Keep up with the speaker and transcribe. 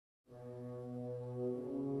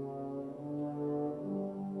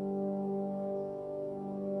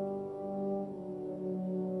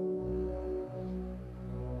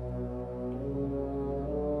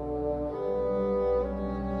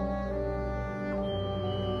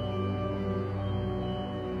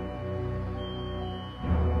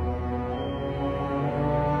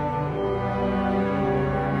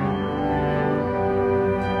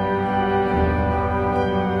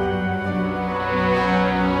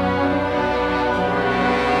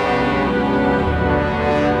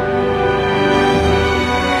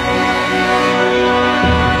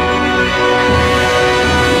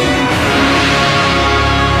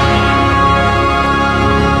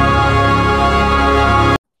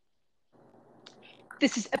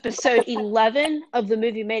This is episode 11 of the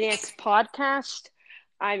Movie Maniacs Podcast.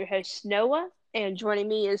 I'm your host, Noah, and joining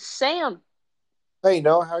me is Sam. Hey,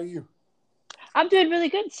 Noah, how are you? I'm doing really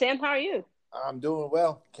good. Sam, how are you? I'm doing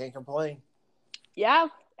well. Can't complain. Yeah?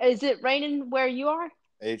 Is it raining where you are?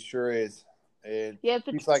 It sure is. It Yeah,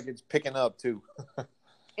 seems like it's picking up, too.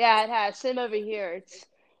 Yeah, it has. Same over here. It's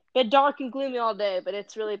been dark and gloomy all day, but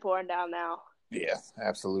it's really pouring down now. Yeah,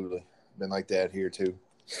 absolutely. Been like that here, too.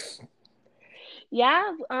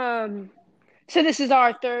 Yeah, so this is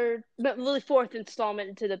our third, but really fourth installment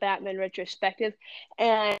into the Batman retrospective.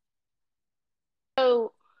 And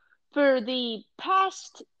so for the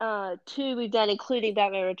past two we've done, including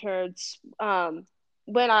Batman Returns,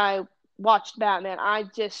 when I watched Batman, I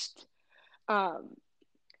just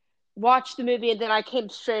watched the movie and then I came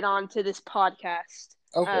straight on to this podcast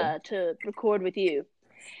to record with you.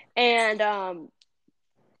 And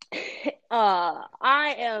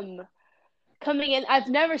I am coming in. I've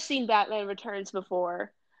never seen Batman Returns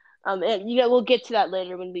before, and we'll get to that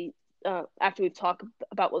later when we after we talk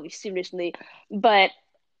about what we've seen recently. But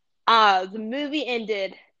the movie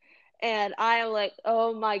ended, and I am like,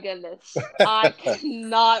 oh my goodness, I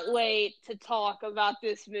cannot wait to talk about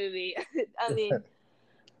this movie. I mean,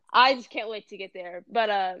 I just can't wait to get there.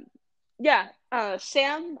 But yeah,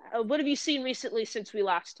 Sam, what have you seen recently since we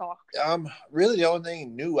last talked? Really the only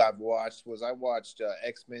thing new I've watched was I watched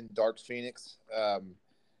X-Men Dark Phoenix. I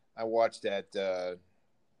watched that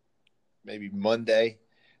maybe Monday.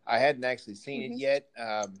 I hadn't actually seen it yet.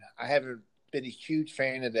 I haven't been a huge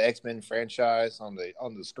fan of the X-Men franchise on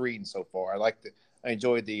the screen so far. I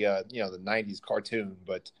enjoyed the the 90s cartoon,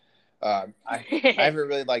 but I haven't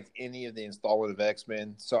really liked any of the installment of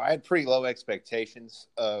X-Men, so I had pretty low expectations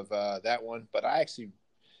of that one. But I actually,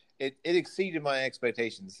 it exceeded my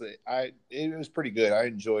expectations. It was pretty good. I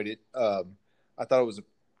enjoyed it. I thought it was a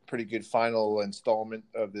pretty good final installment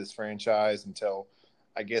of this franchise until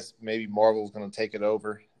I guess maybe Marvel's going to take it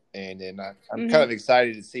over, and then I'm kind of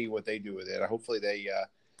excited to see what they do with it. Hopefully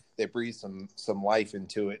they breathe some life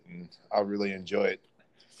into it, and I'll really enjoy it.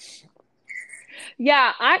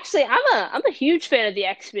 Yeah, actually, I'm a huge fan of the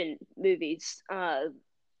X-Men movies.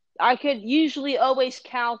 I could usually always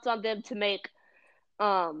count on them to make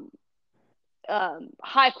high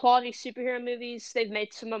quality superhero movies. They've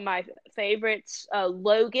made some of my favorites.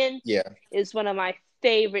 Logan is one of my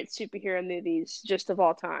favorite superhero movies just of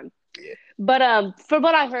all time. Yeah. But from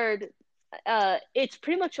what I heard, it's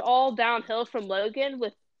pretty much all downhill from Logan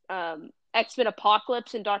with X-Men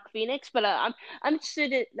Apocalypse and Dark Phoenix. But I'm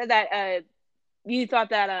interested in that. You thought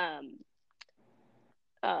that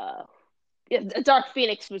Dark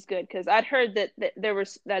Phoenix was good because I'd heard that it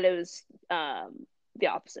was the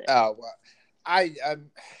opposite. Oh, well, I'm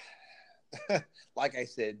like I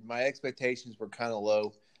said, my expectations were kind of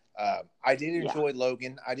low. I did enjoy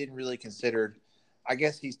Logan. I didn't really consider. I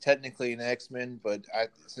guess he's technically an X-Men, but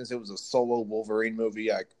since it was a solo Wolverine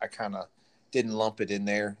movie, I kind of didn't lump it in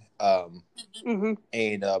there. And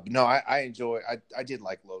but no, I enjoy. I did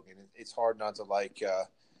like Logan. It's hard not to like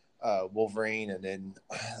Wolverine, and then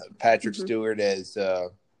Patrick Stewart as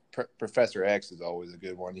Professor X is always a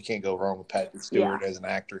good one. You can't go wrong with Patrick Stewart as an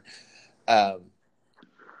actor. But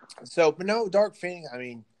no, Dark Phoenix. I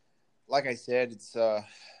mean, like I said,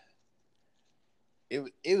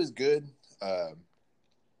 it was good.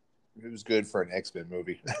 It was good for an X-Men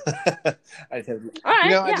movie. I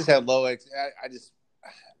just had low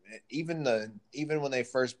even when they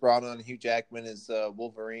first brought on Hugh Jackman as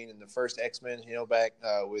Wolverine in the first X-Men, back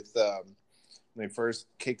with when they first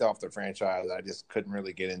kicked off the franchise, I just couldn't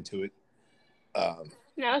really get into it.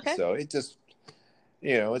 So it just,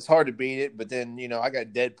 it's hard to beat it. But then, I got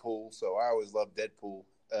Deadpool, so I always loved Deadpool,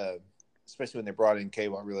 especially when they brought in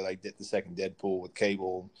Cable. I really liked the second Deadpool with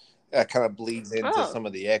Cable. That kind of bleeds into some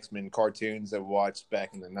of the X-Men cartoons that we watched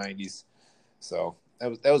back in the 90s. So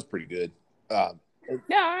that was pretty good. All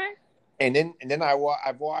right. And then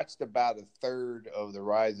I've watched about a third of The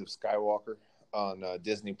Rise of Skywalker on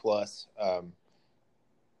Disney Plus.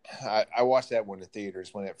 I watched that one in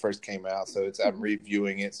theaters when it first came out, so I'm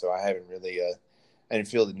reviewing it. So I haven't really, I didn't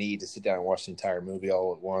feel the need to sit down and watch the entire movie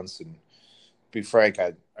all at once. And to be frank,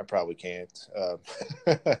 I probably can't.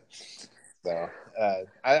 So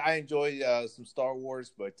I enjoy some Star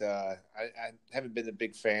Wars, but I haven't been a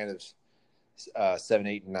big fan of 7,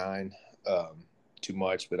 8, and 9 too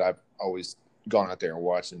much. But I've always gone out there and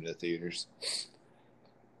watched them in the theaters.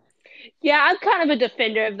 Yeah, I'm kind of a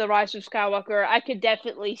defender of The Rise of Skywalker. I could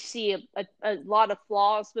definitely see a lot of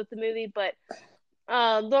flaws with the movie, but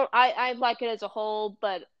I like it as a whole.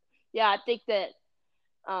 But yeah, I think that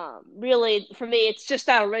really, for me, it's just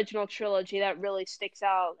that original trilogy that really sticks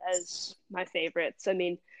out as my favorites. I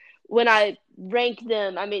mean, when I rank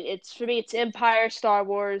them, I mean, for me, it's Empire, Star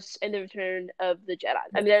Wars, and The Return of the Jedi.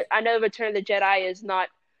 I mean, I know Return of the Jedi is not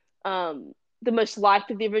the most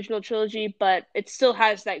liked of the original trilogy, but it still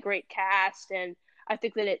has that great cast, and I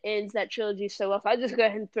think that it ends that trilogy so well. So I'll just go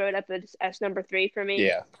ahead and throw it up as number 3 for me.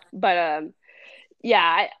 Yeah. But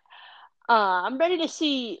yeah, I'm ready to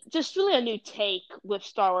see just really a new take with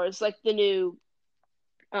Star Wars, like the new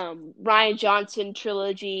Ryan Johnson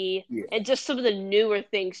trilogy, Yeah. and just some of the newer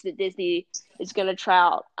things that Disney is going to try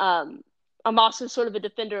out. I'm also sort of a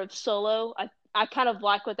defender of Solo. I kind of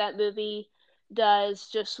like what that movie does,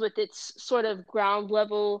 just with its sort of ground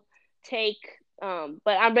level take. But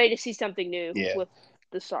I'm ready to see something new Yeah. with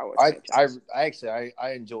the Star Wars I franchise. actually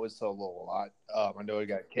enjoyed Solo a lot. I know it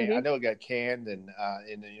got Mm-hmm. I know it got canned, and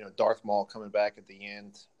Darth Maul coming back at the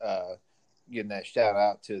end, getting that shout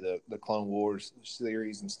out to the Clone Wars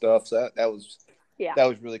series and stuff. So that was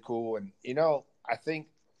really cool. And I think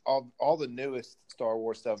all the newest Star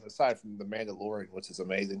Wars stuff, aside from the Mandalorian, which is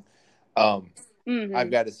amazing, I've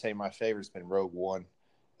got to say my favorite's been Rogue One.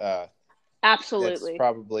 That's Absolutely.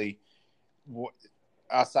 probably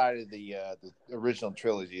outside of the original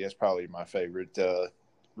trilogy. That's probably my favorite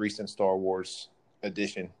recent Star Wars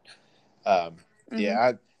edition.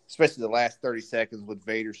 Yeah, especially the last 30 seconds with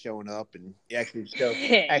Vader showing up, and he actually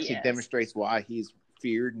Yes. demonstrates why he's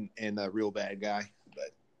feared and a real bad guy.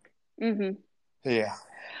 But yeah,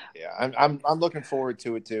 I'm looking forward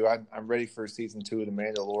to it too. I'm ready for season 2 of The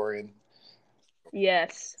Mandalorian.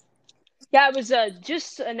 Yes. Yeah, it was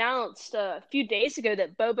just announced a few days ago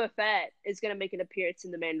that Boba Fett is going to make an appearance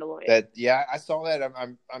in The Mandalorian. I saw that.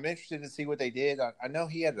 I'm interested to see what they did. I know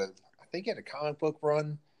I think he had a comic book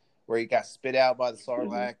run where he got spit out by the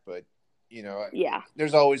Sarlacc, but yeah,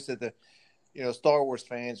 there's always the Star Wars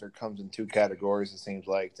fans comes in 2 categories. It seems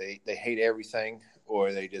like they hate everything,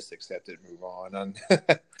 or they just accept it and move on.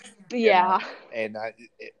 yeah, and as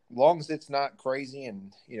long as it's not crazy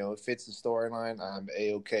and it fits the storyline, I'm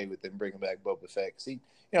okay with them bringing back Boba Fett. 'Cause he,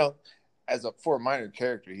 for a minor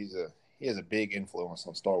character, he has a big influence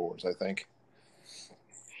on Star Wars, I think.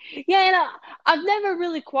 yeah. And I've never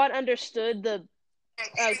really quite understood the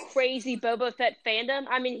crazy Boba Fett fandom.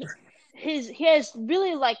 I mean, he has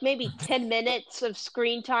really like maybe 10 minutes of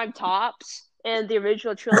screen time tops in the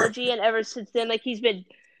original trilogy, and ever since then, like he's been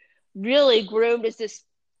really groomed as this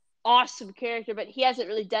awesome character, but he hasn't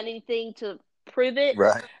really done anything to prove it.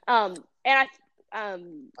 Right. And I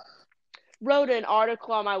wrote an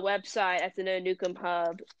article on my website at the No Nukem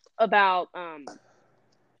Hub about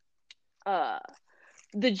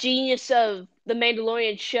the genius of the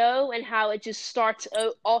Mandalorian show and how it just starts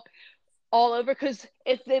all over. Because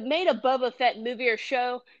if they made a Boba Fett movie or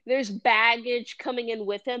show, there's baggage coming in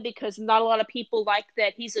with him because not a lot of people like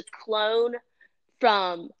that he's a clone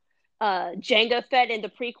from Jango Fett in the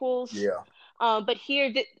prequels. Yeah. But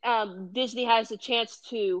here, Disney has a chance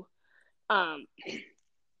to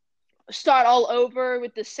start all over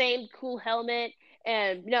with the same cool helmet.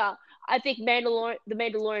 And I think the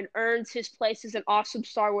Mandalorian earns his place as an awesome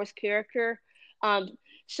Star Wars character.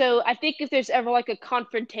 So I think if there's ever like a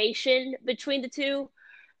confrontation between the two,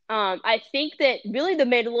 I think that really the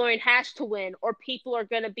Mandalorian has to win, or people are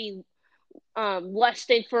going to be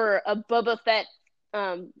lusting for a Boba Fett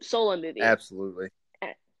solo movie. Absolutely.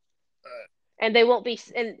 And they won't be.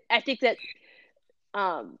 And I think that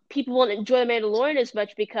people won't enjoy the Mandalorian as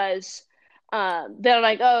much because they're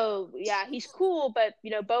like, oh yeah, he's cool, but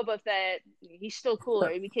Boba Fett, he's still cooler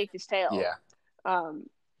if he kicked his tail. Yeah.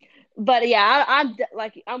 But yeah,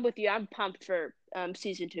 I'm with you. I'm pumped for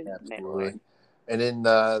season 2 of Absolutely. Mandalorian. And then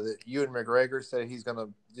Ewan McGregor said he's going to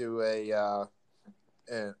do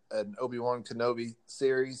an Obi-Wan Kenobi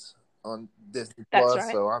series on Disney Plus.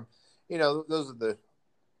 Right. So those are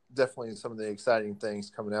definitely some of the exciting things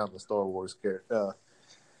coming out in the Star Wars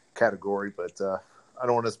category. But I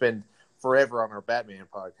don't want to spend forever on our Batman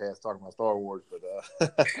podcast talking about Star Wars, but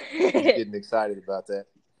getting excited about that.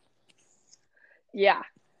 Yeah.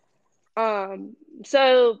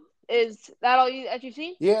 So is that all that you've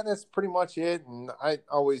seen? Yeah, that's pretty much it. And I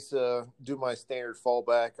always do my standard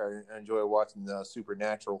fallback. I enjoy watching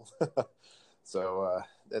Supernatural. So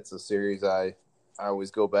that's a series I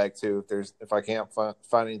always go back to. If I can't find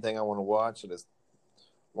anything I want to watch, I just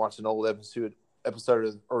watch an old episode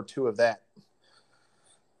or 2 of that.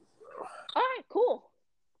 All right, cool.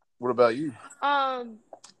 What about you?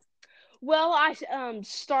 Well, I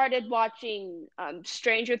started watching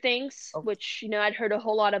Stranger Things, which I'd heard a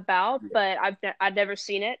whole lot about, but I'd never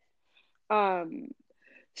seen it.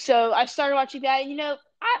 So I started watching that.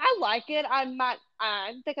 I like it. I'm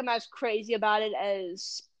I don't think I'm as crazy about it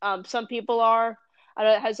as some people are. I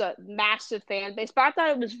know it has a massive fan base, but I thought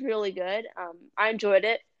it was really good. I enjoyed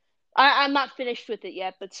it. I'm not finished with it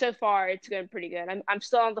yet, but so far it's going pretty good. I'm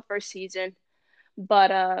still on the first season,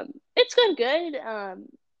 but it's going good.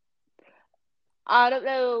 I don't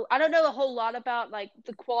know a whole lot about like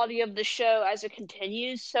the quality of the show as it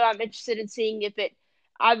continues, so I'm interested in seeing if it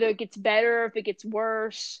either gets better or if it gets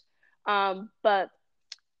worse. But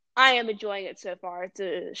I am enjoying it so far. It's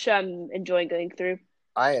a show I'm enjoying going through.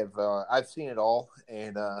 I've seen it all,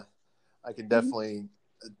 and I can Mm-hmm. definitely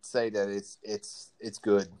say that it's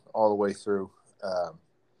good all the way through.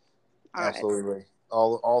 All right. Absolutely,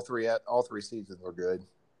 all three seasons were good,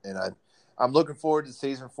 and I'm looking forward to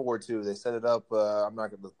season 4 too. They set it up. I'm not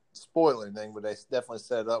going to spoil anything, but they definitely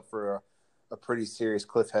set it up for a pretty serious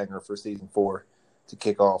cliffhanger for season 4 to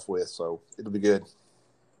kick off with. So it'll be good.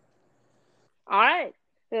 All right.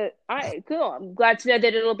 All right. Cool. I'm glad to know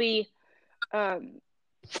that it'll be um,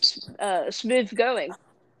 smooth going.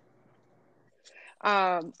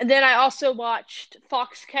 And then I also watched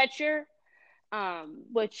Foxcatcher,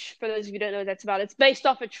 which, for those of you who don't know what that's about, it's based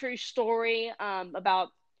off a true story about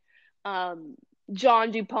um,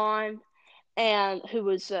 John DuPont, and who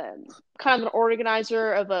was kind of an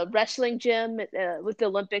organizer of a wrestling gym with the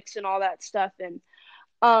Olympics and all that stuff. And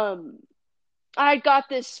um, I got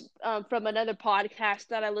this from another podcast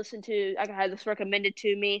that I listened to. I had this recommended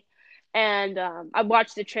to me, and I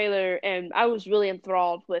watched the trailer, and I was really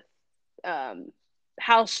enthralled with um,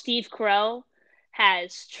 how Steve Carell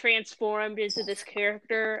has transformed into this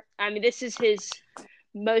character. I mean, this is his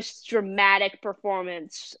most dramatic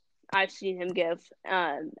performance I've seen him give.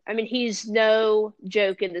 I mean, he's no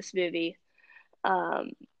joke in this movie.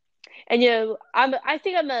 Um, and I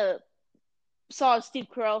think I'm a solid Steve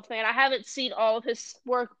Carell fan. I haven't seen all of his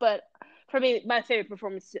work, but for me, my favorite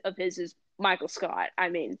performance of his is Michael Scott. I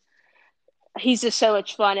mean, he's just so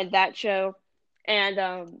much fun in that show,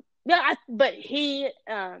 and but he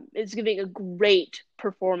is giving a great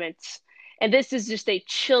performance, and this is just a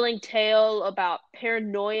chilling tale about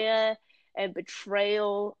paranoia and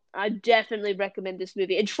betrayal. I definitely recommend this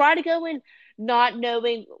movie, and try to go in not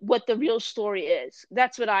knowing what the real story is.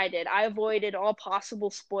 That's what I did. I avoided all possible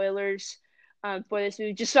spoilers for this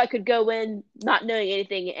movie just so I could go in not knowing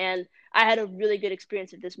anything, and I had a really good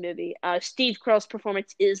experience with this movie. Steve Carell's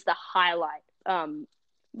performance is the highlight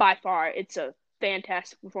by far. It's a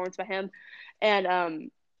fantastic performance by him,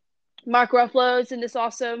 and Mark Ruffalo's in this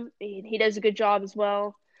also. He does a good job as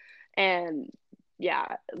well, and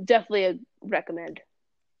yeah, definitely a recommend.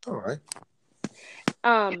 All right.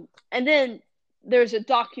 And then there's a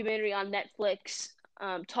documentary on Netflix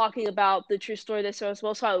talking about the true story of this as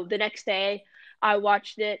well. So the next day I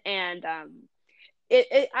watched it, and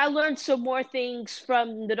I learned some more things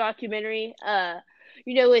from the documentary.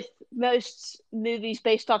 With most movies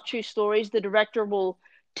based off true stories, the director will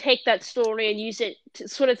take that story and use it to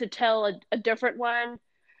sort of to tell a different one.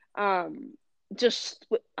 Um,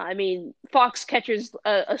 I mean, Foxcatcher's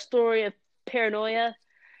a story of paranoia,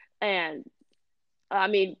 and I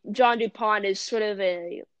mean, John DuPont is sort of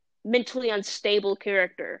a mentally unstable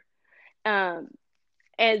character. Um,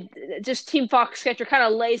 and just Team Foxcatcher kind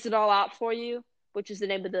of lays it all out for you, which is the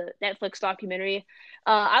name of the Netflix documentary.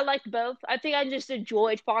 I liked both. I think I just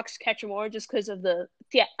enjoyed Foxcatcher more just because of the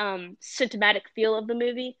cinematic feel of the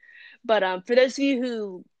movie. But for those of you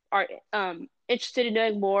who are interested in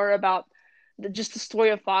knowing more about just the story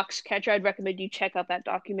of Foxcatcher, I'd recommend you check out that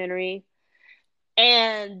documentary.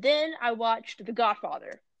 And then I watched The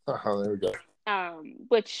Godfather, Oh, there we go.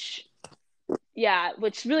 which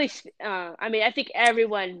which really, I mean, I think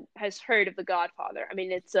everyone has heard of The Godfather. I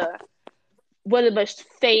mean, it's one of the most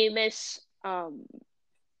famous,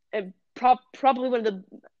 and probably one of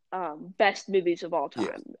the best movies of all Yeah.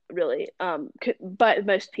 time, really, by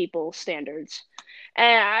most people's standards.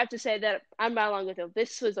 And I have to say that I'm right along with them.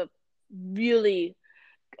 This was a really,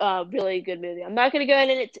 really good movie. I'm not going to go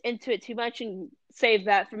into it too much and save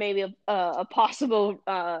that for maybe a possible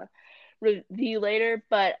review later,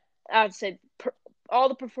 but I'd say all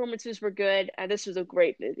the performances were good, and this was a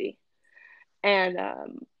great movie. And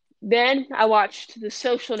then I watched The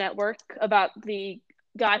Social Network about the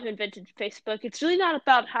guy who invented Facebook. It's really not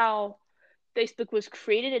about how Facebook was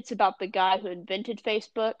created, it's about the guy who invented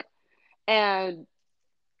Facebook. And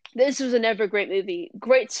this was another great movie.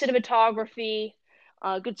 Great cinematography,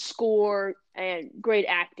 good score, and great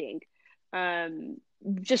acting. Um,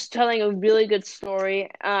 just telling a really good story.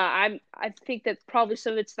 I think that probably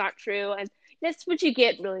some of it's not true, and that's what you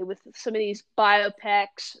get really with some of these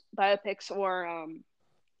biopics, or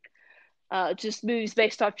just movies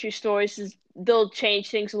based off true stories. Is they'll change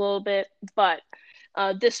things a little bit, but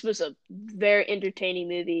this was a very entertaining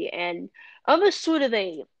movie and almost sort of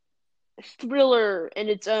a thriller in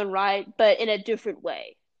its own right, but in a different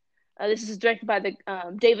way. This is directed by the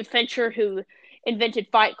David Fincher, who invented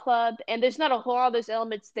Fight Club, and there's not a whole lot of those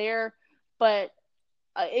elements there, but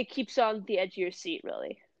it keeps on the edge of your seat,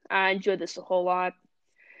 really. I enjoyed this a whole lot.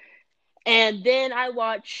 And then I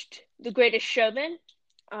watched The Greatest Showman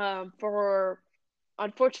for,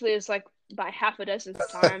 unfortunately, it was like by half a dozenth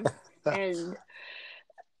time. And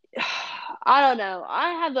I don't know.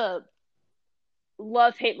 I have a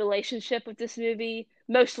love-hate relationship with this movie.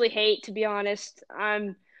 Mostly hate, to be honest.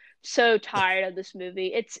 I'm so tired of this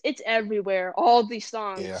movie. It's everywhere. All these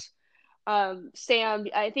Yeah. songs. Sam,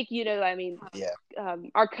 I think you know. I mean, Yeah.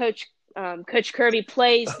 Our coach, Coach Kirby,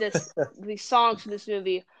 plays these songs from this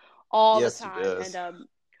movie all Yes, the he time. does. And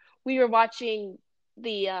we were watching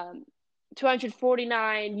the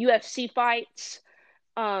 249 UFC fights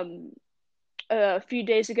a few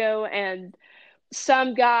days ago, and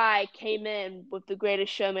some guy came in with the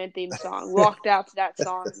Greatest Showman theme song, walked out to that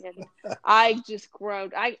song, and I just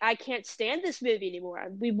groaned. I can't stand this movie anymore.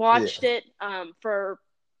 We watched it for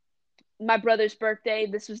my brother's birthday.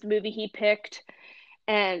 This was the movie he picked,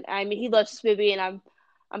 and I mean he loves this movie, and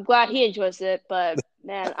I'm glad he enjoys it. But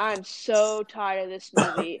man, I'm so tired of this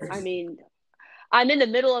movie. I mean, I'm in the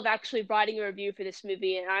middle of actually writing a review for this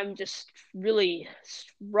movie, and I'm just really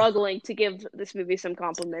struggling to give this movie some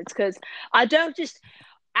compliments because I don't just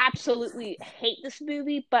absolutely hate this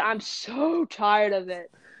movie, but I'm so tired of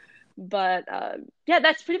it. But yeah,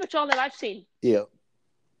 that's pretty much all that I've seen. Yeah.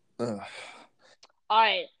 All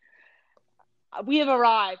right, we have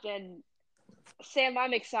arrived, and Sam,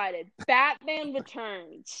 I'm excited. Batman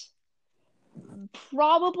Returns,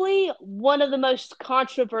 probably one of the most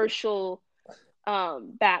controversial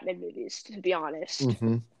Batman movies, to be honest.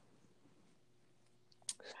 Mm-hmm.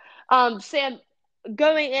 Sam,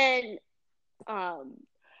 going in,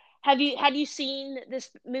 have you seen this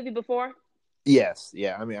movie before? Yes,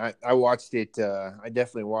 yeah. I mean, I watched it. I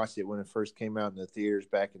definitely watched it when it first came out in the theaters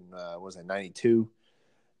back in was it '92,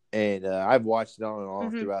 and I've watched it on and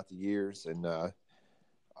off throughout the years, and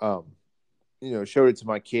showed it to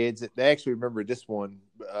my kids. They actually remember this one.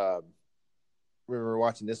 Remember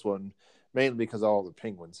watching this one mainly because of all the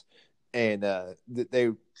penguins, and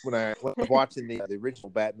when I was watching the original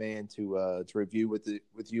Batman to review with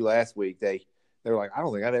you last week, they were like, I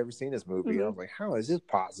don't think I'd ever seen this movie. And I was like, how is this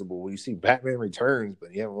possible when you see Batman Returns,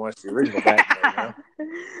 but you haven't watched the original Batman?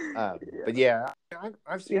 But yeah,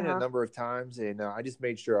 I've seen it a number of times, and I just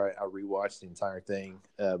made sure I rewatched the entire thing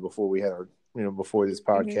before we had before this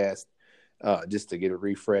podcast, just to get it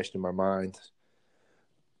refreshed in my mind.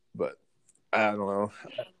 But I don't know.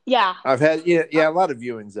 Yeah, I've had a lot of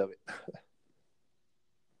viewings of it.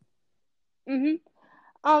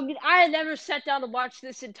 I had never sat down to watch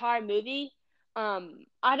this entire movie.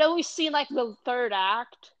 I'd always seen like the third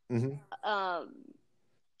act. Mm-hmm.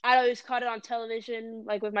 I'd always caught it on television,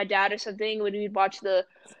 like with my dad or something, when we'd watch the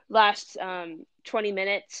last 20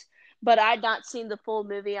 minutes. But I'd not seen the full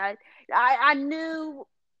movie. I knew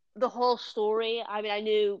the whole story. I mean, I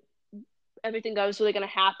knew everything that was really going to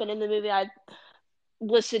happen in the movie. I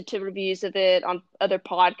listened to reviews of it on other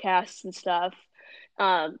podcasts and stuff,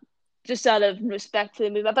 just out of respect for the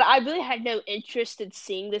movie. But I really had no interest in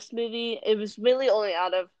seeing this movie. It was really only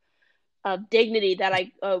out of dignity that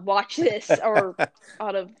I watched this, or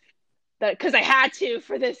out of that because I had to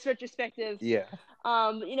for this retrospective. Yeah.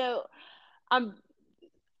 I'm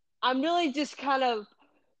really just kind of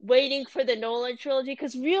waiting for the Nolan trilogy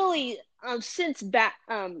because really, since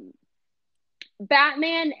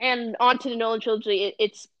Batman and onto the Nolan trilogy,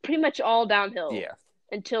 it's pretty much all downhill. Yeah.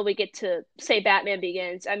 Until we get to say Batman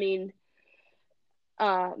Begins. I mean,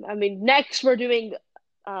 next we're doing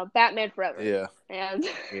Batman Forever. Yeah. And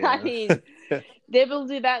I mean, then we'll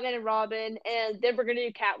do Batman and Robin, and then we're gonna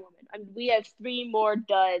do Catwoman. I mean, we have 3 more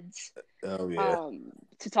duds. Oh yeah.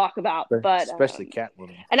 To talk about, but especially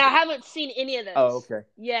Catwoman. And I haven't seen any of those. Oh, okay.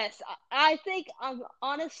 Yes, I think I'm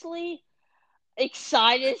honestly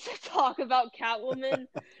excited to talk about Catwoman,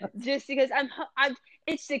 just because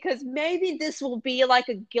it's because maybe this will be like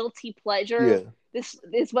a guilty pleasure. Yeah. This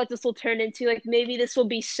is what this will turn into. Like maybe this will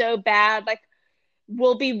be so bad, like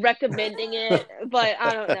we'll be recommending it, but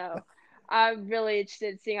I don't know. I'm really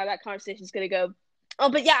interested in seeing how that conversation is going to go. Oh,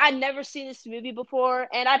 but yeah, I'd never seen this movie before,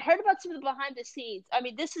 and I'd heard about some of the behind the scenes. I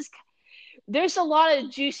mean, there's a lot of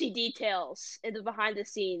juicy details in the behind the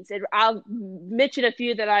scenes, and I'll mention a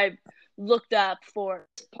few that I looked up for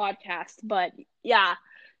this podcast. But yeah,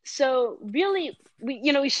 so really,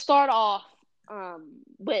 we start off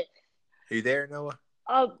with. Are you there, Noah?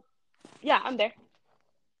 Yeah, I'm there.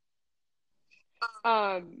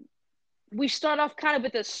 we start off kind of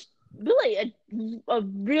with this really a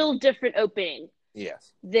real different opening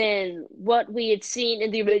Yes. than what we had seen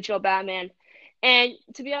in the original Batman. And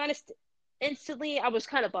to be honest, instantly I was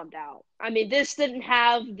kind of bummed out. I mean, this didn't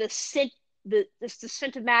have the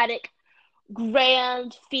cinematic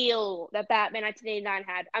grand feel that Batman 1989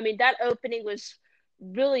 had. I mean, that opening was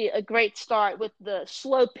really a great start with the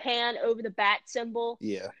slow pan over the bat symbol.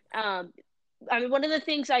 Yeah. I mean, one of the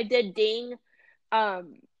things I did ding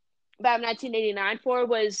Batman 1989 for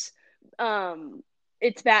was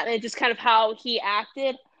it's Batman, just kind of how he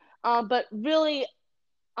acted. But really,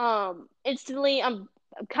 instantly, I'm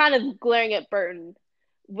kind of glaring at Burton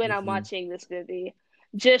when I'm watching this movie,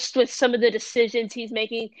 just with some of the decisions he's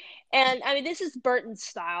making. And I mean, this is Burton's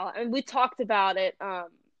style, and we talked about it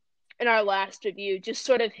in our last review, just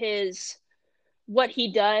sort of what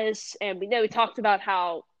he does, and we talked about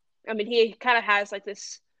how, I mean, he kind of has like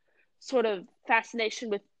this sort of fascination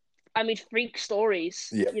with, I mean, freak stories.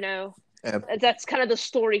 Yeah. You know, that's kind of the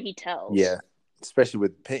story he tells. Yeah, especially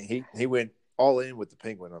with he went all in with the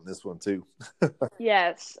Penguin on this one too.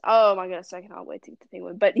 Yes. Oh my goodness, I cannot wait to get the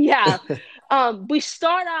Penguin. But yeah, we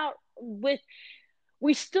start out with,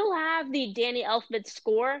 we still have the Danny Elfman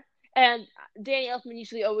score, and Danny Elfman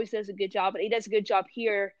usually always does a good job, but he does a good job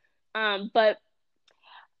here. But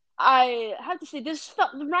I have to say, this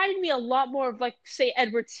reminded me a lot more of, like, say,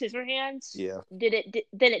 Edward Scissorhands. Yeah. Than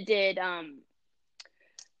it did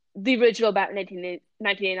the original Batman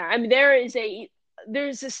 1989. I mean,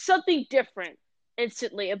 there's something different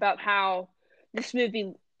instantly about how this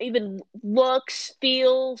movie even looks,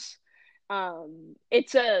 feels.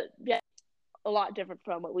 It's a lot different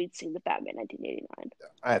from what we'd seen with Batman 1989.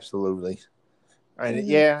 Absolutely.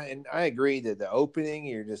 Yeah, and I agree that the opening,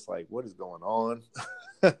 you're just like, what is going on?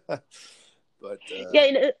 But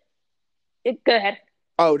yeah, go ahead.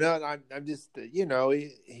 Oh no, I'm just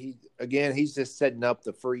he's just setting up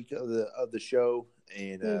the freak of the show,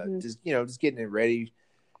 and just getting it ready.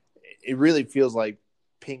 It really feels like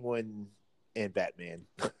Penguin and Batman.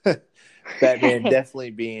 Batman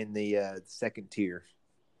definitely being the second tier.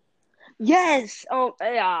 Yes. Oh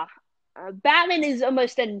yeah. Batman is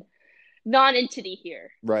almost a non-entity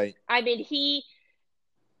here. Right. I mean,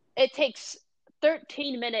 it takes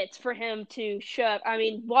 13 minutes for him to show up. I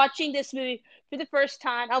mean, watching this movie for the first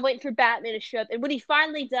time, I'm waiting for Batman to show up. And when he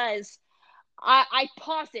finally does, I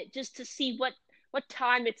pause it just to see what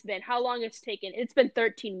time it's been, how long it's taken. It's been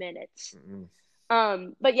 13 minutes. Mm-hmm.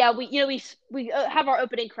 But yeah, we have our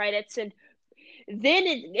opening credits, and then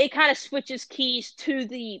it kind of switches keys to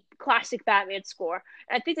the classic Batman score.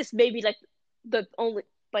 And I think this may be like the only,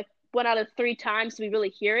 like, 1 out of 3 times we really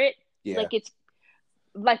hear it. Yeah. Like, it's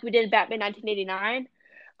like we did in Batman 1989.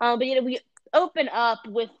 But we open up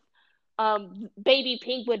with Baby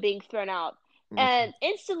Penguin being thrown out. Mm-hmm. And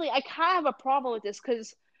instantly I kind of have a problem with this,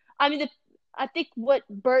 because I mean, I think what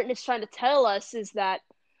Burton is trying to tell us is that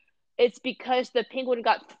it's because the Penguin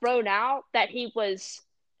got thrown out that he's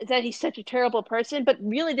such a terrible person. But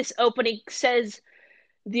really, this opening says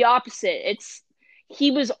the opposite.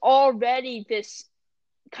 He was already this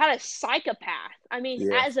kind of psychopath. I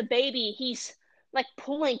mean, as a baby, he's like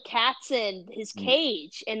pulling cats in his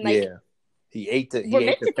cage, and like, he ate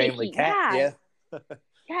the family cat.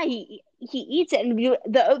 Yeah, he eats it, and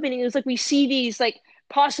the opening is like we see these like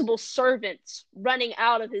possible servants running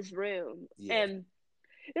out of his room, and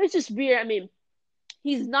it was just weird. I mean,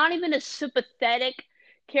 he's not even a sympathetic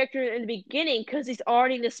character in the beginning because he's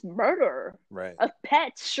already this murderer of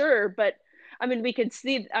pets, sure, but I mean, we can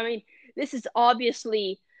see. I mean, this is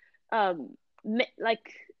obviously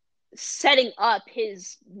like setting up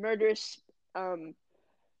his murderous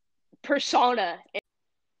persona.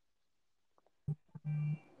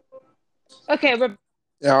 Okay, we're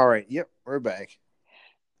all right. Yep, we're back.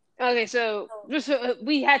 Okay, so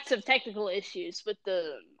we had some technical issues with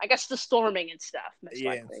the storming and stuff. Most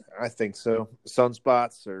likely. I think so.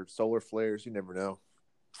 Sunspots or solar flares, you never know.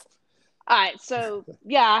 All right, so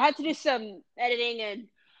I had to do some editing, and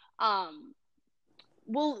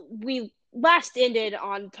we last ended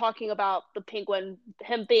on talking about the Penguin,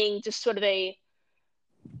 him being just sort of a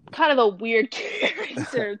kind of a weird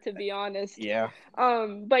character, to be honest. Yeah.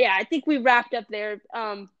 But yeah, I think we wrapped up there.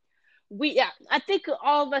 I think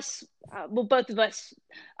all of us, both of us,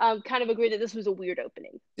 kind of agree that this was a weird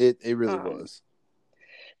opening. It really was.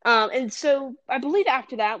 And so I believe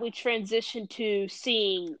after that we transitioned to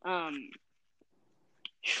seeing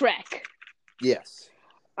Shrek. Yes.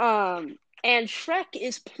 And Shrek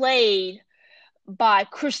is played by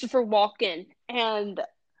Christopher Walken, and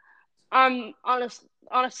honestly,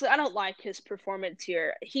 I don't like his performance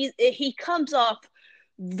here. He comes off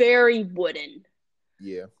very wooden.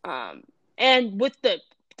 Yeah. And with the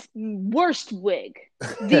worst wig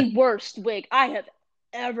I have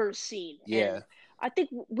ever seen. Yeah. And I think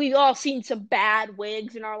we've all seen some bad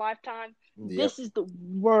wigs in our lifetime. Yep. This is the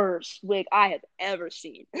worst wig I have ever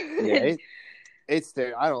seen. Yeah, it's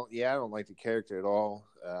there. I don't like the character at all.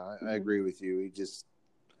 I agree with you.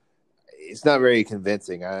 It's not very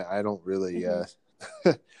convincing. I don't really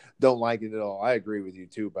don't like it at all. I agree with you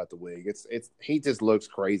too about the wig. He just looks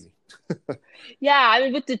crazy. Yeah, I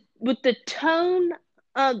mean with the tone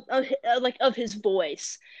of his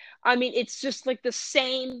voice. I mean, it's just like the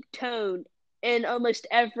same tone in almost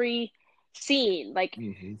every scene. Like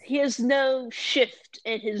he has no shift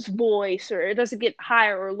in his voice, or it doesn't get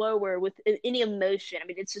higher or lower with any emotion. I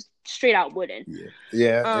mean, it's just straight out wooden.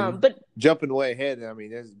 Yeah. But jumping way ahead, I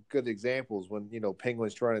mean, there's good examples when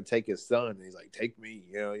Penguin's trying to take his son, and he's like, "Take me,"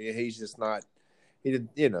 he's just not. He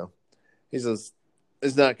didn't, he's just.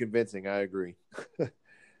 It's not convincing. I agree.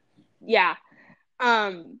 Yeah.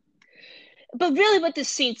 But really what this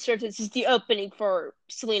scene serves as is the opening for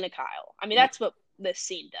Selena Kyle. I mean, that's what this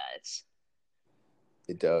scene does.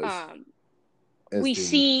 It does. We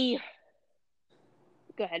see...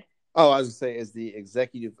 Go ahead. Oh, I was going to say, as the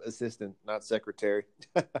executive assistant, not secretary.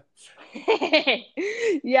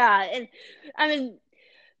 Yeah, and I mean,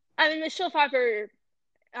 Michelle Pfeiffer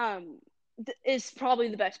is probably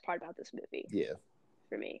the best part about this movie. Yeah.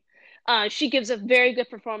 For me. She gives a very good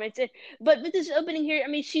performance. But with this opening here, I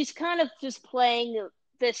mean, she's kind of just playing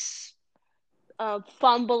this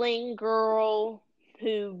fumbling girl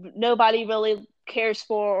who nobody really cares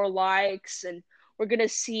for or likes, and we're going to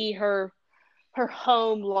see her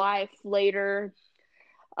home life later.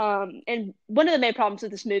 And one of the main problems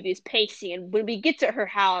with this movie is pacing, and when we get to her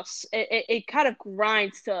house, it kind of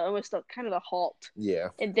grinds to almost kind of a halt. Yeah.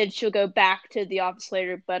 And then she'll go back to the office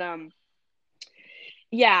later, but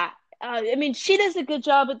yeah, I mean, she does a good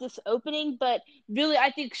job at this opening, but really,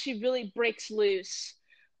 I think she really breaks loose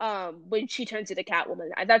when she turns into Catwoman.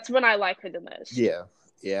 That's when I like her the most. Yeah,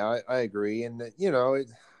 I agree, and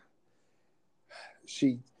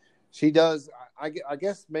she does. I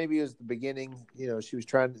guess maybe it was the beginning. She was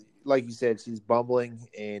trying to, like you said, she's bumbling,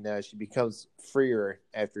 and she becomes freer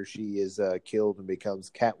after she is killed and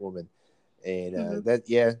becomes Catwoman,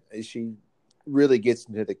 and she really gets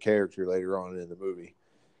into the character later on in the movie.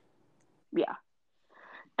 Yeah.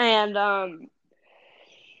 And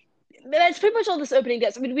that's pretty much all this opening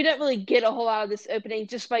does. I mean, we don't really get a whole lot of this opening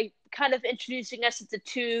just by kind of introducing us to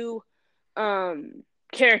two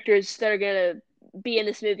characters that are going to be in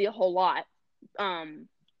this movie a whole lot.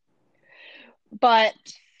 But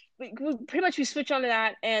pretty much we switch on to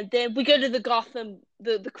that, and then we go to the Gotham,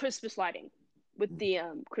 the Christmas lighting with the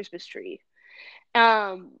Christmas tree.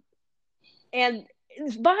 And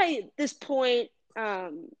by this point,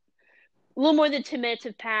 a little more than 10 minutes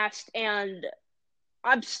have passed, and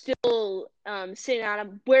I'm still sitting on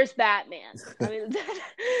him. Where's Batman? I mean,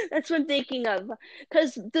 that's what I'm thinking of.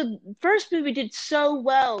 Because the first movie did so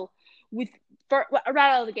well with right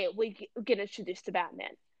out of the gate, we get introduced to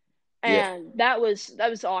Batman, and that was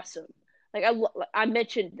awesome. Like I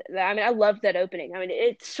mentioned that. I mean, I love that opening. I mean,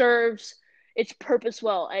 it serves its purpose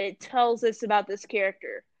well, and it tells us about this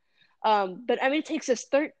character. But I mean, it takes us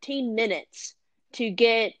 13 minutes to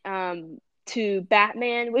get to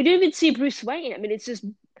Batman. We didn't even see Bruce Wayne. I mean, it's just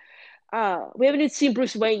we haven't even seen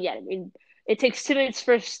Bruce Wayne yet. I mean, it takes 2 minutes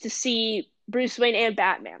for us to see Bruce Wayne and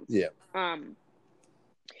Batman. Yeah.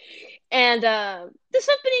 And this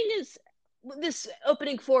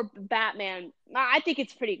opening for Batman, I think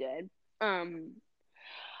it's pretty good.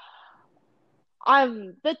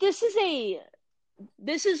 But this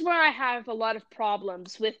is where I have a lot of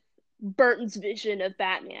problems with Burton's vision of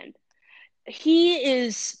Batman.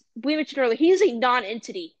 We mentioned earlier, he is a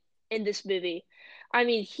non-entity in this movie. I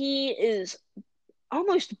mean, he is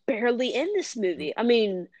almost barely in this movie. I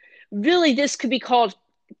mean, really, this could be called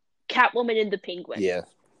Catwoman and the Penguin. Yeah.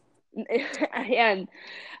 And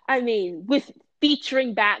I mean,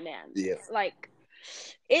 featuring Batman. Yeah. Like,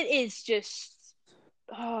 it is just,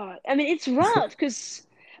 I mean, it's rough because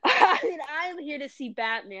I'm here to see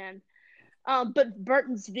Batman. But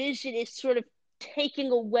Burton's vision is sort of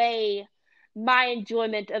taking away my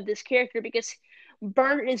enjoyment of this character because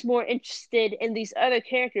Burton is more interested in these other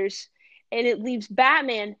characters, and it leaves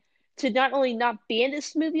Batman to not only not be in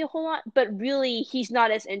this movie a whole lot, but really he's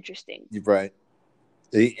not as interesting. You're right.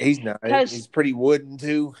 He's not. He's pretty wooden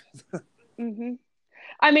too. Mm-hmm.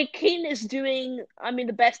 I mean, Keaton is doing,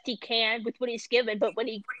 the best he can with what he's given, but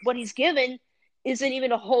what he's given isn't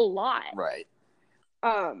even a whole lot. Right.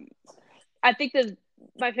 I think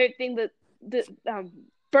my favorite thing that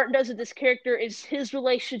Burton does with this character is his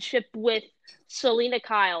relationship with Selena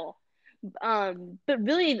Kyle. But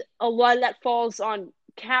really, a lot of that falls on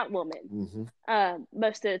Catwoman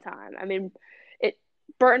most of the time. I mean,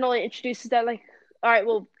 Burton only introduces that, like, all right,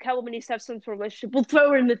 well, Catwoman needs to have some sort of relationship. We'll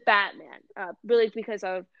throw her in with Batman, really because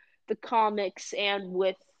of the comics and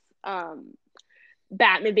with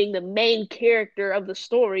Batman being the main character of the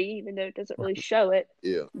story, even though it doesn't really show it.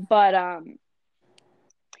 Yeah. But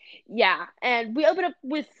yeah, and we open up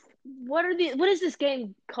with what is this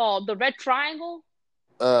game called? The Red Triangle?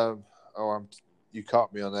 You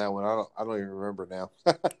caught me on that one. I don't even remember now.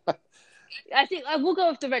 I think we'll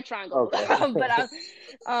go with the Red Triangle. Okay.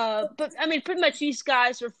 But I mean, pretty much these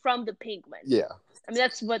guys are from the Penguin. Yeah. I mean,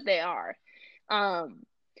 that's what they are.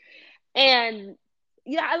 And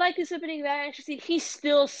yeah, I like this opening. That actually, he's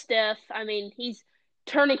still stiff. I mean, he's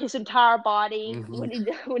turning his entire body when he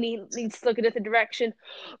needs to look in a different direction.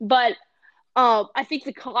 But I think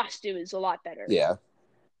the costume is a lot better. Yeah.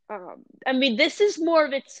 I mean, this is more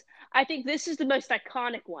of its. I think this is the most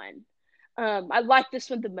iconic one. I like this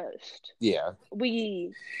one the most. Yeah.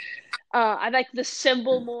 I like the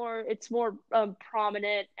symbol more. It's more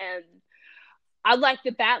prominent, and I like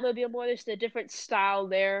the Batmobile more. There's a different style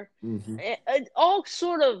there. All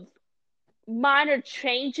sort of minor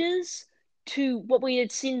changes to what we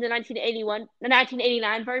had seen in the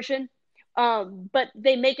 1989 version, but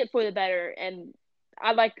they make it for the better, and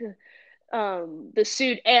I like the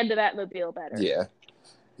suit and the Batmobile better.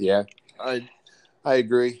 Yeah. I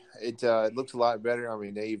agree. It looks a lot better. I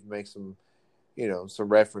mean, they even make some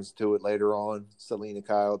reference to it later on. Selena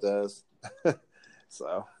Kyle does.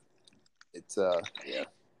 So it's yeah.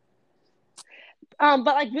 But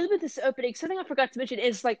like really with this opening, something I forgot to mention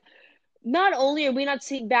is like not only are we not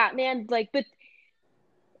seeing Batman, like, but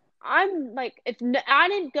I'm like, I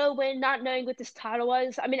didn't go in not knowing what this title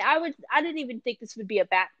was. I mean, I didn't even think this wouldn't even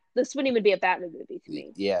be a Batman movie to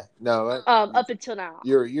me. Yeah, no. Up until now,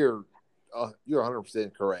 you're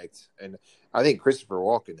 100% correct, and I think Christopher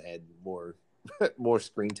Walken had more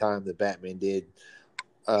screen time than Batman did,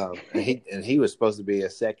 and he was supposed to be a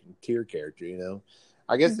second tier character.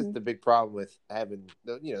 I guess it's the big problem with having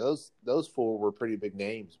those four were pretty big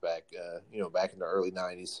names back back in the early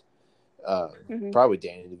 '90s. Probably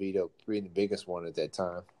Danny DeVito being the biggest one at that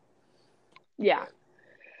time. Yeah.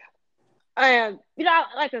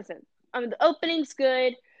 Like I said, I mean the opening's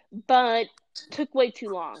good, but took way too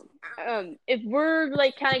long. If we're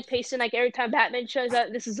like counting pacing, like every time Batman shows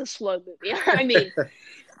up, this is a slow movie. I mean,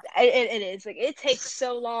 it is like it takes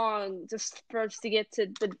so long just for us to get to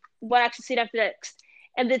the what actually scene after next,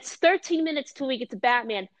 and it's 13 minutes till we get to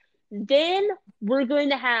Batman. Then we're going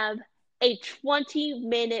to have a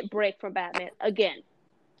 20-minute break from Batman again,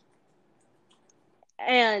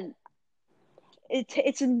 and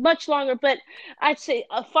it's much longer. But I'd say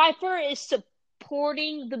Pfeiffer is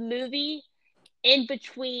supporting the movie in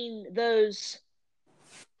between those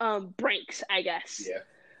breaks, I guess.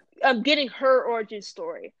 Yeah. Getting her origin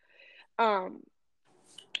story.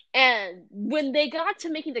 And when they got to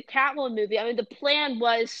making the Catwoman movie, I mean, the plan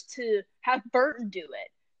was to have Burton do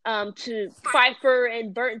it, to Pfeiffer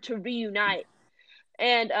and Burton to reunite.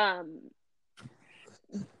 And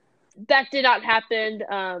that did not happen.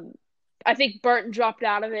 I think Burton dropped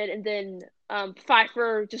out of it, and then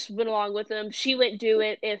Pfeiffer just went along with him. She wouldn't do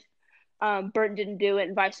it if Burton didn't do it,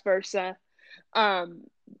 and vice versa. But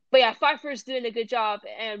yeah, Pfeiffer's doing a good job,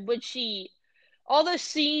 and when all those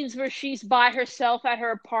scenes where she's by herself at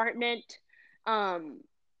her apartment,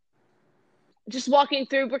 just walking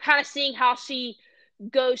through, we're kind of seeing how she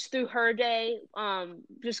goes through her day,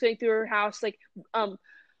 just going through her house, like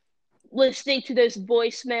listening to those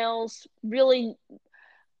voicemails. Really,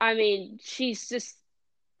 I mean, she's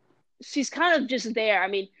kind of just there. I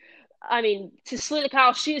mean, to Selena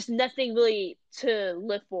Kyle, she has nothing really to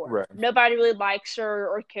live for. Right. Nobody really likes her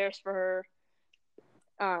or cares for her.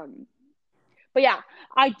 But yeah,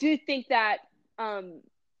 I do think that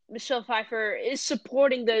Michelle Pfeiffer is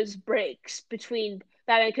supporting those breaks between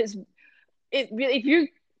Batman, because I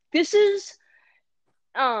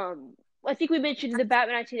think we mentioned in the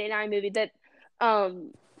Batman 1989 movie that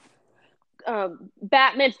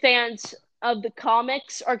Batman fans of the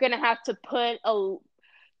comics are going to have to put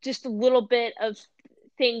just a little bit of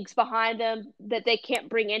things behind them that they can't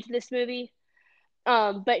bring into this movie.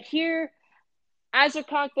 But here, as a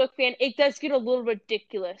comic book fan, it does get a little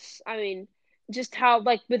ridiculous. I mean, just how,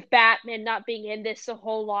 like, with Batman not being in this a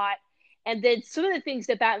whole lot, and then some of the things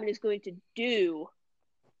that Batman is going to do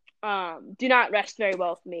not rest very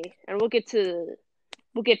well with me. And we'll get to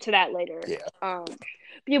that later. Yeah. But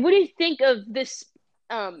yeah, what do you think of this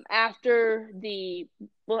after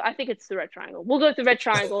I think it's the Red Triangle. We'll go with the Red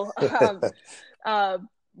Triangle. uh,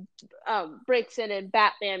 Breaks in and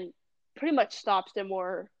Batman pretty much stops them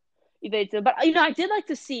or evades them. But I did like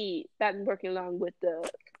to see Batman working along with the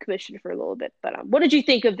Commissioner for a little bit. But what did you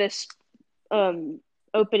think of this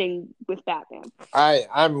opening with Batman?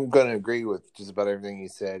 I'm going to agree with just about everything he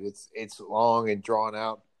said. It's long and drawn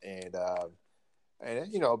out, and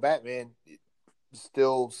Batman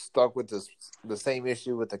still stuck with the same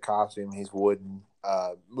issue with the costume. He's wooden,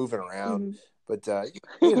 moving around, but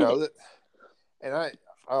and I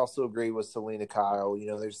also agree with Selena Kyle.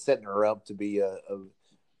 They're setting her up to be a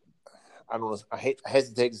I don't know. I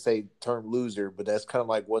hesitate to say term loser, but that's kind of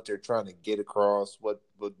like what they're trying to get across. What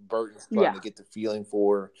Burton's trying to get the feeling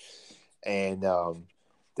for, and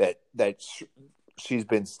that she's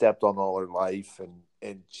been stepped on all her life,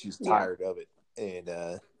 and she's tired of it, and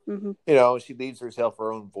she leaves herself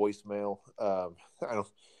her own voicemail. I don't,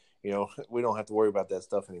 we don't have to worry about that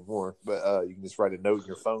stuff anymore. But you can just write a note in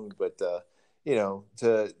your phone. But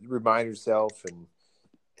to remind herself,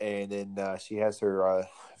 and then she has her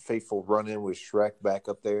faithful run-in with Shrek back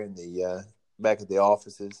up there in the back at the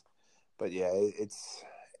offices. But yeah,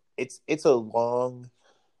 it's a long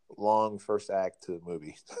first act to the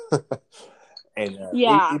movie, and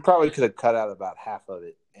he probably could have cut out about half of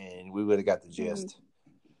it, and we would have got the gist.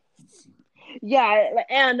 Yeah,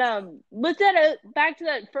 and with that, back to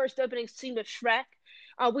that first opening scene with Shrek,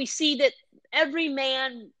 we see that every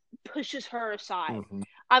man pushes her aside.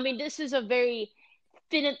 I mean, this is a very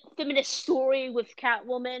feminist story with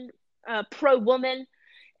Catwoman, pro-woman,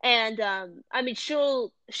 and I mean,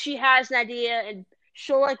 she has an idea, and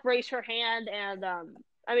she'll raise her hand, and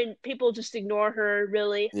I mean, people just ignore her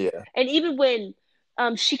really. Yeah. And even when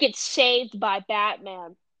she gets saved by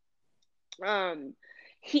Batman,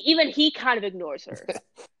 he kind of ignores her.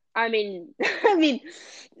 I mean,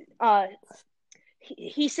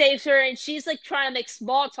 he saves her, and she's trying to make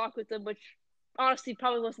small talk with him, which honestly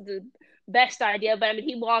probably wasn't the best idea. But I mean,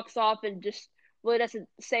 he walks off and just really doesn't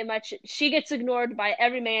say much. She gets ignored by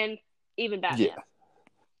every man, even Batman.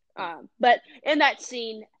 Yeah. But in that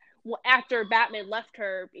scene, after Batman left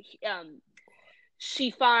her,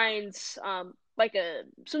 she finds some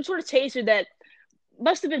sort of taser that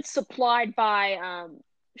must have been supplied by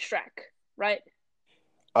Shrek, right?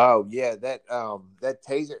 Oh yeah, that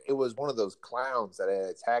taser. It was one of those clowns that had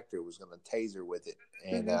attacked her was going to taser with it,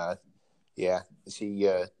 and she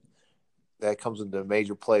that comes into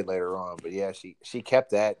major play later on. But yeah, she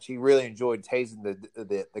kept that. She really enjoyed tasing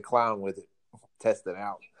the clown with it, test it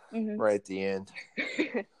out right at the end.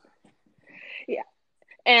 Yeah,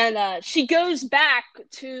 and she goes back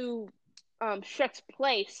to Shrek's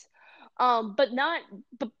place, but not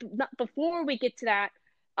before we get to that.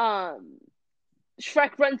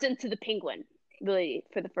 Shrek runs into the Penguin, really,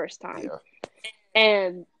 for the first time. Yeah.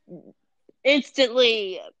 And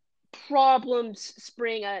instantly, problems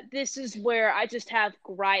spring up. This is where I just have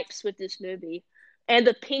gripes with this movie. And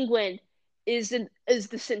the Penguin is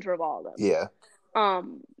the center of all of them. Yeah.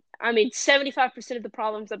 I mean, 75% of the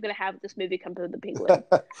problems I'm going to have with this movie come from the Penguin.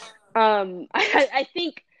 I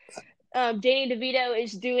think Danny DeVito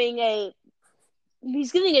is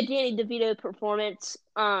he's giving a Danny DeVito performance,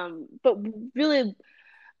 but really,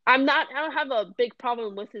 I don't have a big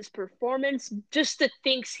problem with his performance. Just the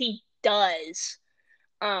things he does,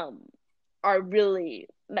 are really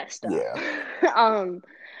messed up. Yeah.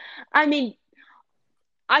 I mean,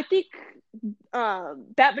 I think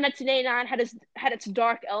Batman 1989 had its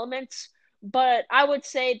dark elements, but I would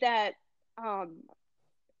say that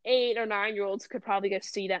 8 or 9-year-olds could probably go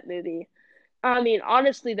see that movie. I mean,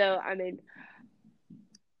 honestly though,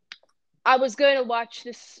 I was going to watch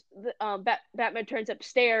this Batman Returns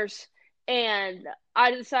upstairs, and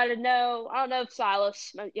I decided no. I don't know if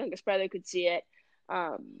Silas, my youngest brother, could see it.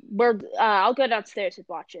 I'll go downstairs and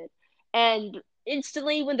watch it. And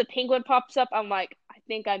instantly, when the Penguin pops up, I'm like, I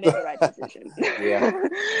think I made the right decision. Yeah.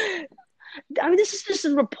 I mean, this is just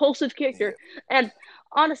a repulsive character, and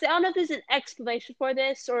honestly, I don't know if there's an explanation for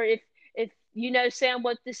this, or if Sam,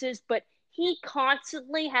 what this is, but he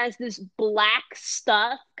constantly has this black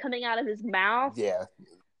stuff coming out of his mouth. Yeah.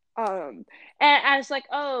 And I was like,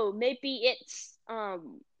 oh, maybe it's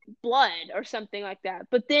blood or something like that.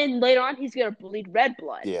 But then later on, he's gonna bleed red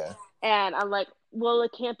blood. Yeah. And I'm like, well,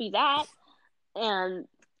 it can't be that. And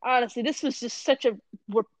honestly, this was just such a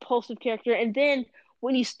repulsive character. And then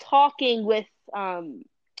when he's talking with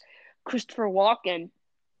Christopher Walken,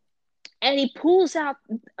 and he pulls out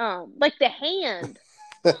the hand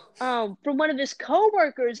from one of his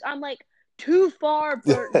coworkers, I'm like, too far,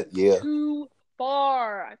 Burton. Yeah. Too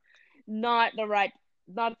far. Not the right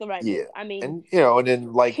not the right Yeah. move. I mean, And, and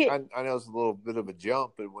then, like, Kit. I know it's a little bit of a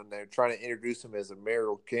jump, but when they're trying to introduce him as a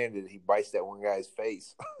mayoral candidate, he bites that one guy's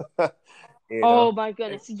face. Oh my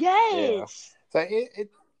goodness, Yeah. yes. So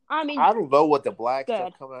I mean, I don't know what the black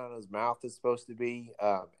stuff good. coming out of his mouth is supposed to be.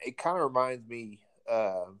 It kind of reminds me.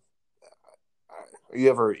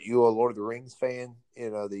 You a Lord of the Rings fan?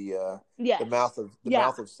 The Yes. mouth Yeah.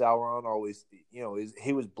 of Sauron always.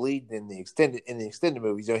 He was bleeding in the extended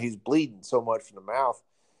movies. He's bleeding so much from the mouth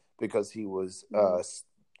because he was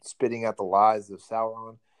spitting out the lies of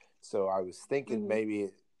Sauron. So I was thinking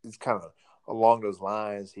maybe it's kind of along those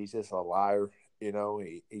lines. He's just a liar. He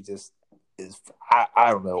just is. I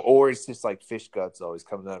don't know, or it's just like fish guts always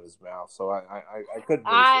coming out of his mouth. So I couldn't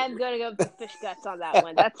really I'm figure. gonna go with the fish guts on that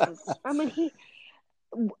one. That's just, I mean,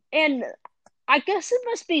 and I guess it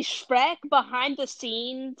must be Shrek behind the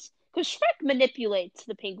scenes because Shrek manipulates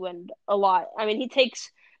the penguin a lot. I mean, he takes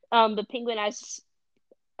the penguin as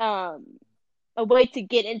um a way to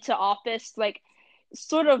get into office, like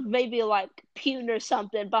sort of maybe like Putin or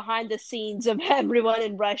something behind the scenes of everyone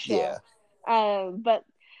in Russia. Yeah. But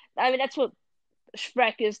I mean, that's what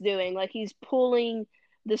Shrek is doing. Like he's pulling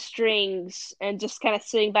the strings and just kind of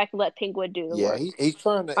sitting back and let Penguin do the Yeah, work. he's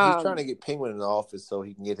trying to get Penguin in the office so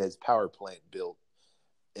he can get his power plant built,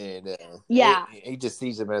 and Yeah. he just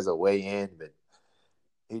sees him as a way in, but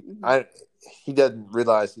he doesn't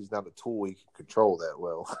realize he's not a tool he can control that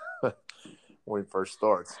well when he first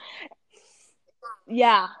starts.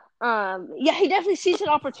 Yeah. Yeah, he definitely sees an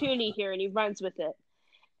opportunity here and he runs with it.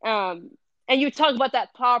 And you talked about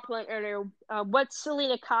that power plant earlier. What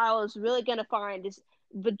Selena Kyle is really going to find is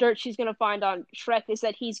the dirt she's going to find on Shrek is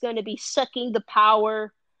that he's going to be sucking the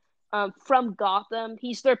power from Gotham.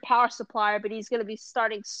 He's their power supplier, but he's going to be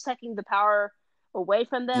starting sucking the power away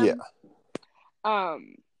from Yeah.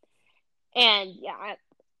 them. And yeah,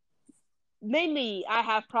 mainly I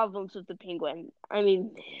have problems with the penguin. I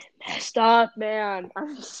mean, messed up, man.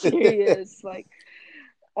 I'm serious. Like,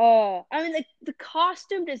 I mean, the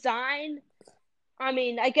costume design. I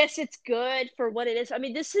mean, I guess it's good for what it is. I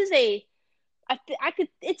mean, this is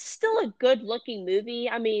it's still a good looking movie.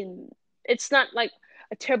 I mean, it's not like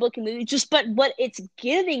a terrible looking movie, but what it's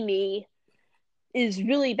giving me is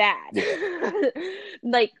really bad.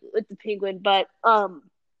 Like with the penguin. But,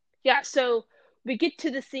 yeah, so we get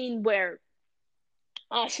to the scene where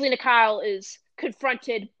Selena Kyle is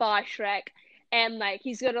confronted by Shrek, and like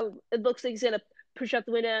it looks like he's gonna push out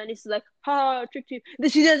the window, and he's like, "Ha, tricked you."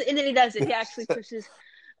 And then he does it. He actually pushes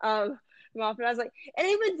him off, and I was like, and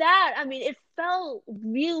even that, I mean, it felt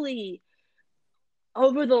really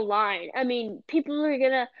over the line. I mean, people are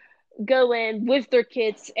gonna go in with their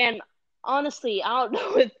kids, and honestly, I don't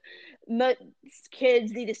know if most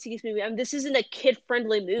kids need to see this movie. I mean, this isn't a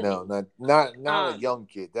kid-friendly movie. No, not a young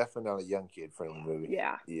kid. Definitely not a young kid-friendly movie.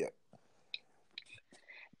 Yeah. Yeah.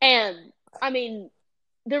 And I mean,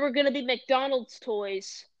 there were going to be McDonald's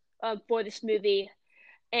toys for this movie,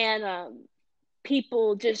 and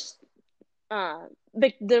people just the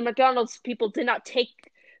McDonald's people did not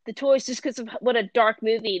take the toys just because of what a dark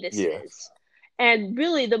movie this is. And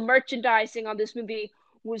really, the merchandising on this movie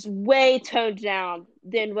was way toned down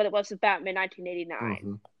than what it was with Batman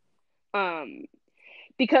 1989.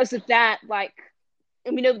 Because of that, like,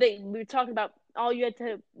 and we were talking about all you had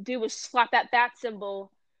to do was slap that bat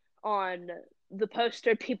symbol on the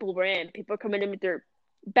poster people were in. People are coming in with their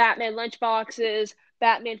Batman lunchboxes,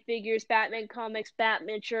 Batman figures, Batman comics,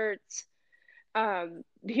 Batman shirts.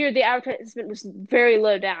 Here the advertisement was very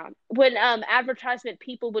low down. When advertisement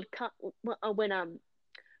people would come, when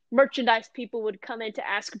merchandise people would come in to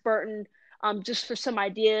ask Burton just for some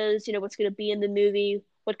ideas, what's going to be in the movie,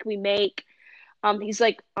 what can we make? He's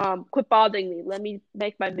like, quit bothering me, let me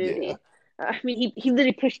make my movie. I mean, he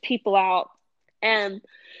literally pushed people out. And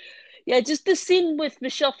yeah, just the scene with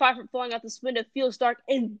Michelle Pfeiffer falling out this window feels dark.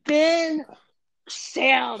 And then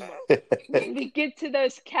Sam, when we get to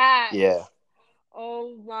those cats. Yeah.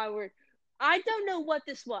 Oh my word. I don't know what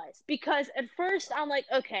this was. Because at first I'm like,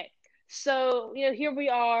 okay, so, here we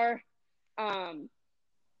are.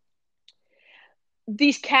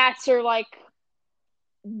 These cats are like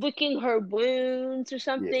licking her wounds or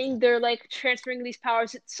something. They're like transferring these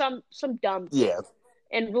powers. It's some dumb thing. Yeah.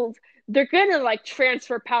 And they're gonna like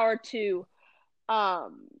transfer power to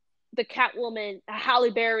the Catwoman Halle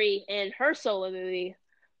Berry in her solo movie.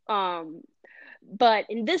 But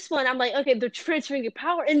in this one I'm like, okay, they're transferring your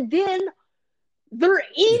power, and then they're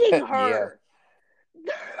eating her.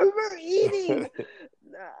 They're eating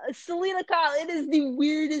Selena Kyle. It is the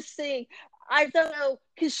weirdest thing. I don't know,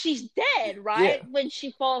 because she's dead, right? When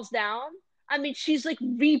she falls down. I mean, she's like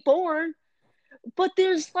reborn, but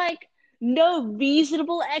there's like no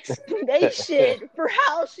reasonable explanation for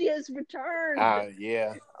how she has returned.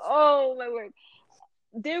 Yeah. Oh my word.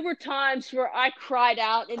 There were times where I cried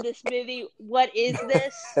out in this movie, what is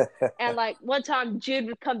this? And like one time Jude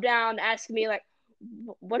would come down asking me like,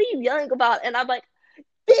 what are you yelling about? And I'm like,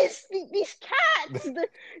 these cats,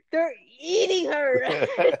 they're eating her.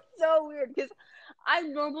 It's so weird because I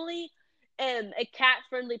normally am a cat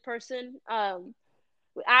friendly person. I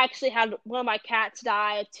actually had one of my cats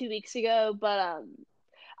die 2 weeks ago, but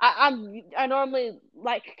I normally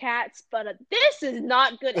like cats, but this is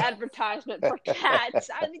not good advertisement for cats.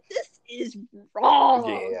 I mean, this is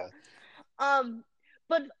wrong. Yeah.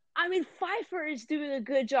 But I mean, Pfeiffer is doing a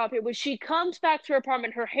good job here. When she comes back to her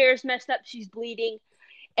apartment, her hair's messed up, she's bleeding,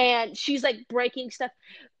 and she's like breaking stuff.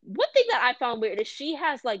 One thing that I found weird is she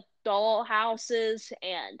has like doll houses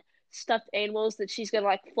and stuffed animals that she's gonna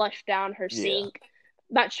like flush down her sink.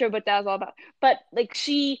 Not sure what that was all about, but like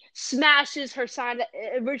she smashes her sign.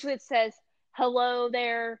 Originally it says "Hello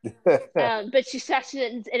there," but she smashes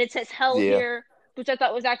it and it says "Hell here," which I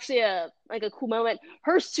thought was actually a cool moment.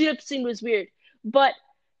 Her suit up scene was weird, but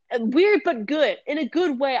good in a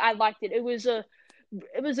good way. I liked it. It was a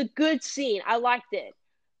good scene. I liked it.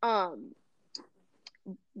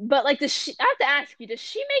 But like, I have to ask you, does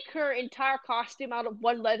she make her entire costume out of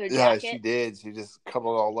one leather jacket? Yeah, she did. She just cut it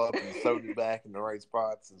all up and sewed it back in the right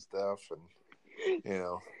spots and stuff, and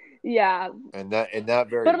Yeah, and not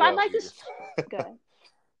very. But well I like this. Good.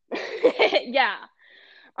 Yeah.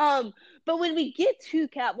 But when we get to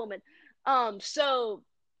Catwoman,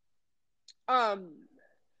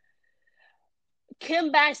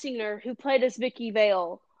 Kim Basinger, who played as Vicky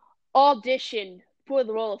Vale, auditioned for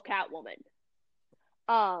the role of Catwoman.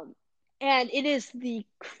 And it is the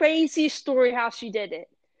craziest story how she did it.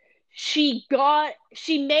 She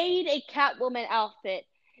made a Catwoman outfit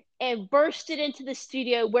and bursted into the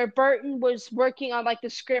studio where Burton was working on like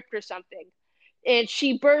the script or something. And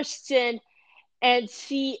she bursts in and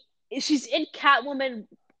she's in Catwoman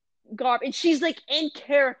garb and she's like in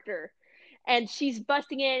character. And she's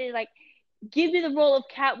busting in and like, give me the role of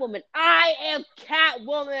Catwoman. I am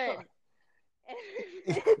Catwoman.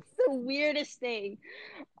 It's the weirdest thing.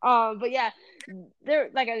 But yeah,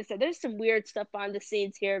 like I said, there's some weird stuff behind the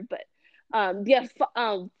scenes here, but I'm glad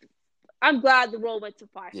the role went to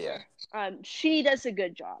Pfeiffer. Yeah. She does a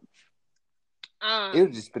good job. It would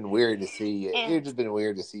have just been weird to see. It would have just been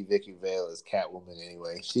weird to see Vicky Vale as Catwoman.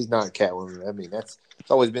 Anyway, she's not Catwoman. I mean, it's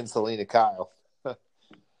always been Selena Kyle.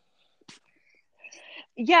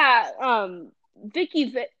 Yeah.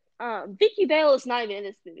 Vicky Vale is not even in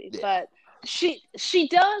this movie, but she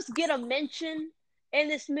does get a mention in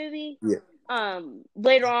this movie. Yeah.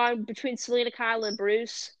 Later on between Selena Kyle and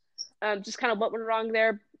Bruce. Just kind of what went wrong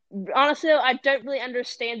there. Honestly, I don't really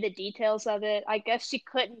understand the details of it. I guess she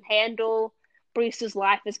couldn't handle Bruce's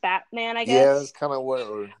life as Batman, I guess. Yeah, that's kind of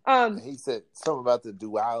what he said something about the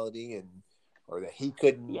duality or that he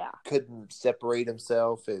couldn't separate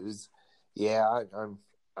himself. It was I'm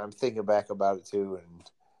thinking back about it too and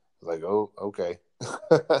I was like, oh, okay.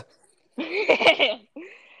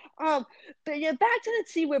 But yeah, back to the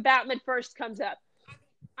scene where Batman first comes up.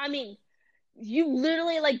 I mean, you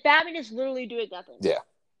literally Batman is literally doing nothing. Yeah.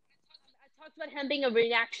 I talked about him being a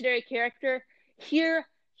reactionary character. Here,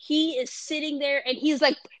 he is sitting there and he's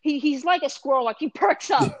like he's like a squirrel. Like he perks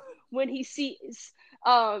up when he sees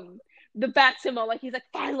the bat symbol. Like he's like,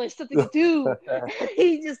 finally something to do.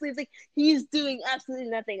 He just leaves. Like he's doing absolutely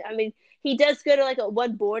nothing. I mean, he does go to like a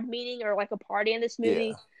one board meeting or like a party in this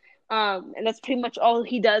movie. Yeah. And that's pretty much all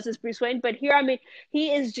he does is Bruce Wayne. But here, I mean,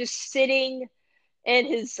 he is just sitting in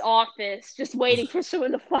his office, just waiting for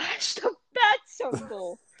someone to flash the bat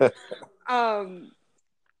symbol.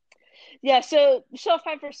 Yeah, so Michelle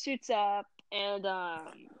Pfeiffer suits up, and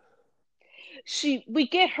we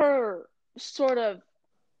get her sort of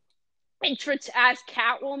entrance as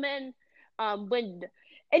Catwoman.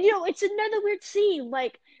 It's another weird scene.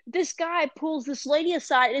 Like this guy pulls this lady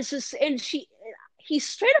aside, and he's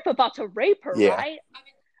straight up about to rape her, right?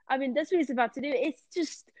 I mean, that's what he's about to do. It's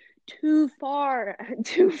just too far.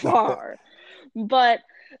 But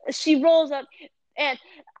she rolls up, and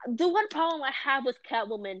the one problem I have with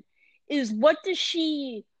Catwoman is what does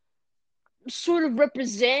she sort of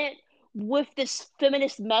represent with this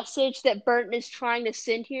feminist message that Burton is trying to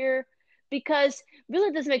send here? Because it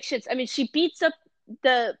really doesn't make sense. I mean, she beats up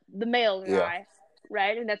the male guy,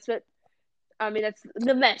 right? And that's the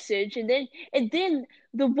message. And then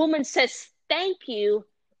the woman says thank you,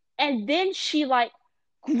 and then she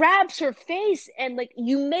grabs her face and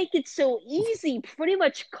you make it so easy, pretty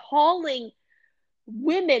much calling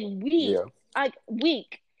women weak.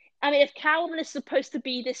 Weak. I mean, if Catwoman is supposed to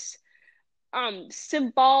be this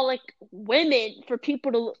symbolic women for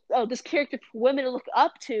people to this character for women to look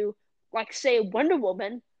up to, like say Wonder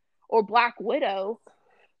Woman or Black Widow.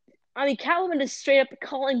 I mean, Catwoman is straight up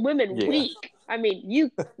calling women weak. I mean,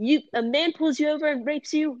 you a man pulls you over and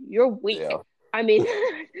rapes you, you're weak. Yeah. I mean,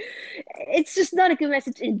 it's just not a good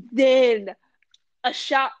message. And then a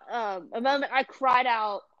moment I cried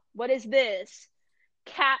out, "What is this?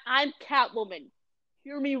 I'm Catwoman.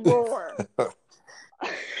 Hear me roar." Oh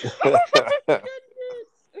my goodness.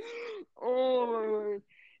 Oh my word.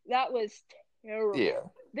 That was terrible. Yeah.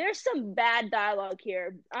 There's some bad dialogue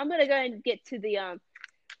here. I'm gonna go ahead and get to the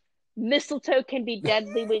mistletoe can be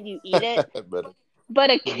deadly when you eat it, but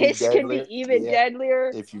a kiss can be even deadlier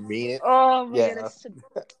if you mean it. Oh my goodness,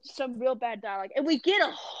 some real bad dialogue, and we get a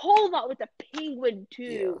whole lot with the penguin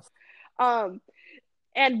too, and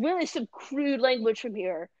really some crude language from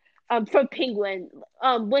here, from Penguin,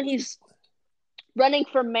 when he's running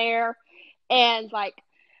for mayor, and like,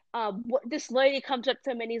 this lady comes up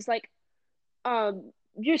to him and he's like,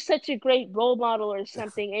 "You're such a great role model" or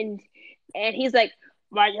something, and he's like,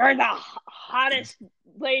 "Well, you're the hottest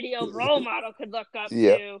lady a role model could look up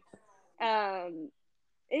to."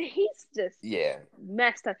 He's just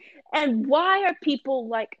messed up. And why are people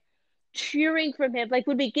like cheering from him? Like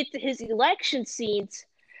when we get to his election scenes,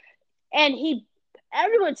 and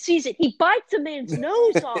everyone sees it, he bites a man's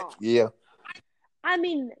nose off. I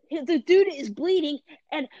mean, the dude is bleeding,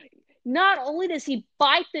 and not only does he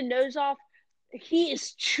bite the nose off, he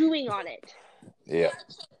is chewing on it.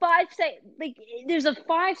 5 seconds. Like there's a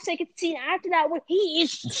 5-second scene after that where he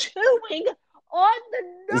is chewing on the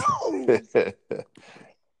nose.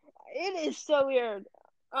 It is so weird.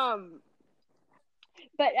 But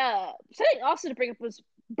something also to bring up was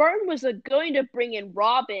Burton was going to bring in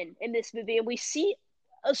Robin in this movie, and we see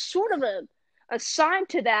a sort of a sign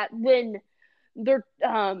to that when they're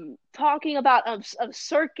talking about a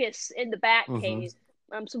circus in the Batcave,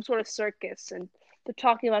 some sort of circus, and they're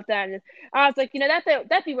talking about that, and I was like,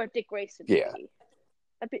 that'd be where Dick Grayson would be.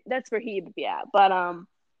 That's where he would be at. But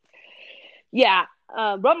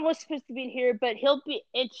Robin was supposed to be in here, but he'll be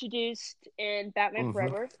introduced in Batman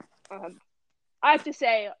Forever. I have to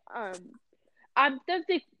say, I don't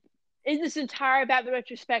think in this entire Batman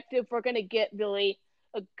retrospective we're gonna get really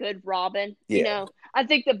a good Robin. I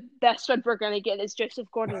think the best one we're gonna get is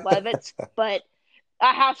Joseph Gordon-Levitt, but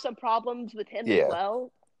I have some problems with him as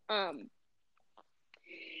well.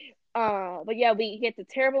 But we get the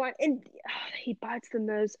terrible line, and he bites the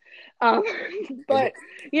nose. But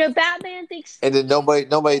Batman thinks, and then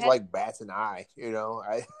nobody's like bats an eye.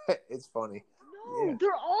 It's funny. No,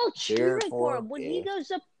 they're all cheering for him when he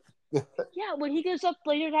goes up. When he goes up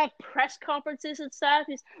later to have press conferences and stuff,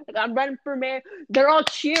 he's like, "I'm running for mayor." They're all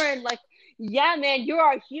cheering, like, "Yeah, man, you're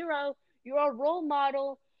our hero. You're our role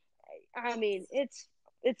model." I mean, it's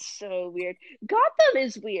so weird. Gotham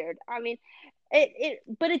is weird. I mean,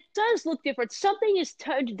 but it does look different. Something is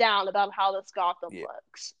toned down about how this Gotham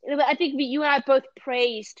looks. I think you and I both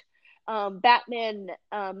praised Batman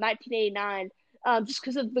 1989 just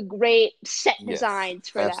because of the great set designs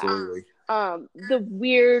for absolutely. that. The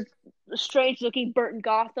weird, strange-looking Burton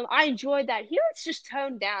Gotham. I enjoyed that. Here it's just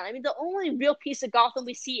toned down. I mean, the only real piece of Gotham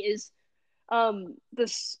we see is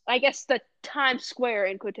the Times Square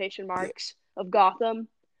in quotation marks of Gotham.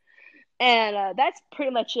 And that's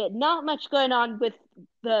pretty much it. Not much going on with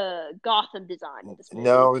the Gotham design in this movie.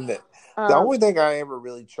 No, and the only thing I ever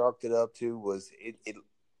really chalked it up to was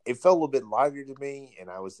it felt a little bit lighter to me, and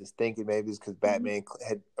I was just thinking maybe it's because Batman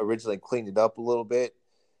had originally cleaned it up a little bit,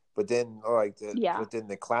 but then but then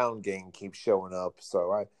the clown gang keeps showing up,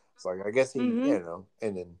 so I was like, I guess he, and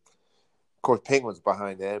then of course Penguin's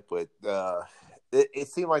behind that, but it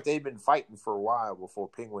seemed like they'd been fighting for a while before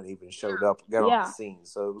Penguin even showed up, got on the scene,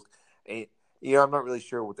 so it was. I'm not really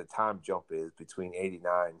sure what the time jump is between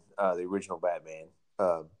 89, the original Batman,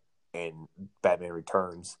 and Batman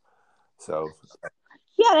Returns. So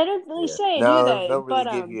they don't really say, do they? They don't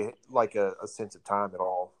really give you like a sense of time at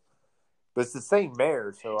all. But it's the same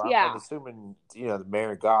mayor, so I'm assuming the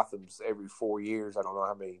mayor of Gotham's every 4 years. I don't know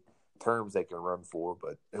how many terms they can run for,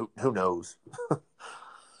 but who knows?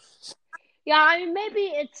 I mean, maybe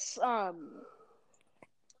it's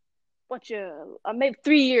maybe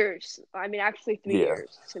 3 years. I mean, actually 3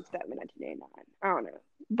 years since Batman 1989. I don't know.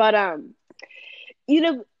 But,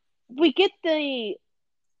 we get the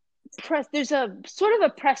press. There's a sort of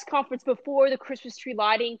a press conference before the Christmas tree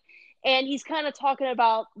lighting, and he's kind of talking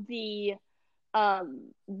about the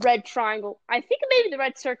Red Triangle. I think maybe the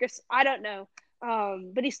Red Circus. I don't know.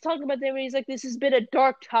 But he's talking about them, and he's like, "This has been a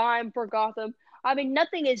dark time for Gotham." I mean,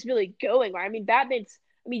 nothing is really going right. I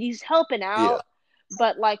mean, he's helping out.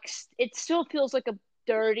 but like it still feels like a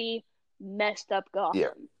dirty, messed up Yeah.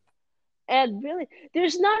 Gotham. And really,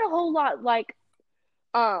 there's not a whole lot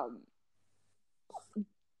um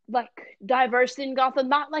like diversity in Gotham,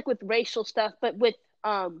 not like with racial stuff, but with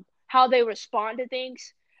how they respond to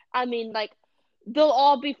things. I mean, like they'll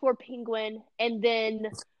all be for Penguin, and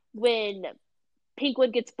then when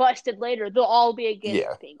Penguin gets busted later, they'll all be against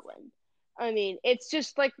Yeah. Penguin. I mean, it's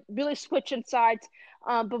just like really switching sides.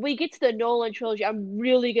 But we get to the Nolan trilogy, I'm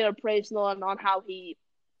really gonna praise Nolan on how he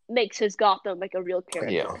makes his Gotham like a real Yeah.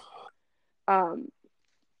 character. Um,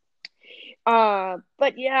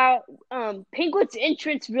 but yeah, Penguin's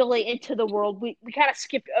entrance really into the world, we kind of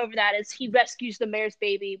skipped over that as he rescues the mayor's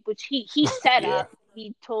baby, which he set Yeah. up.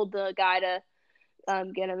 He told the guy to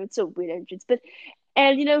get him. It's a weird entrance, but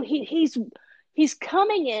and he's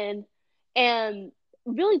coming in, and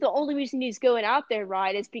really the only reason he's going out there,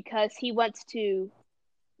 right, is because he wants to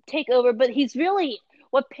take over. But he's really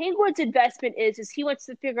what Penguin's investment is he wants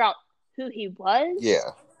to figure out who he was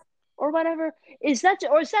Yeah. or whatever. Is that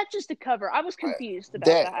just a cover? I was confused about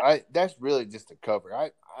that. That's really just a cover.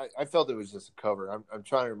 I felt it was just a cover. I'm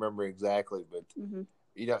trying to remember exactly, but Mm-hmm.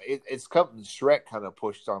 It's something Shrek kind of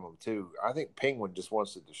pushed on him too. I think Penguin just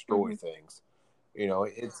wants to destroy things.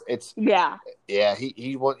 It's Yeah.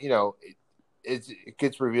 He want it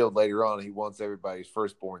gets revealed later on. He wants everybody's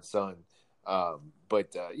firstborn son,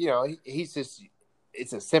 but he's just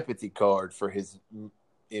it's a sympathy card for his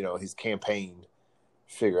his campaign.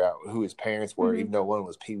 Figure out who his parents were, even though one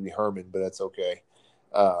was Pee Wee Herman, but that's okay.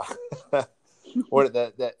 What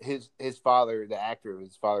that his father, the actor,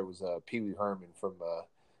 his father was Pee Wee Herman from the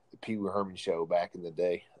Pee Wee Herman show back in the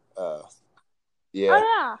day. That's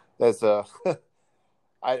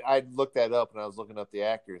I looked that up and I was looking up the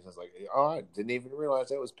actors. And I was like, oh, I didn't even realize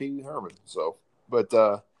that was Pee Wee Herman. So, but it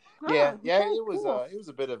was cool. It was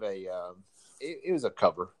a bit of a it was a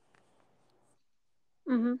cover.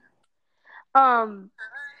 Mm-hmm.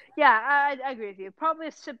 Yeah, I agree with you. Probably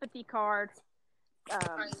a sympathy card.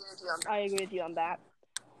 I agree with you on that.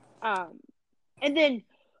 And then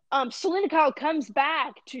Selena Kyle comes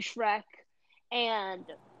back to Shrek, and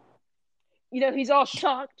he's all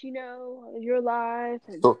shocked. You're alive.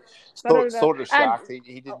 And Sort of shocked.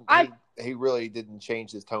 He really didn't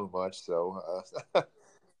change his tone much. So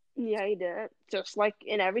yeah, he did. Just like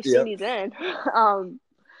in every scene he's in.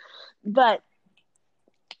 But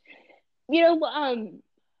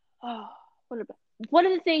one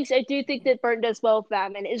of the things I do think that Burton does well with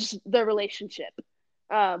Batman is the relationship.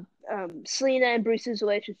 Selena and Bruce's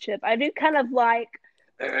relationship. I do kind of like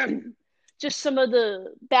just some of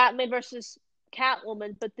the Batman versus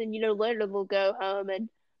Catwoman, but then later they'll go home and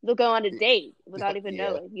they'll go on a date without even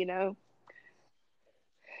knowing.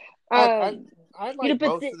 I like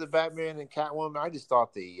most of the Batman and Catwoman. I just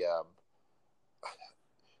thought the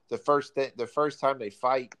first time they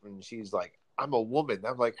fight, and she's like, "I'm a woman."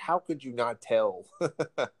 I'm like, how could you not tell?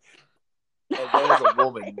 that is a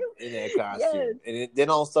woman in that costume. Yes. And then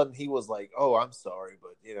all of a sudden he was like, "Oh, I'm sorry,"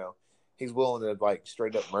 but he's willing to like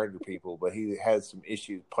straight up murder people, but he has some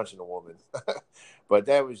issues punching a woman. But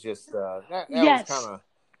that was just that was kind of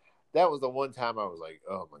that was the one time I was like,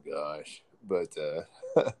 "Oh my gosh!" But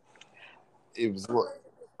it was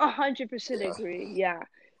 100% agree. Yeah.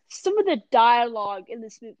 Some of the dialogue in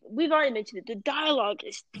this movie, we've already mentioned it. The dialogue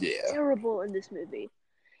is terrible in this movie.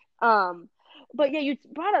 But yeah, you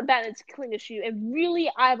brought up Batman's killing issue, and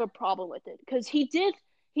really, I have a problem with it because he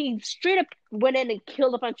straight up went in and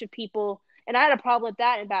killed a bunch of people, and I had a problem with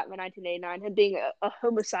that in Batman 1989, him being a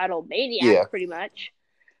homicidal maniac, pretty much.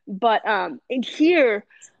 But in here,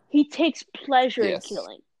 he takes pleasure in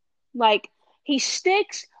killing. Like he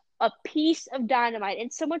sticks a piece of dynamite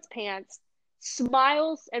in someone's pants,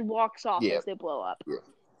 smiles, and walks off as they blow up.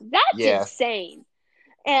 That's insane.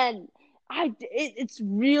 And it's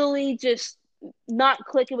really just not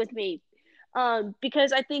clicking with me.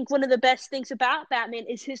 Because I think one of the best things about Batman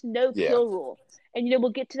is his no-kill rule. And,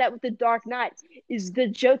 we'll get to that with the Dark Knight, is the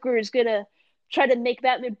Joker is going to try to make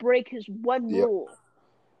Batman break his one rule.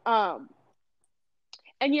 And,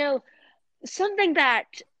 something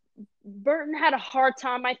that Burton had a hard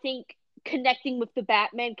time, I think, connecting with the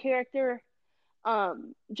Batman character,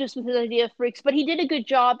 just with his idea of freaks. But he did a good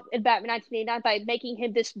job in Batman 1989 by making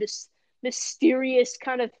him this mysterious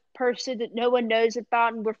kind of person that no one knows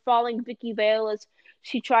about, and we're following Vicky Vale as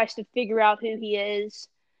she tries to figure out who he is,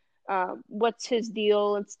 what's his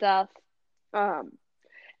deal and stuff. And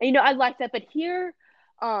I like that. But here,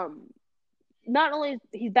 not only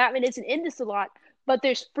Batman isn't in this a lot, but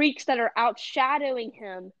there's freaks that are outshadowing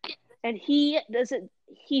him, and he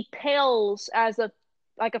pales as a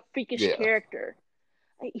freakish character.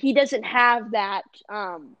 he doesn't have that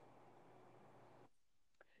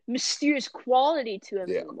mysterious quality to him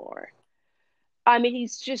Yeah. anymore. I mean,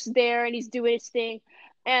 he's just there and he's doing his thing,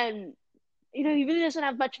 and he really doesn't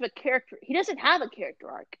have much of a character. He doesn't have a character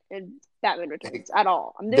arc in Batman Returns at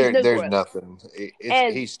all. I mean, there's no There's growth. nothing.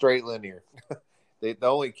 And He's straight linear. The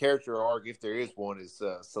only character arc, if there is one, is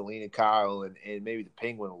Selena Kyle and maybe the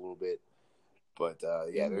Penguin a little bit. But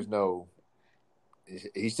there's no.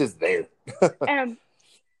 He's just there. and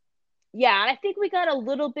and I think we got a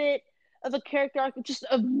little bit of a character arc, just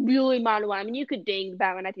a really minor one. I mean, you could ding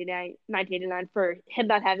Batman 1989 for him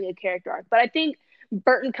not having a character arc, but I think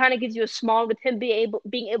Burton kind of gives you a small with him being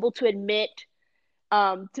able to admit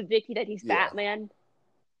to Vicky that he's Batman.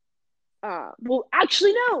 Well,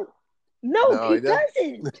 actually, no, he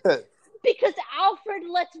doesn't, because Alfred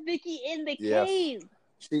lets Vicky in the cave.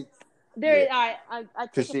 I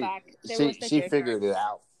take it back. She figured it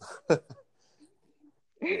out.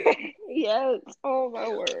 Yes. Oh my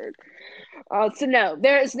word. So no,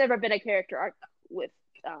 there has never been a character arc with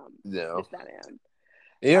Batman.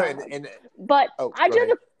 But I do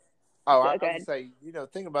have I would say,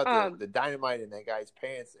 think about the dynamite in that guy's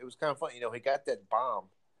pants. It was kind of funny. He got that bomb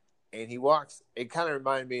and he walks. It kind of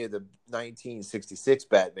reminded me of the 1966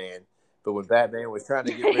 Batman, but when Batman was trying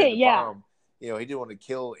to get rid of the bomb, he didn't want to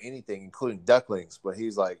kill anything, including ducklings. But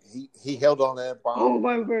he's like, he held on to that bomb. Oh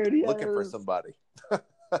my word! Looking for somebody.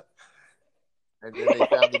 And then they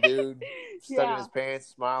found the dude, stuck in his pants,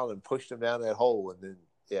 smiled, and pushed him down that hole. And then,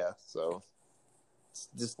 so it's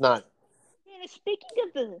just not. Yeah, speaking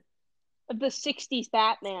of the '60s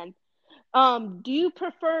Batman, do you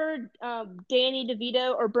prefer Danny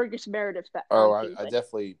DeVito or Burgess Meredith's Batman? I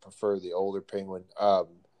definitely prefer the older Penguin.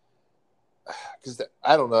 Because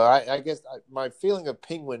I don't know. I guess my feeling of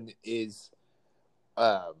Penguin is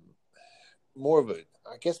more of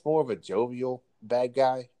a jovial bad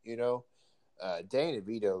guy. Danny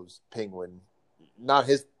DeVito's Penguin, not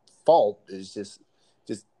his fault, is just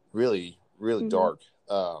really, really dark.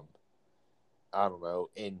 I don't know,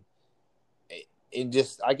 and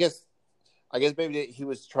just I guess maybe he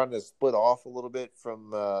was trying to split off a little bit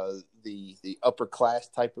from the upper class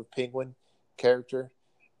type of Penguin character,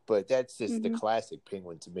 but that's just the classic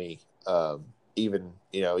Penguin to me. Even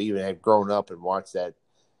had grown up and watched that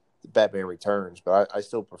Batman Returns, but I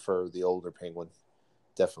still prefer the older Penguin,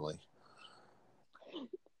 definitely.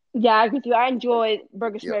 Yeah, I agree with you. I enjoy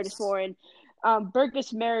Burgess Meredith more, and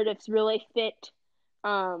Burgess Meredith really fit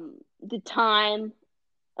the time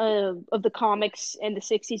of the comics in the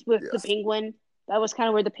 60s with the Penguin. That was kind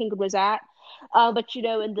of where the Penguin was at. But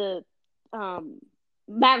in the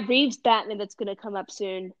Matt Reeves Batman that's going to come up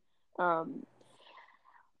soon, we're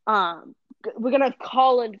going to have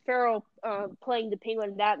Colin Farrell playing the Penguin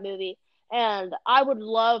in that movie, and I would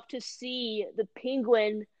love to see the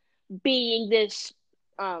Penguin being this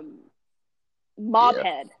mob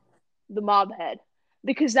head,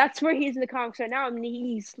 because that's where he is in the comics right now. I mean,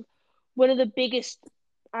 he's one of the biggest,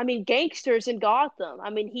 gangsters in Gotham.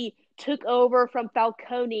 I mean, he took over from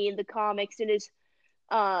Falcone in the comics and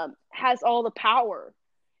has all the power,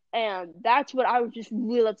 and that's what I would just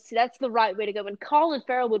really love to see. That's the right way to go, and Colin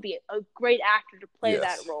Farrell would be a great actor to play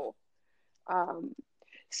that role.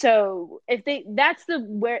 So that's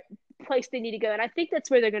the place they need to go, and I think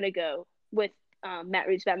that's where they're going to go with Matt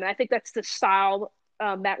Reeves' Batman. I think that's the style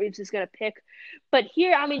Matt Reeves is going to pick. But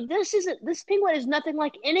here, this Penguin is nothing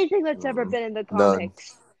like anything that's ever been in the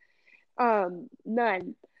comics.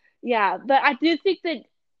 None. Yeah, but I do think that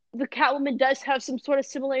the Catwoman does have some sort of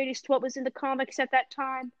similarities to what was in the comics at that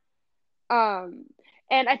time. And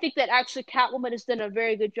I think that actually Catwoman has done a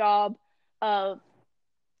very good job of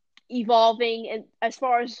evolving, and as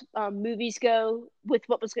far as movies go, with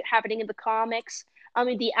what was happening in the comics. I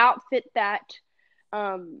mean, the outfit that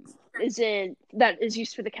is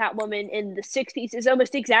used for the Catwoman in the 60s is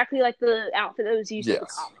almost exactly like the outfit that was used in the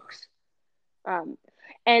comics.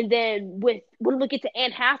 And then when we get to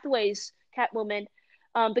Anne Hathaway's Catwoman,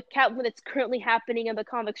 the Catwoman that's currently happening in the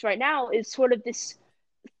comics right now is sort of this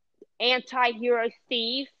anti-hero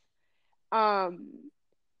thief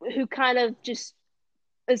who kind of just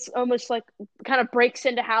is almost like kind of breaks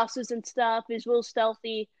into houses and stuff, is real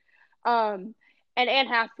stealthy. And Anne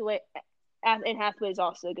Hathaway is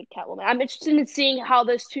also a good Catwoman. I'm interested in seeing how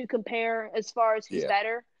those two compare as far as who's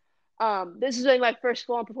better. This is really my first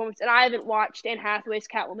full-on performance, and I haven't watched Anne Hathaway's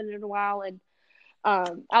Catwoman in a while, and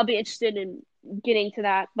I'll be interested in getting to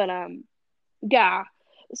that. But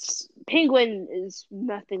Penguin is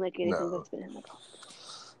nothing like anything that's been in the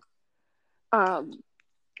comics.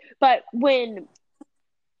 But when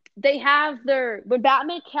Batman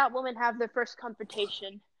and Catwoman have their first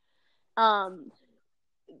confrontation,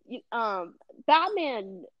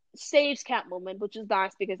 Batman saves Catwoman, which is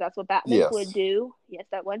nice because that's what Batman would Yes. do. He has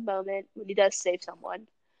that one moment when he does save someone.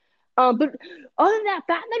 But other than that,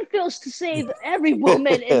 Batman fails to save every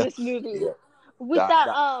woman in this movie. Yeah. With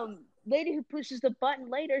that lady who pushes the button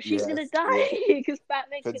later, she's gonna Yes. Yeah. die because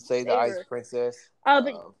Batman Couldn't couldn't say the save Ice her. Princess.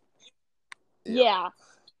 But yeah,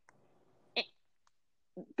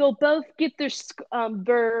 they'll both get their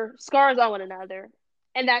scars on one another,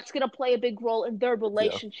 and that's gonna play a big role in their Yeah.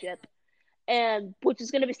 relationship. And which is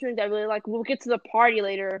going to be something that I really like. We'll get to the party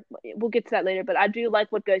later. We'll get to that later, but I do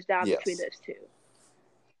like what goes down between Yes. those two.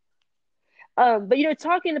 But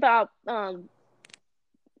talking about the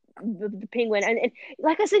Penguin, and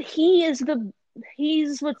like I said, he's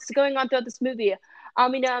what's going on throughout this movie.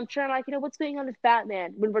 I'm trying to what's going on with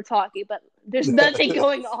Batman when we're talking, but there's nothing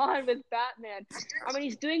going on with Batman.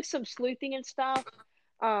 He's doing some sleuthing and stuff.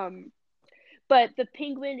 But the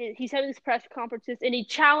Penguin, he's having these press conferences, and he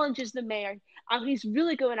challenges the mayor. He's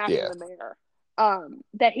really going after the mayor.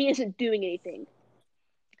 That he isn't doing anything,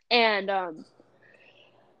 and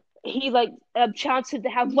he challenges him to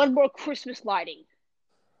have one more Christmas lighting,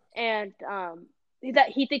 and that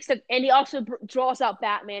he thinks that, and he also draws out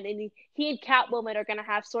Batman, and he and Catwoman are going to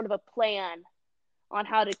have sort of a plan on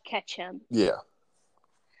how to catch him. Yeah.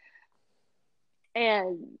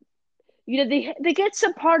 And they get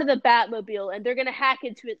some part of the Batmobile, and they're gonna hack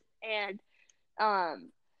into it, and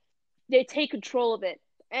they take control of it.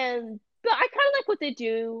 But I kind of like what they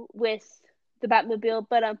do with the Batmobile.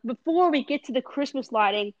 But before we get to the Christmas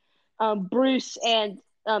lighting, Bruce and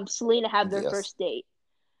Selina have their first date.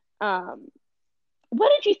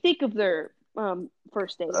 What did you think of their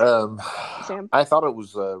first date, Sam? I thought it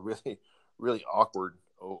was really, really awkward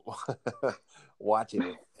watching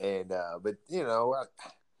it, and but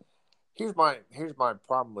here's my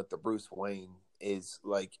problem with the Bruce Wayne is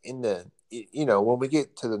like in the when we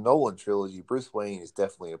get to the Nolan trilogy, Bruce Wayne is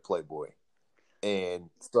definitely a playboy,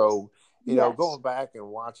 and so going back and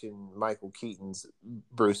watching Michael Keaton's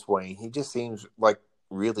Bruce Wayne, he just seems like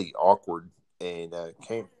really awkward and and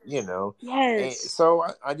so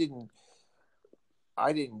I didn't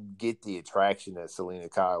get the attraction that Selina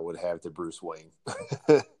Kyle would have to Bruce Wayne,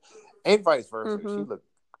 and vice versa. Mm-hmm.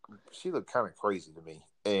 She looked kind of crazy to me.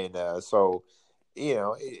 And so,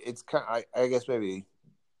 it's kind of, I guess maybe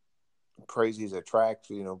crazy is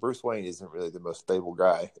attract. Bruce Wayne isn't really the most stable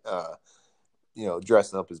guy,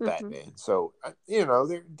 dressing up as Batman. So,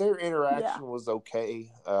 their interaction was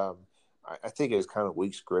okay. I think it was kind of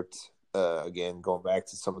weak script. Again, going back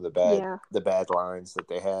to some of the bad lines that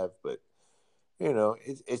they have, but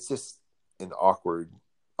it's just an awkward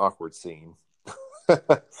scene.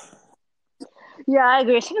 Yeah, I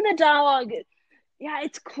agree. Some of the dialogue,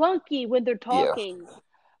 it's clunky when they're talking,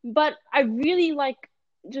 but I really like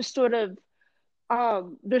just sort of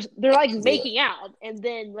they're like making out, and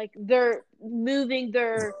then like they're moving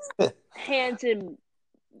their hands and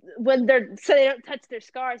when so they don't touch their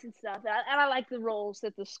scars and stuff. And I like the roles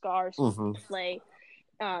that the scars play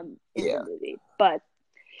in the movie. But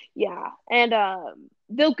and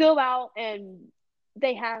they'll go out and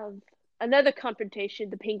they have another confrontation,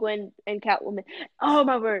 the Penguin and Catwoman. Oh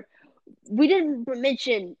my word. We didn't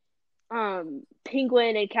mention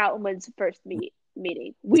Penguin and Catwoman's first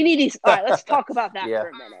meeting. We need these. All right, let's talk about that for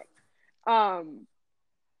a minute.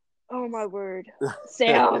 Oh my word,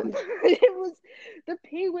 Sam! It was the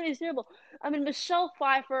Penguin is terrible. Michelle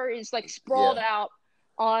Pfeiffer is like sprawled out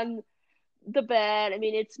on the bed.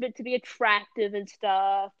 It's meant to be attractive and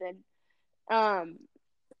stuff, and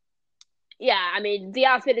the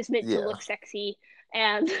outfit is meant to look sexy,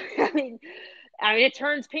 and it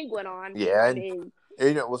turns Penguin on. Yeah,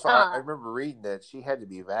 I remember reading that she had to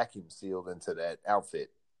be vacuum sealed into that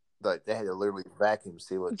outfit. Like they had to literally vacuum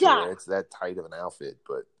seal it to where it's that tight of an outfit.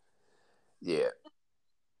 But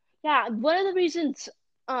one of the reasons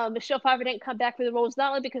Michelle Pfeiffer didn't come back for the role is not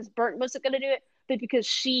only because Burton wasn't going to do it, but because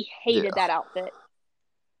she hated that outfit.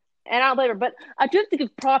 And I don't blame her, but I do have to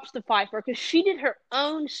give props to Pfeiffer because she did her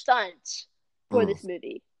own stunts for this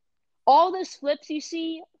movie. All those flips you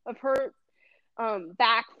see of her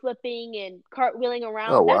back flipping and cartwheeling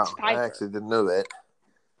around, that's Pfeiffer. I actually didn't know that.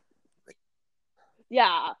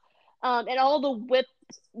 Yeah. And all the whip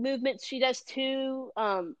movements she does too.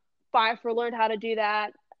 Pfeiffer learned how to do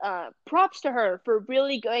that. Props to her for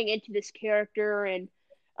really going into this character and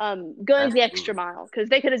going the extra mile, because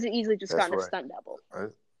they could have easily just gotten a stunt double.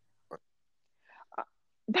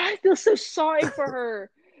 But I feel so sorry for her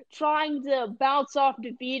trying to bounce off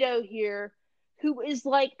DeVito here, who is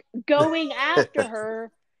like going after her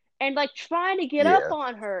and like trying to get up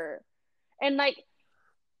on her, and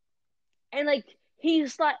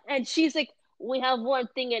he's like, and she's like, we have one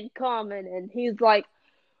thing in common, and he's like,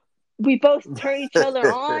 we both turn each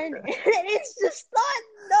other on, and it's just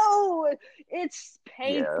it's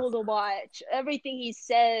painful to watch everything he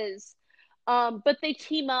says. But they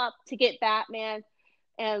team up to get Batman,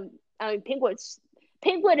 and I mean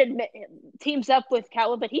Penguin teams up with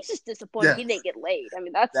Catwoman, but he's just disappointed he didn't get laid. I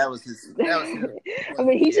mean that was his. I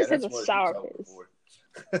mean he just has a sour face.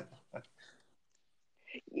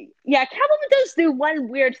 Yeah, Catwoman does do one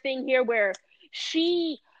weird thing here where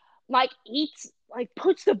she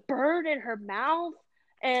puts the bird in her mouth,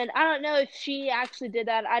 and I don't know if she actually did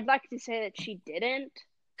that. I'd like to say that she didn't.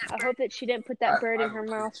 I hope that she didn't put that bird in her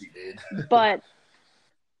mouth. She did. But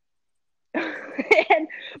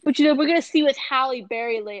but we're gonna see with Halle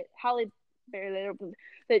Berry later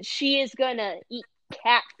that she is gonna eat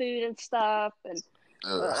cat food and stuff, and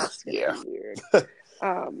that's gonna be weird.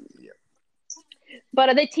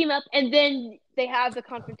 But they team up, and then they have the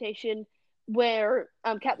confrontation where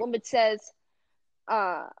Catwoman says,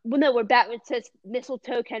 where Batman says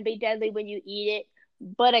mistletoe can be deadly when you eat it,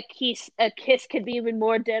 but a kiss can be even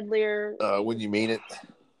more deadlier when you mean it.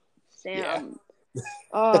 Sam. Yeah.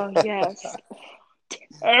 Oh yes,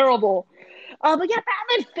 terrible. But yeah,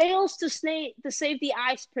 Batman fails to save the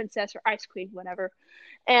Ice Princess or Ice Queen, whatever,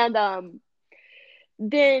 and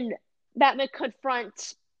then Batman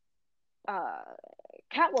confronts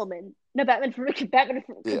Catwoman. No, Batman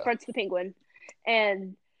confronts the Penguin,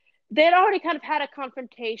 and they'd already kind of had a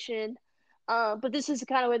confrontation, but this is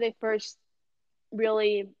kind of where they first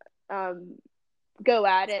really go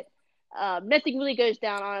at it. Nothing really goes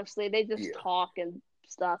down, honestly. They just talk and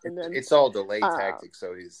stuff, and then it's all delay tactics,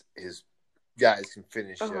 so his guys can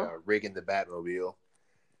finish rigging the Batmobile.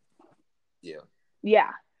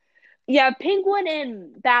 Yeah, Penguin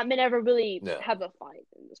and Batman never really have a fight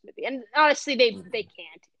in this movie, and honestly, they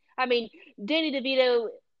can't. I mean, Danny DeVito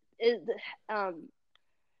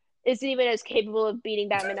isn't even as capable of beating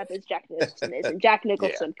Batman up as Jack Nicholson is, and Jack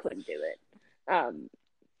Nicholson couldn't do it. And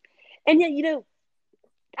yet,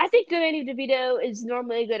 I think Danny DeVito is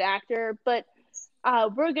normally a good actor, but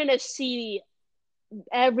we're gonna see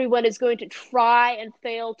everyone is going to try and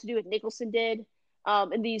fail to do what Nicholson did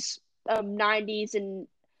in these 90s and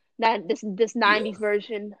this 90s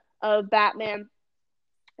version of Batman,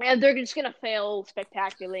 and they're just gonna fail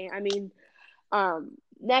spectacularly. I mean,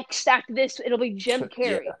 next after this, it'll be Jim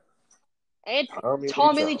Carrey, and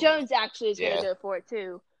Tommy Lee Jones actually is gonna go for it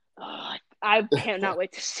too. Oh, I cannot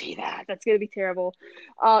wait to see that. That's gonna be terrible.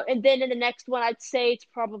 And then in the next one, I'd say it's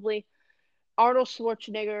probably Arnold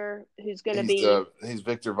Schwarzenegger, who's gonna be he's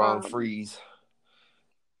Victor Von Fries,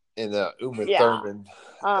 and Uma Thurman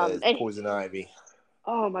as Poison Ivy.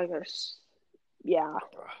 Oh my gosh. Yeah.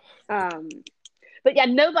 But yeah,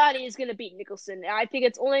 nobody is going to beat Nicholson. I think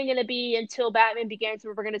it's only going to be until Batman Begins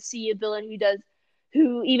where we're going to see a villain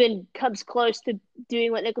who even comes close to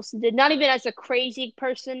doing what Nicholson did. Not even as a crazy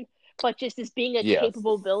person, but just as being a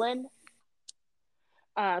capable villain.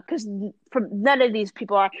 Because none of these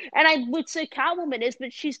people are. And I would say Catwoman is,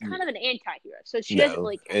 but she's kind of an anti-hero. So she doesn't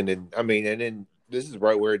really count. And then this is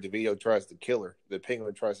right where DeVito tries to kill her. The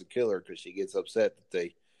Penguin tries to kill her because she gets upset that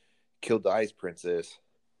they killed the Ice Princess.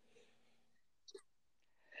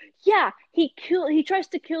 Yeah, he tries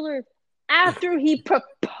to kill her after he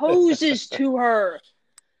proposes to her.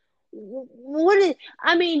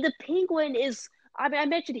 The Penguin is. I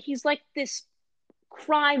mentioned he's like this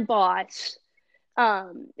crime boss,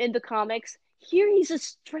 in the comics. Here he's a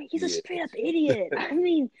straight up idiot. I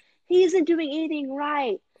mean, he isn't doing anything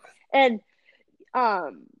right, and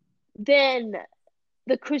then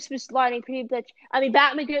the Christmas lighting pretty much. I mean,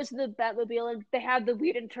 Batman goes to the Batmobile and they have the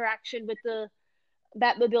weird interaction with the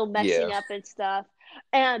Batmobile messing up and stuff.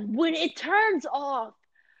 And when it turns off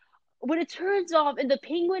and the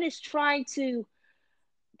Penguin is trying to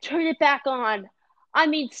turn it back on, I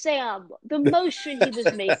mean, Sam, the motion he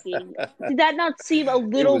was making, did that not seem a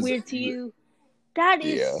little weird to you? That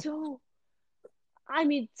is so... I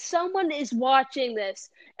mean, someone is watching this,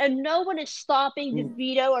 and no one is stopping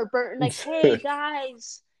DeVito or Burton. Like, hey,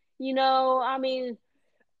 guys, I mean,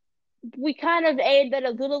 we kind of aimed at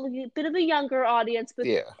a little bit of a younger audience with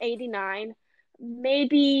 89.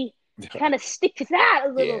 Maybe kind of stick to that a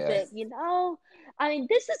little bit, I mean,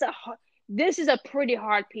 this is a pretty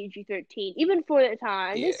hard PG-13, even for the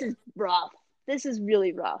time. Yeah. This is rough. This is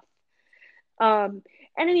really rough.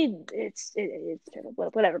 And I mean, it's terrible.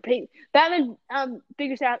 Whatever. Batman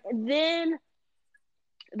figures out, and then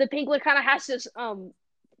the Penguin kind of has this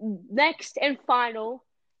next and final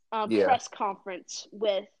press conference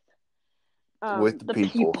with the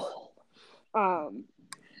people. And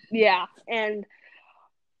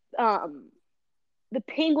the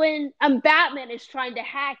Penguin, Batman is trying to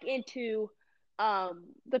hack into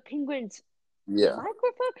the Penguin's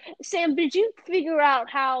microphone. Sam, did you figure out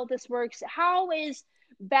how this works? How is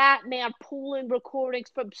Batman pulling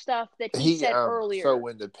recordings from stuff that he said earlier? So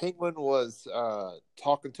when the Penguin was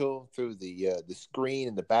talking to him through the screen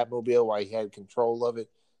in the Batmobile while he had control of it,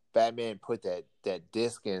 Batman put that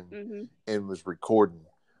disc in and was recording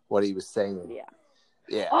what he was saying. Yeah.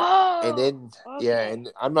 Yeah. Oh, and then and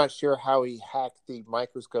I'm not sure how he hacked the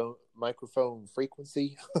microphone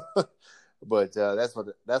frequency, but that's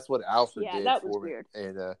what Alfred did. That for was me. Weird.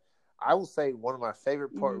 And I will say one of my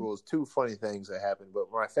favorite parts was two funny things that happened,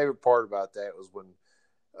 but my favorite part about that was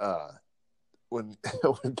when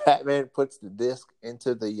Batman puts the disc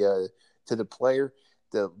into the to the player,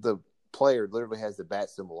 the player literally has the bat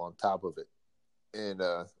symbol on top of it, and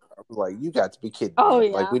I was like, "You got to be kidding me!" Oh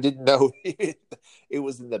yeah, like we didn't know it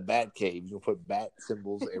was in the Bat Cave. You put bat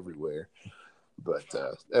symbols everywhere, but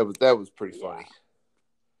that was pretty funny.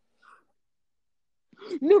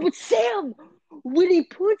 No, but Sam, when he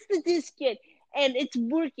puts the disc in and it's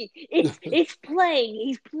working, it's playing.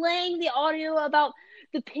 He's playing the audio about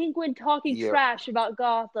the Penguin talking trash about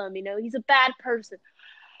Gotham. You know, he's a bad person.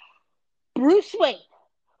 Bruce Wayne,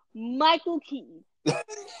 Michael Keaton,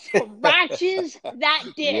 scratches that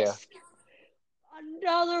disc.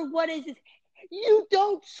 Another, what is it? You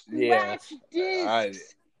don't scratch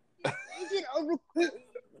discs. Is it a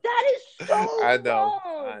that is so wrong. I know.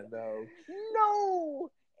 No.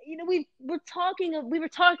 You know, we were talking in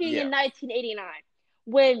 1989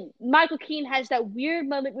 when Michael Keaton has that weird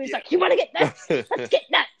moment where he's like, "You want to get nuts? Let's get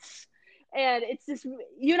nuts." And it's just,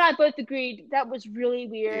 you and I both agreed that was really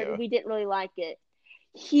weird. Yeah. We didn't really like it.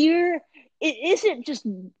 Here, it isn't just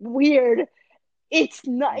weird. It's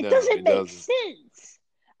not. It doesn't make sense.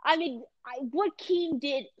 I mean, what Keaton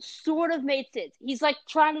did sort of made sense. He's like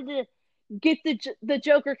trying to get the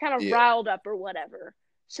Joker kind of riled up or whatever,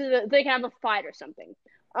 so that they can have a fight or something.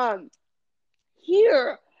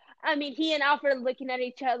 Here, I mean, he and Alfred are looking at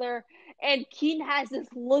each other, and Keaton has this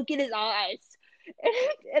look in his eyes,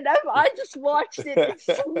 and I just watched it in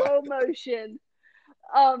slow motion,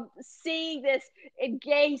 seeing this and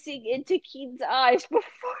gazing into Keaton's eyes before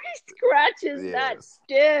he scratches that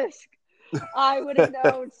disc. I would have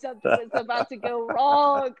known something was about to go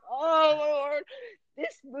wrong. Oh Lord,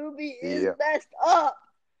 this movie is messed up.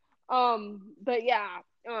 But yeah,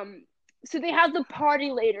 so they have the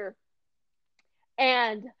party later,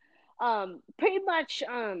 and pretty much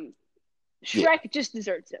Shrek just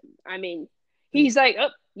deserts him. I mean, he's like,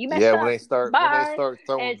 "Oh, you messed up." When they start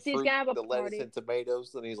throwing fruit, the lettuce and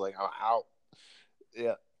tomatoes, and he's like, "I'm out."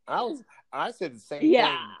 Yeah, I said the same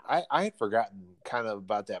thing. I had forgotten kind of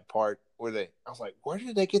about that part where I was like, where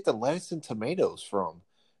did they get the lettuce and tomatoes from?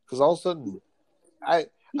 Because all of a sudden, I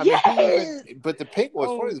mean, but the Penguin,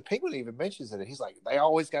 what's funny, the Penguin even mentions it. He's like, they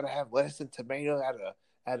always got to have lettuce and tomato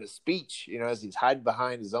at a speech, you know, as he's hiding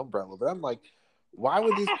behind his umbrella. But I'm like, why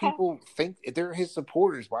would these people think, if they're his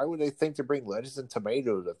supporters, why would they think to bring lettuce and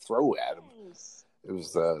tomato to throw at him? It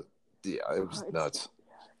was, it was nuts.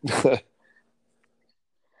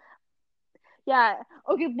 Yeah.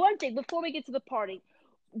 Okay, one thing before we get to the party.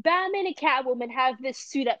 Batman and Catwoman have this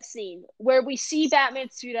suit up scene where we see Batman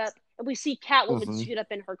suit up and we see Catwoman suit up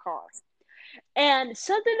in her car. And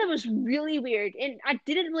something that was really weird, and I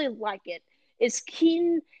didn't really like it, is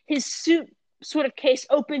Keaton, his suit sort of case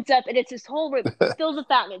opens up and it's his whole room filled with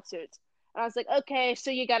Batman suits. And I was like, okay, so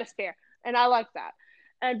you got a spare. And I like that.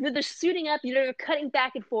 And when they're suiting up, you know, they're cutting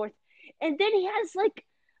back and forth. And then he has like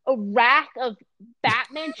a rack of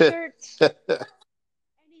Batman shirts. And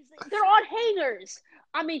he's like, they're on hangers.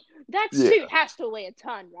 I mean, that suit has to weigh a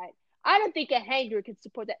ton, right? I don't think a hanger could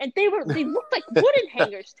support that. And they looked like wooden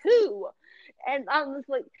hangers too. And I was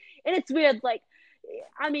like, and it's weird. Like,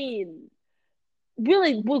 I mean,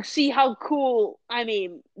 really, we'll see how cool, I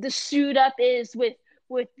mean, the suit up is with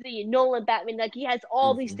the Nolan Batman. Like, he has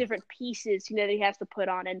all these different pieces, you know, that he has to put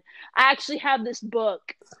on. And I actually have this book,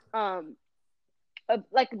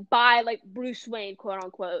 like by like Bruce Wayne, quote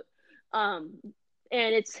unquote.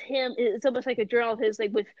 And it's him. It's almost like a journal of his,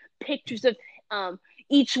 like with pictures of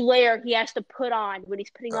each layer he has to put on when he's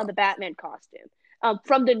putting on the Batman costume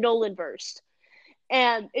from the Nolan verse.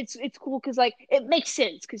 And it's cool because like it makes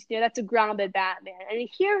sense because you know that's a grounded Batman, and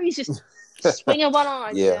here he's just swinging one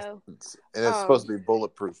on. You know? And it's supposed to be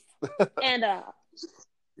bulletproof. And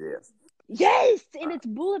yes, and it's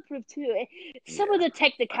bulletproof too. Some of the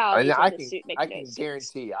technicalities of the suit make no sense. I can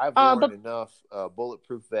guarantee I've worn enough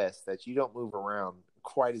bulletproof vests that you don't move around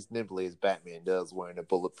quite as nimbly as Batman does wearing a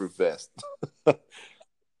bulletproof vest.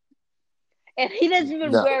 And he doesn't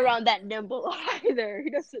even wear around that nimble either. He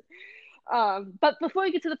doesn't. But before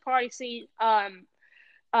we get to the party scene,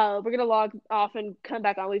 we're gonna log off and come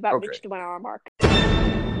back on. We've about reached the 1 hour mark.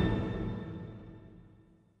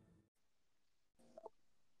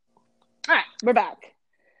 All right, we're back.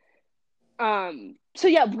 So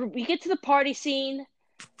yeah, we get to the party scene.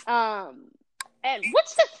 And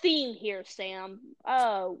what's the theme here, Sam?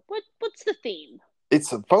 What's the theme? It's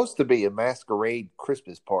supposed to be a masquerade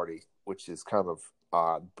Christmas party, which is kind of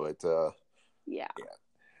odd, but yeah.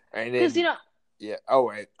 And because yeah. Oh,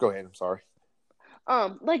 wait, go ahead. I'm sorry.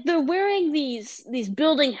 Like they're wearing these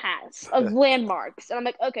building hats of landmarks, and I'm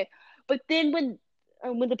like, okay, but then when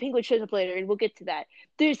the penguin shows up later, and we'll get to that,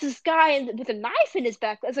 there's this guy with a knife in his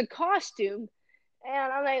back as a costume,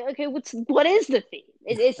 and I'm like, okay, what is the theme?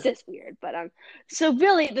 It's just weird, but so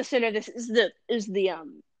really at the center of this is the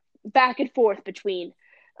back and forth between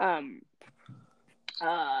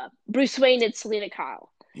Bruce Wayne and Selena Kyle,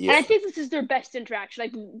 and I think this is their best interaction.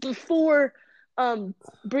 Like before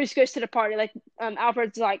Bruce goes to the party, like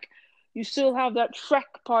Alfred's like, you still have that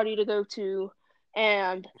Shrek party to go to.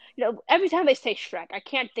 And every time they say Shrek, I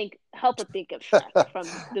can't help but think of Shrek from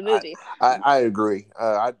the movie. I agree.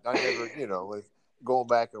 I never, with going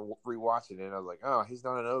back and rewatching it, I was like, oh, he's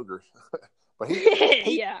not an ogre, but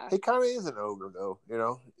he kind of is an ogre, though.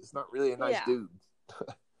 It's not really a nice dude.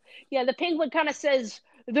 Yeah, the penguin kind of says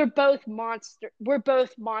they're both monsters. We're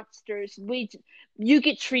both monsters. You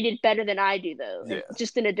get treated better than I do, though,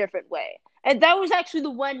 just in a different way. And that was actually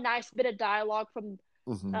the one nice bit of dialogue from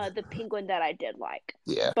the penguin that I did like.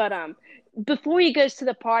 Yeah. But before he goes to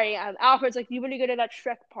the party, Alfred's like, "You want to go to that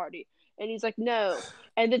Shrek party?" And he's like, "No."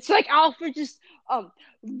 And it's like Alfred just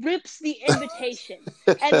rips the invitation,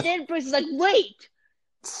 and then Bruce is like, "Wait,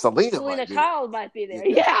 Selena Kyle might be there."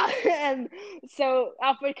 Yeah. And so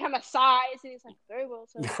Alfred kind of sighs, and he's like, "Very well."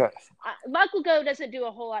 So Michael Gough doesn't do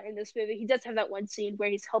a whole lot in this movie. He does have that one scene where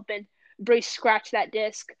he's helping Bruce scratch that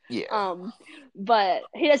disc. Yeah. But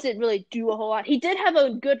he doesn't really do a whole lot. He did have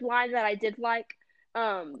a good line that I did like.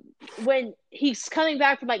 When he's coming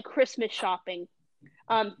back from like Christmas shopping,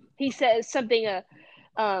 he says something.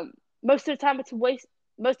 Most of the time it's a waste.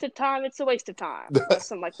 Most of the time it's a waste of time. Or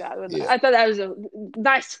something like that. Yeah. I thought that was a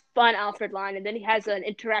nice, fun Alfred line. And then he has an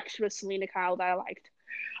interaction with Selena Kyle that I liked.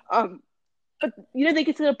 But they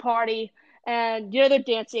get to the party. And they're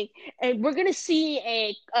dancing, and we're gonna see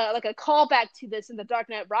a callback to this in The Dark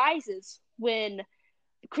Knight Rises when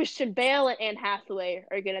Christian Bale and Anne Hathaway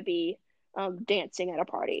are gonna be dancing at a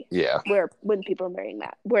party. Yeah, when people are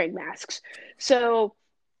wearing masks. So,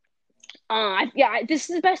 this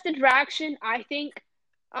is the best interaction I think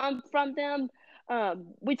from them.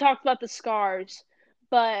 We talked about the scars,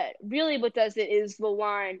 but really what does it is the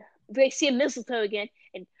line. They see a mistletoe again,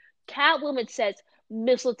 and Catwoman says,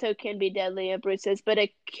 "Mistletoe can be deadly," and Bruce says, "But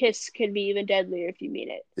a kiss can be even deadlier if you mean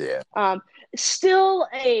it." Yeah. Still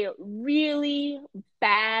a really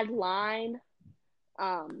bad line.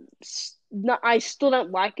 I still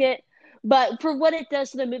don't like it, but for what it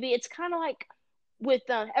does to the movie, it's kind of like with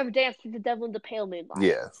 "Ever Dance with the Devil in the Pale Moonlight."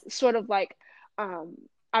 Yeah. Sort of like,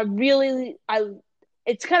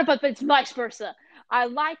 it's kind of, but it's vice versa. I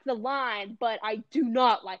like the line, but I do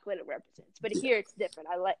not like what it represents. But here it's different.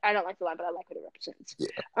 I don't like the line, but I like what it represents.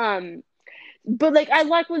 Yeah. But like I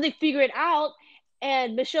like when they figure it out,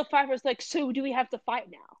 and Michelle Pfeiffer's like, "So do we have to fight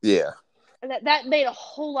now?" Yeah. And that made a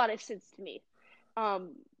whole lot of sense to me.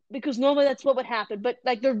 Because normally that's what would happen, but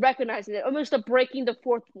like they're recognizing it, almost a breaking the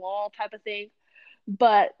fourth wall type of thing.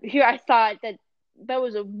 But here I thought that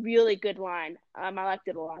was a really good line. I liked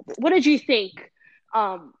it a lot. What did you think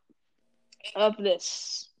of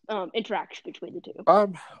this interaction between the two?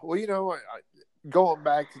 Well, going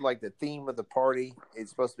back to like the theme of the party, it's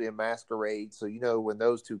supposed to be a masquerade. So when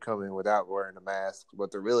those two come in without wearing a mask,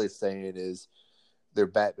 what they're really saying is they're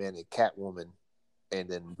Batman and Catwoman, and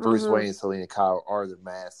then Bruce Wayne and Selena Kyle are the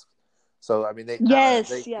masks. So I mean, it's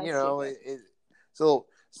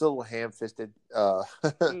a little ham-fisted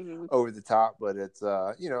over the top, but it's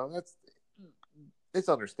it's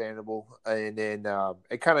understandable. And then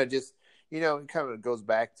it kind of just it kind of goes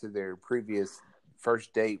back to their previous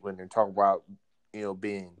first date when they're talking about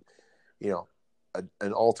being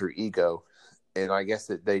an alter ego, and I guess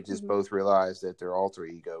that they just both realize that their alter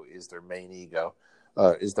ego is their main ego,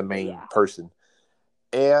 is the main person.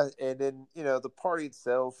 And then the party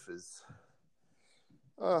itself is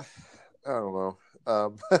I don't know.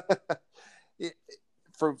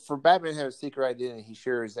 For Batman to have a secret identity, he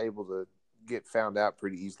sure is able to get found out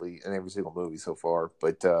pretty easily in every single movie so far.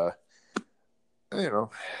 But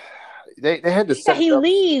they had to set he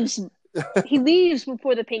leaves. He leaves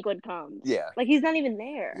before the penguin comes. Yeah, like he's not even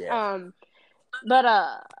there. Yeah. But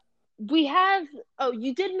we have. Oh,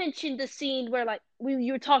 you did mention the scene where like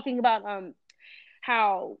you were talking about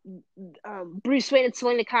how Bruce Wayne and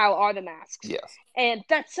Selena Kyle are the masks. Yes. And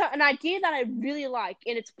that's an idea that I really like,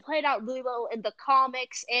 and it's played out really well in the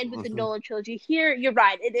comics and with the Nolan trilogy. Here, you're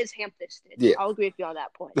right; it is ham-fisted. Yeah. I'll agree with you on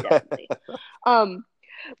that point, definitely.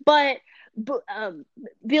 But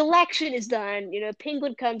the election is done. You know,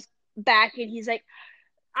 Penguin comes back, and he's like,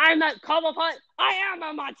 "I'm not Cobblepot. I am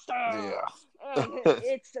a monster." Yeah.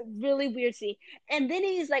 It's a really weird scene. And then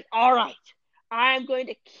he's like, "All right, I'm going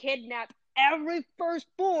to kidnap every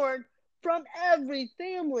firstborn from every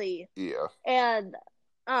family." Yeah. And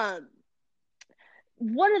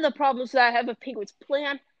one of the problems that I have with Penguin's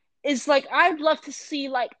plan is like I'd love to see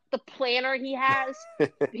like the planner he has.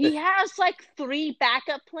 He has like 3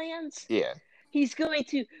 backup plans. Yeah. He's going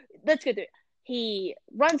to let's go through it. He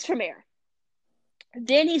runs for mayor.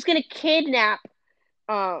 Then he's going to kidnap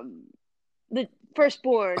the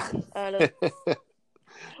firstborn.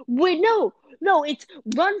 Wait, no, it's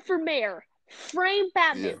run for mayor. Frame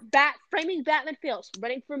Batman. Yeah. Framing Batman fails.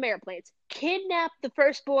 Running for mayor plans. Kidnap the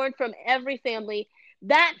firstborn from every family.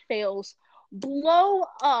 That fails. Blow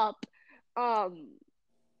up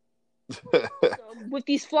with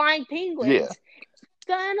these flying penguins. Yeah.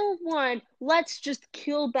 Final one, let's just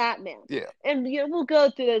kill Batman. Yeah. And we'll go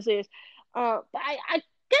through those years. But I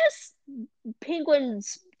guess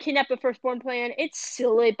Penguin's kidnap the firstborn plan, it's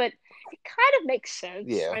silly, but it kind of makes sense.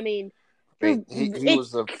 Yeah. I mean, he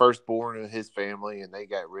was the firstborn of his family, and they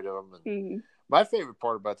got rid of him. And my favorite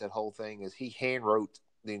part about that whole thing is he hand wrote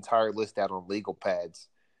the entire list out on legal pads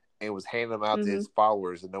and was handing them out to his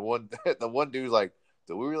followers. And the one dude's like,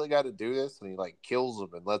 "Do we really got to do this?" And he like kills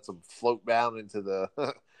them and lets them float down into the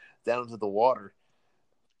water.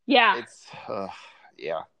 Yeah, it's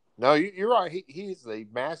yeah. No, you're right. He's a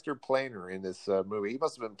master planner in this movie. He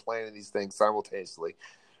must have been planning these things simultaneously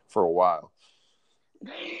for a while.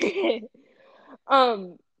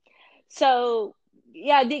 So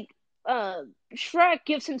yeah, Shrek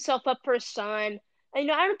gives himself up for his son. And,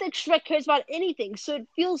 I don't think Shrek cares about anything, so it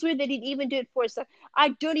feels weird that he'd even do it for his son. I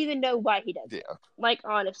don't even know why he does it. Like,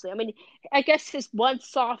 honestly. I mean, I guess his one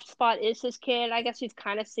soft spot is his kid. I guess we've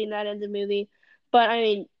kind of seen that in the movie. But, I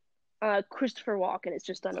mean, Christopher Walken has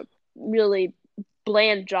just done a really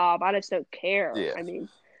bland job. I just don't care. Yeah. I mean,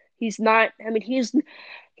 he has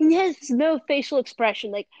no facial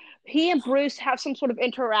expression. Like, he and Bruce have some sort of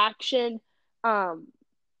interaction.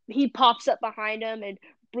 He pops up behind him, and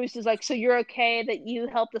Bruce is like, "So you're okay that you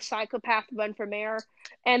helped the psychopath run for mayor?"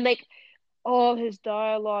 And like all his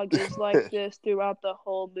dialogue is like this throughout the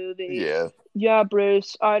whole movie. Yeah,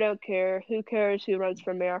 Bruce, I don't care. Who cares who runs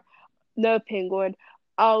for mayor? No, Penguin.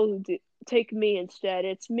 Take me instead.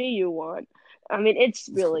 It's me you want. I mean, it's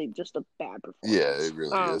really just a bad performance. Yeah, it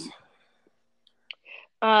really is.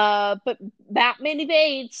 But Batman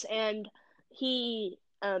evades, and he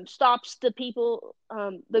stops the people,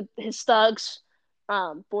 his thugs,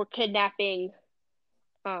 for kidnapping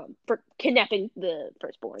the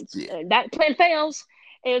firstborns. Yeah. And that plan fails.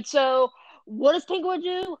 And so what does Penguin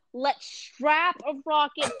do? Let's strap a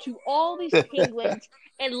rocket to all these penguins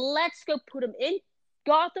and let's go put them in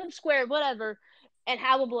Gotham Square, whatever, and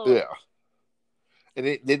have them blow up.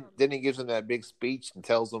 And then he gives them that big speech and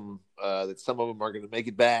tells them that some of them are going to make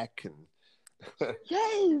it back. And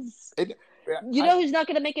yes. Who's not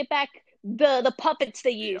going to make it back? The puppets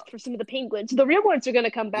they used for some of the penguins. The real ones are going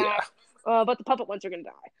to come back, but the puppet ones are going to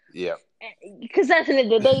die. Yeah. Because that's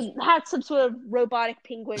what they had some sort of robotic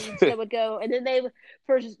penguins that would go, and then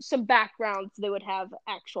for some backgrounds, they would have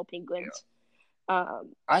actual penguins. I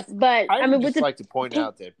would just like to point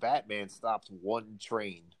out that Batman stopped one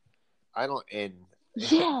train. I don't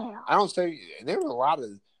say, and there were a lot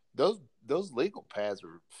of those legal pads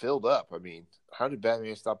were filled up. I mean, how did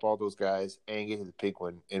Batman stop all those guys and get to the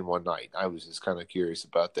penguin in one night? I was just kind of curious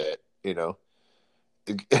about that, Yeah,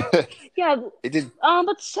 it did.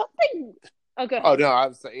 But something. Okay. Oh no, I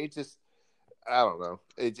was saying it just. I don't know.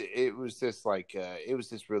 It was just like it was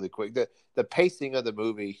just really quick. The pacing of the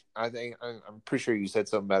movie. I'm pretty sure you said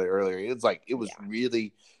something about it earlier. It was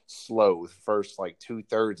really slow the first like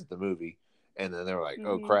 2/3 of the movie, and then they were like,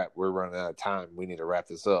 "Oh crap, we're running out of time. We need to wrap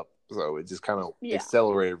this up." So it just kind of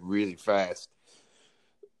accelerated really fast.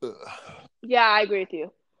 Yeah, I agree with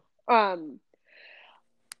you.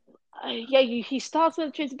 He stops with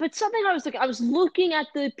the trains, but something I was looking at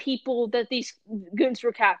the people that these goons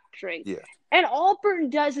were capturing. Yeah. And all Burton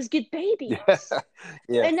does is get babies.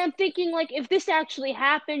 Yeah. And I'm thinking, like, if this actually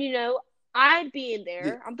happened, I'd be in there.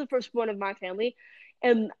 Yeah. I'm the first one of my family.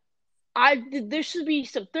 And there should be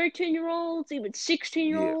some 13-year-olds, even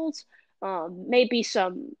 16-year-olds, maybe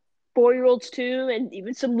some 4-year-olds too, and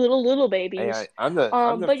even some little Hey, babies. I'm the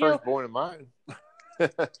But firstborn of mine.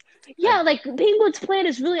 yeah, And like Penguin's plan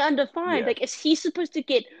is really undefined. yeah, Like, is he supposed to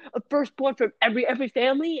get a firstborn from every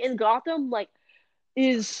family in Gotham? Like,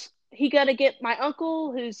 is he gonna get my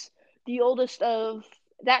uncle, who's the oldest of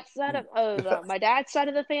that side of my dad's side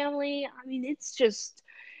of the family? I mean, it's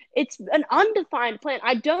an undefined plan.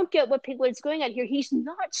 I don't get what Penguin's going at here. He's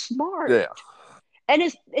not smart, yeah, and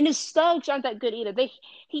his thugs aren't that good either.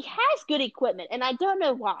 He has good equipment, and I don't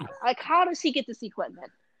know why. Like, how does he get this equipment?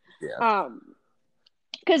 yeah. Um,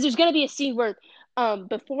 because there's gonna be a scene where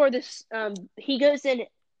before this he goes in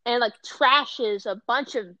and like trashes a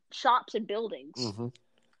bunch of shops and buildings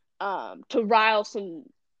Mm-hmm. to rile some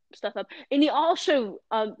stuff up. And he also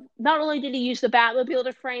not only did he use the Batmobile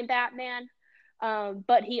to frame Batman,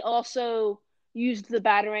 but he also used the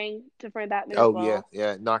Batarang to frame Batman as Oh yeah, well.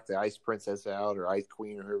 yeah. Knocked the Ice Princess out, or Ice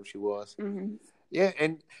Queen, or whoever she was. Mm-hmm. Yeah,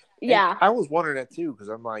 and Yeah. I was wondering that too, because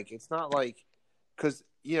I'm like, it's not like, because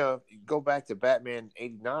go back to Batman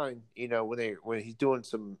 '89. When he's doing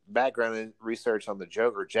some background research on the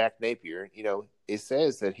Joker, Jack Napier. It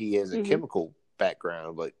says that he has a Mm-hmm. chemical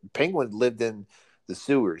background, but Penguin lived in the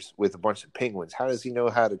sewers with a bunch of penguins. How does he know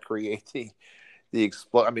how to create the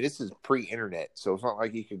explode? I mean, this is pre-internet, so it's not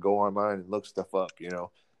like he could go online and look stuff up.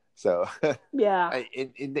 So Yeah.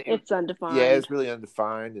 It's yeah, undefined. it's really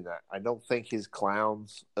undefined, and I don't think his clown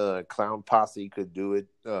posse could do it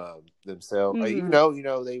themselves. Even Mm-hmm.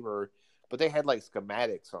 though they were, but they had like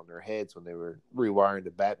schematics on their heads when they were rewiring the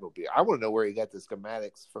Batmobile. I want to know where he got the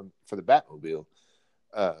schematics for the Batmobile.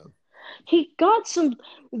 He got some.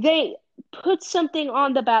 They put something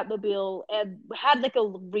on the Batmobile and had like a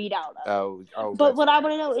readout of it. Oh, But that's what I right.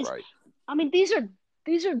 want to know That's is, right. I mean, these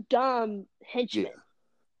are dumb Yeah. henchmen.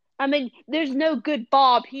 I mean, there's no good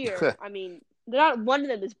Bob here. I mean, they're not one of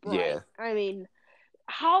them is Yeah. bright. I mean,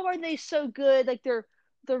 how are they so good? Like they're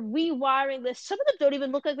rewiring this. Some of them don't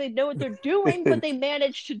even look like they know what they're doing, but they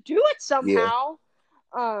manage to do it Yeah. somehow.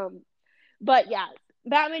 Um, but yeah,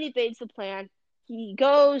 Batman evades the plan. He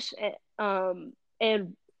goes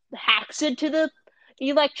and hacks into the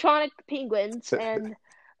electronic penguins, and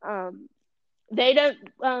um, they don't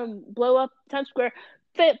blow up Times Square.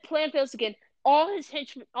 Plan fails again. All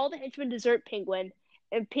the henchmen desert Penguin,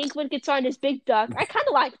 and Penguin gets on his big duck. I kind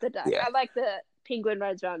of like the duck. Yeah. I like the Penguin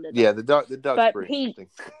rides around the Yeah. duck. The duck's But pretty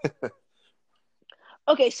interesting.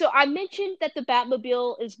 okay, so I mentioned that the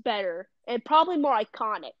Batmobile is better and probably more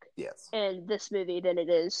iconic Yes. in this movie than it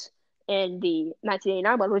is in the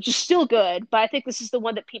 1989 one, which is still good, but I think this is the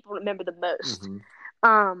one that people remember the most. Mm-hmm.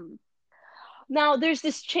 Um, Now there's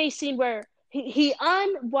this chase scene where he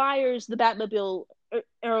unwires the Batmobile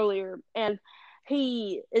earlier, and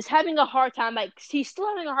he is having a hard time. Like, he's still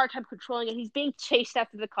having a hard time controlling it. He's being chased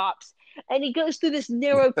after the cops, and he goes through this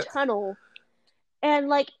narrow tunnel, and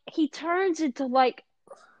like he turns into like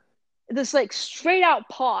this like straight out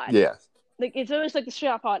pod. Yeah. Like, it's almost like a straight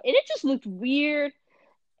out pod, and it just looked weird,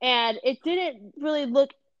 and it didn't really look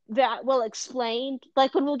that well explained.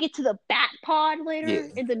 Like, when we'll get to the Bat Pod later Yeah.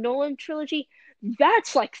 in the Nolan trilogy,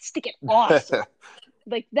 that's like sticking awesome.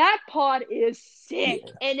 Like, that pod is sick,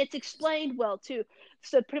 Yeah. and it's explained well too.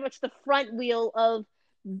 So pretty much the front wheel of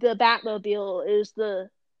the Batmobile is the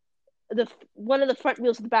one of the front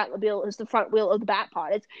wheels of the Batmobile is the front wheel of the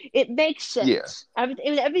Batpod. It makes sense. Yeah.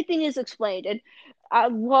 Everything is explained, and I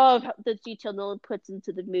love the detail Nolan puts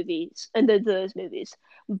into the movies and those movies.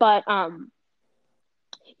 But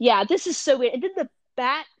yeah, this is so weird. And then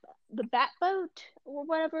the Batboat or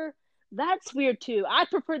whatever, that's weird too. I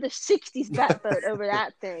prefer the '60s Batboat over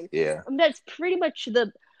that thing. Yeah. I mean, that's pretty much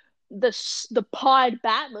the pod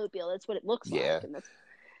Batmobile. That's what it looks like. Yeah. And that's,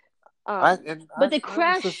 I they was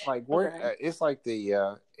crash. just like, where it's like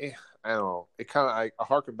I don't know. It kind of I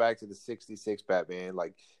harken back to the '66 Batman,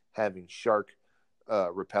 like having shark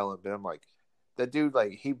repellent. But I'm like, that dude,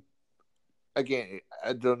 like again,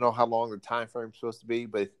 I don't know how long the time frame is supposed to be,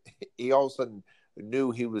 but he all of a sudden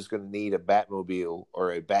knew he was going to need a Batmobile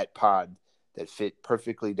or a Bat Pod that fit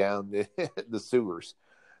perfectly down the sewers,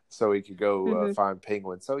 so he could go find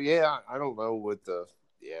Penguin. So yeah, I don't know what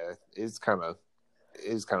it's kind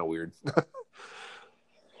of weird.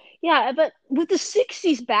 Yeah, but with the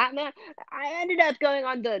 '60s Batman, I ended up going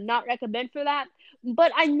on the not recommend for that.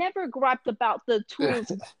 But I never griped about the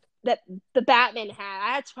tools that the Batman had.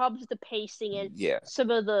 I had problems with the pacing and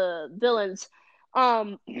some of the villains.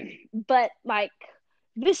 But like,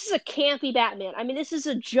 this is a campy Batman. I mean, this is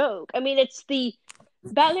a joke. I mean, it's the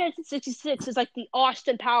Batman '66 is like the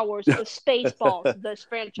Austin Powers of Spaceballs, those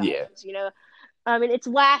franchises, I mean, it's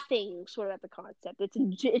laughing sort of at the concept.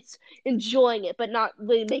 It's enjoying it, but not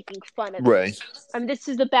really making fun of it. Right. I mean, this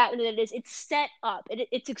is the Batman that it is. It's set up.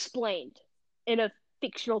 It's explained in a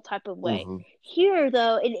fictional type of way. Mm-hmm. Here,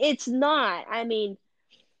 though, it's not. I mean,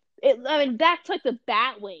 back to like the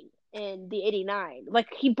Batwing in the '89. Like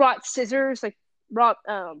he brought scissors, like brought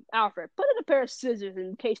Alfred put in a pair of scissors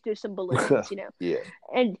in case there's some balloons, Yeah.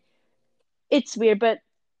 And it's weird, but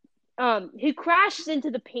he crashes into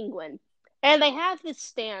the Penguin. And they have this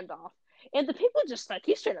standoff. And the Penguin just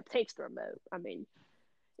he straight up takes the remote. I mean,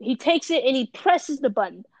 he takes it and he presses the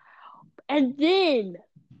button. And then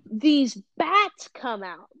these bats come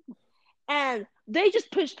out. And they just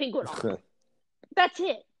push Penguin off. That's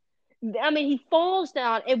it. I mean, he falls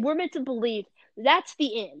down and we're meant to believe that's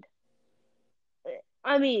the end.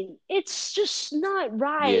 I mean, it's just not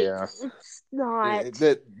right. Yeah. It's not.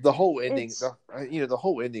 The whole ending, the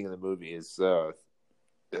whole ending of the movie is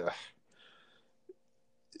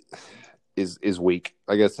weak.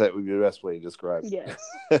 I guess that would be the best way to describe it. Yes,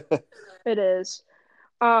 it is.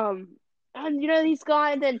 And he's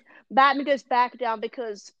gone. And then Batman goes back down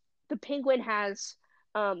because the Penguin has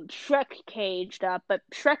Shrek caged up, but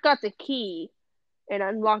Shrek got the key and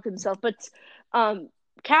unlocked himself. But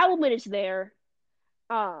Catwoman is there.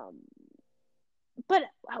 But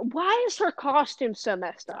why is her costume so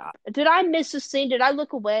messed up? Did I miss a scene? Did I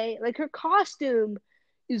look away? Like her costume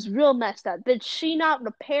is real messed up. Did she not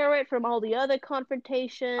repair it from all the other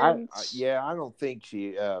confrontations? I don't think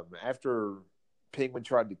she. After Penguin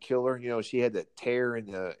tried to kill her, she had that tear in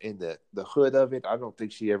the hood of it. I don't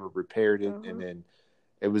think she ever repaired it, and then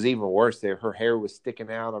it was even worse. There, her hair was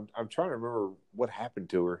sticking out. I'm trying to remember what happened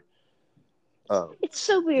to her. It's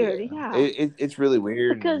so weird. Yeah. It's really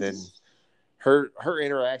weird. Because... And then her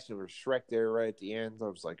interaction with Shrek there right at the end, I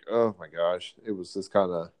was like, oh my gosh, it was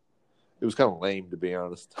kind of lame, to be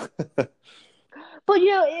honest. But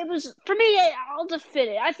it was for me. I'll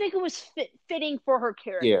defend it. I think it was fitting for her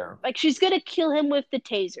character. Yeah, like she's gonna kill him with the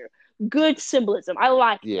taser. Good symbolism. I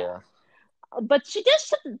like. Yeah, that. But she does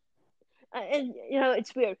something. And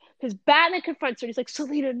it's weird because Batman confronts her and he's like,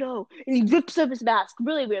 Selina, no, and he rips up his mask.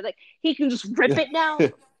 Really weird. Like he can just rip it now.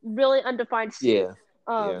 Really undefined suit.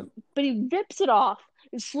 Yeah. But he rips it off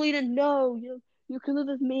and Selina, no, you can live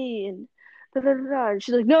with me and da, da, da, da. And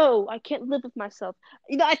she's like, no, I can't live with myself.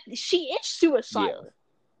 She is suicidal. Yeah.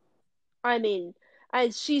 I mean,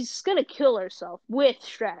 she's gonna kill herself with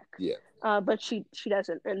Shrek. Yeah. But she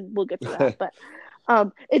doesn't, and we'll get to that. But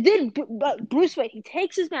and then Bruce Wayne, he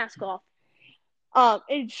takes his mask off.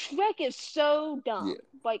 And Shrek is so dumb. Yeah.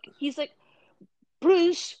 Like he's like,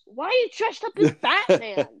 Bruce, why are you dressed up as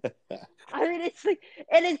Batman? I mean, it's like,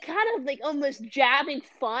 and it's kind of like almost jabbing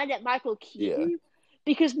fun at Michael Keaton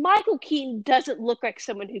because Michael Keaton doesn't look like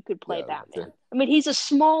someone who could play Batman. Okay. I mean, he's a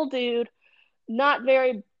small dude, not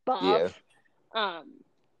very buff. Yeah.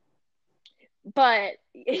 But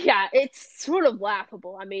yeah, it's sort of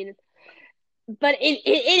laughable. I mean, but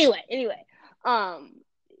anyway,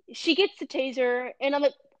 she gets the taser, and I'm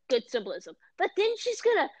like, good symbolism. But then she's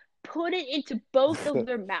gonna put it into both of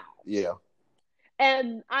their mouths. Yeah.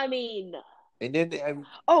 And I mean, and then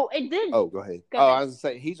go ahead. I was gonna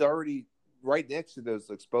say he's already right next to those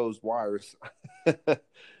exposed wires.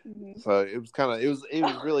 Mm-hmm. So it was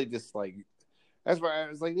really just like, that's why I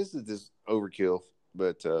was like, this is just overkill.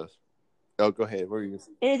 But go ahead. What are you gonna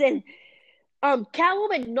say? And then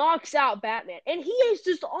Catwoman knocks out Batman, and he is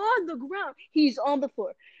just on the ground. He's on the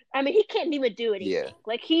floor. I mean, he can't even do anything. Yeah.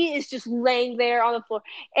 Like, he is just laying there on the floor.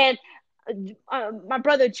 And my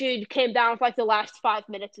brother Jude came down for, like, the last 5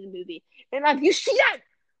 minutes of the movie. And you see that?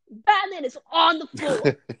 Batman is on the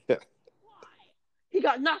floor. Why? He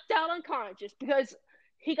got knocked out unconscious because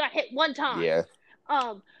he got hit one time. Yeah.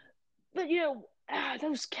 But,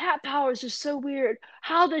 those cat powers are so weird.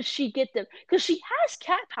 How does she get them? Because she has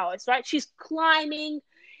cat powers, right? She's climbing,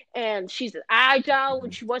 and she's agile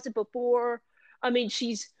when she wasn't before. I mean,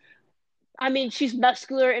 she's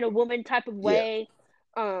muscular in a woman type of way.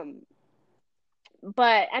 Yeah.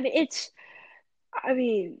 But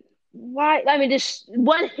why? I mean, just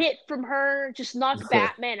one hit from her just knocked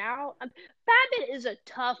Batman out. Batman is a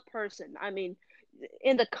tough person. I mean,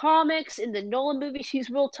 in the comics, in the Nolan movie, she's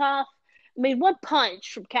real tough. I mean, one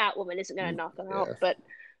punch from Catwoman isn't going to knock him out. But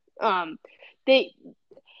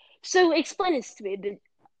so explain this to me.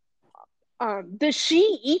 Does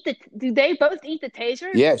she eat do they both eat the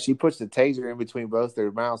taser? Yeah, she puts the taser in between both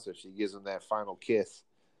their mouths so she gives them that final kiss.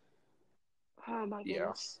 Oh my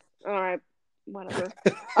goodness. All right, whatever.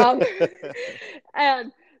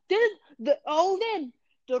 And then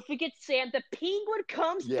don't forget, Sam, the Penguin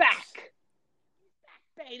comes back.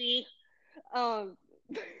 Baby.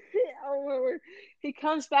 He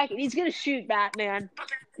comes back and he's gonna shoot Batman,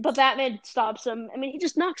 but Batman stops him. I mean, he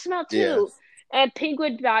just knocks him out Yeah. too. And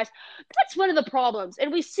Penguin dies. That's one of the problems,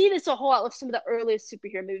 and we see this a whole lot with some of the earliest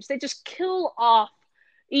superhero movies. They just kill off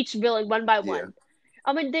each villain one by Yeah. one.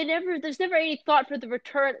 I mean, there's never any thought for the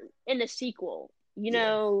return in a sequel,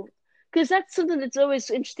 because that's something that's always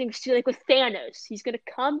interesting to see. Like with Thanos, he's gonna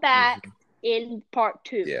come back in part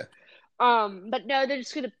 2. Yeah. But no, they're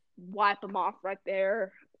just gonna wipe him off right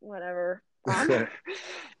there. Whatever.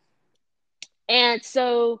 And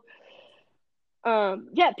so,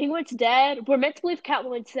 Penguin's dead. We're meant to believe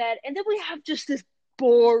Catwoman's dead, and then we have just this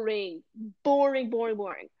boring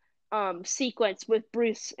sequence with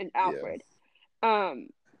Bruce and Alfred.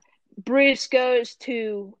 Bruce goes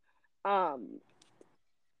to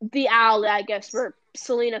the alley, I guess, where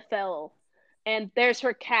Selena fell, and there's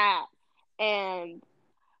her cat, and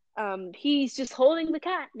he's just holding the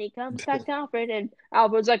cat, and he comes back to Alfred, and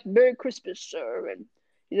Alfred's like, "Merry Christmas, sir," and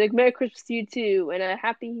he's like, "Merry Christmas to you too, and a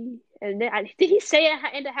happy." And then, did he say it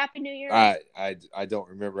and a Happy New Year? I don't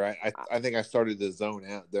remember. I think I started to zone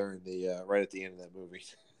out during the right at the end of that movie.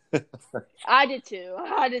 I did too.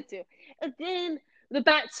 And then the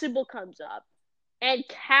bat symbol comes up, and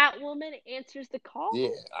Catwoman answers the call. Yeah,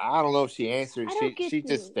 I don't know if she answered. She's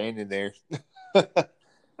just standing there.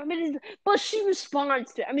 I mean, but she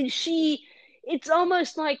responds to it. I mean, it's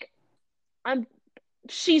almost like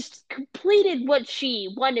she's completed what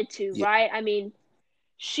she wanted to, right? I mean,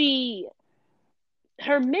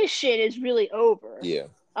 her mission is really over. Yeah.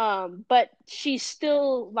 But she's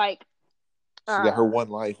still like, she got her one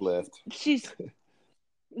life left. I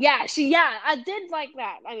did like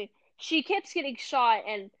that. I mean, she keeps getting shot,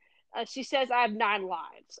 and she says, "I have 9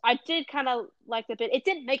 lives." I did kind of like the bit. It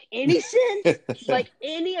didn't make any sense, like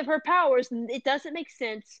any of her powers. It doesn't make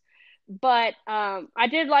sense, but I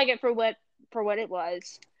did like it for what it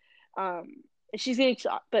was. She's getting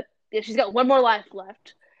shot, but she's got 1 more life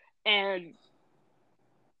left, and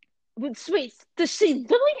sweet. Does she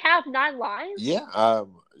really have 9 lives? Yeah.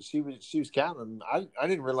 She was counting. I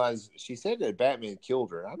didn't realize she said that Batman killed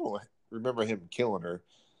her. I don't remember him killing her.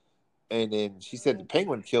 And then she said the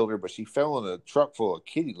Penguin killed her, but she fell in a truck full of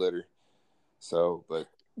kitty litter. So, but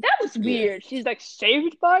that was weird. She's like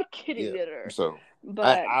saved by kitty litter. So,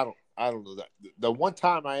 but I don't know that. The one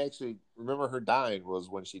time I actually remember her dying was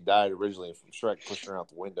when she died originally from Shrek pushing her out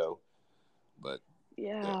the window. But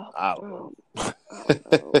I don't know.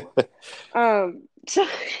 So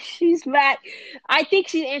she's back. I think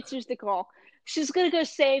she answers the call. She's gonna go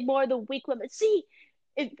save more of the weak women. See,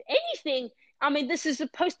 if anything, I mean, this is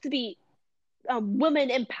supposed to be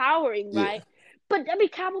women empowering, right? But I mean,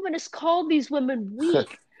 Catwoman has called these women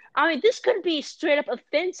weak. I mean, this could be straight up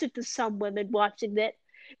offensive to some women watching that.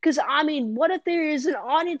 Because I mean, what if there is an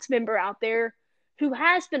audience member out there who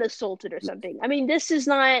has been assaulted or something? I mean, that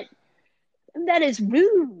is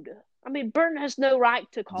rude. I mean, Burton has no right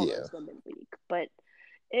to call those women weak, but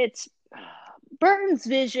it's Burton's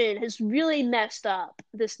vision has really messed up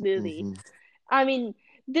this movie. I mean,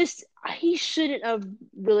 he shouldn't have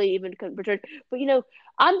really even returned. But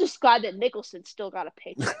I'm just glad that Nicholson still got a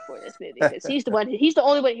paycheck for this movie, because he's the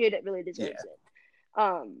only one here that really deserves it.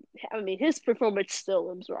 I mean, his performance still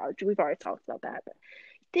looms large. We've already talked about that, but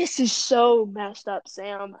this is so messed up,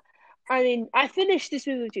 Sam. I mean, I finished this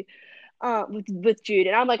movie with you. With Jude,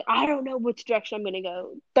 and I'm like, I don't know which direction I'm gonna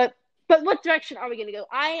go, but what direction are we gonna go?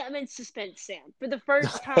 I am in suspense, Sam, for the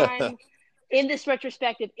first time in this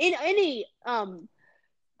retrospective in any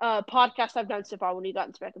podcast I've done so far when we've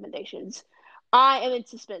gotten recommendations. I am in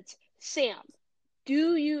suspense. Sam,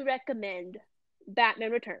 do you recommend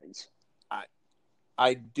Batman Returns?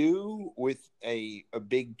 I do, with a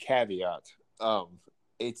big caveat.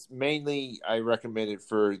 It's mainly I recommend it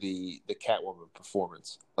for the Catwoman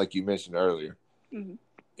performance, like you mentioned earlier.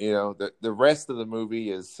 The rest of the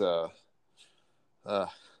movie is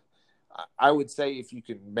I would say if you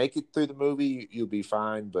can make it through the movie, you'll be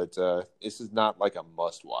fine. But this is not like a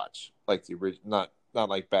must watch, like the original, not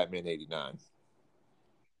like Batman '89.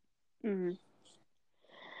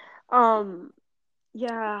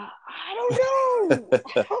 Yeah, I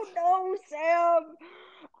don't know, Sam.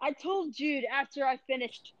 I told Jude after I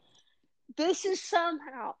finished, this is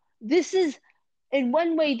in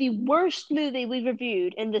one way the worst movie we've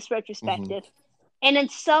reviewed in this retrospective. And in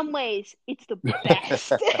some ways, it's the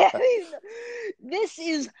best. I mean, this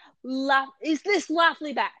is this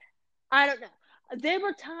laughably bad? I don't know. There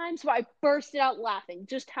were times where I bursted out laughing,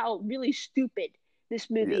 just how really stupid this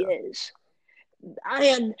movie is.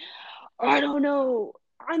 And I don't know.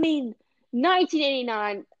 I mean,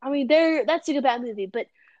 1989. I mean, that's a good bad movie, but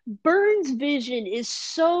Burns' vision is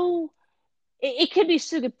so it could be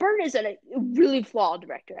so good. Burton is a really flawed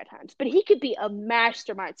director at times, but he could be a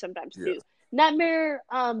mastermind sometimes Yeah. too. Nightmare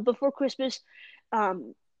Before Christmas,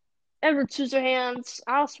 um, Edward Scissorhands,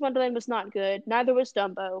 Alice in Wonderland was not good. Neither was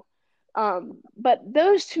Dumbo. But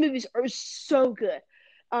those two movies are so good.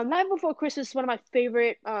 Night Before Christmas is one of my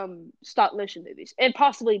favorite stop motion movies, and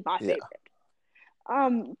possibly my Yeah.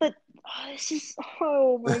 favorite. But this is,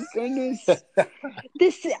 oh my goodness,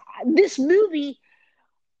 this movie.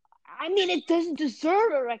 I mean, it doesn't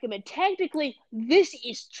deserve a recommend. Technically, this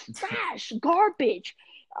is trash, garbage.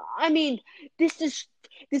 I mean, this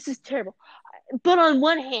is terrible. But on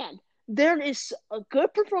one hand, there is a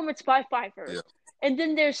good performance by Pfeiffer, Yeah. and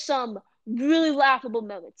then there's some really laughable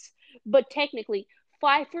moments. But technically,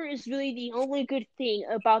 Pfeiffer is really the only good thing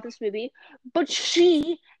about this movie. But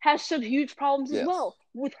she has some huge problems as Yes. well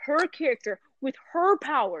with her character, with her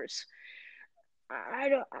powers. I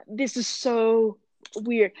don't. This is so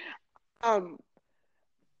weird. Um,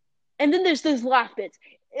 and then there's those laugh bits.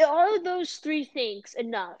 Are those three things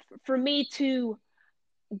enough for me to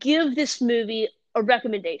give this movie a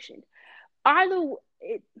recommendation? Either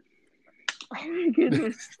it, oh my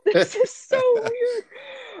goodness, this is so weird.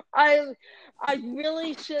 I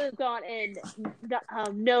really should have gone in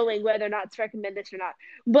knowing whether or not to recommend this or not,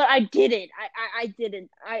 but I didn't. I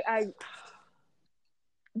didn't. I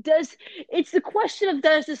does. It's the question of,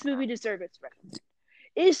 does this movie deserve its recommendation?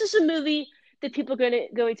 Is this a movie that people are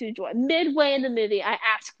going to enjoy? Midway in the movie, I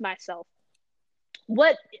asked myself,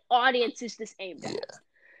 what audience is this aimed at? Yeah.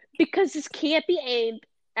 Because this can't be aimed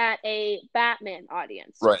at a Batman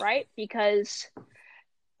audience, right? Because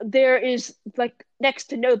there is like next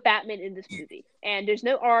to no Batman in this movie, and there's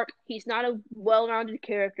no art. He's not a well-rounded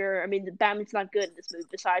character. I mean, the Batman's not good in this movie.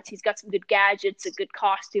 Besides, he's got some good gadgets, a good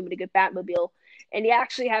costume, and a good Batmobile, and he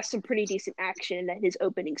actually has some pretty decent action in his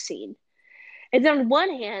opening scene. And then on one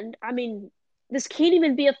hand, I mean, this can't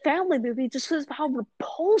even be a family movie just because of how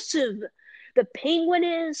repulsive the Penguin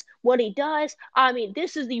is, what he does. I mean,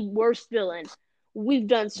 this is the worst villain we've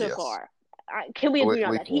done so far. Can we agree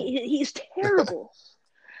on that? He's terrible.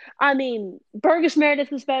 I mean, Burgess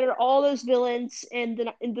Meredith was better. All those villains in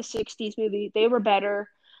the 60s movie, they were better.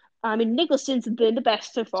 I mean, Nicholson's been the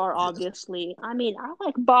best so far, obviously. I mean, I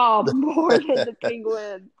like Bob more than the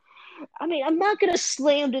Penguin. I mean, I'm not gonna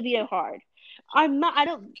slam DeVito hard. I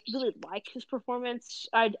don't really like his performance.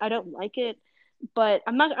 I don't like it, but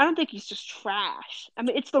I don't think he's just trash. I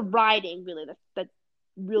mean, it's the writing really that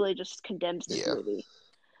really just condemns this movie.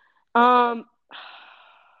 No,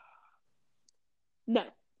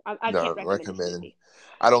 I can't recommend this movie.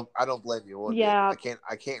 I don't blame you one bit. Yeah.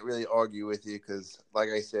 I can't really argue with you because, like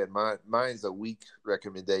I said, mine's a weak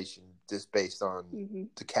recommendation just based on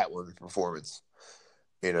the Catwoman performance.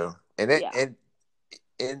 You know, and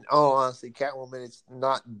in all honesty, Catwoman, it's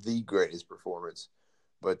not the greatest performance,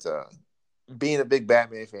 but being a big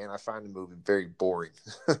Batman fan, I find the movie very boring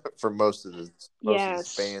for most of the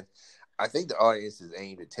fans. I think the audience is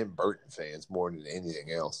aimed at Tim Burton fans more than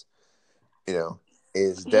anything else. You know,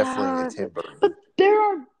 it's definitely a Tim Burton. But there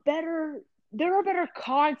are better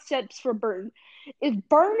concepts for Burton. If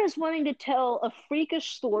Burton is wanting to tell a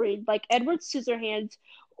freakish story like Edward Scissorhands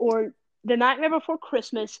or The Nightmare Before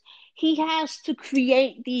Christmas, he has to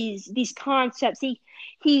create these concepts. He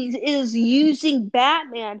is using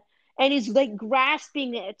Batman and he's like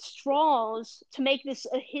grasping at straws to make this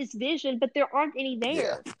his vision, but there aren't any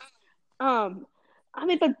there. Yeah. I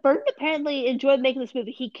mean, but Burton apparently enjoyed making this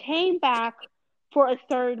movie. He came back for a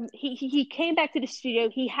third. He came back to the studio.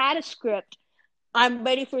 He had a script. I'm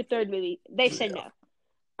ready for a third movie. They said no.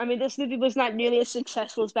 I mean, this movie was not nearly as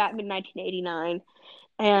successful as Batman 1989.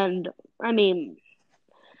 And I mean,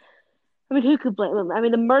 who could blame him? I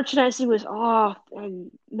mean, the merchandising was off,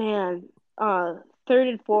 and man, third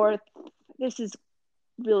and fourth, this is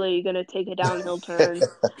really gonna take a downhill turn.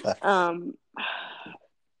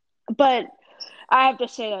 But I have to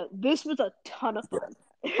say that this was a ton of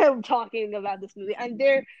fun talking about this movie, and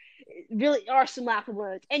there really are some laughable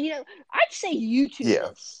moments. And you know, I'd say YouTube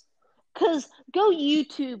this, because go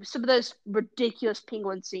YouTube some of those ridiculous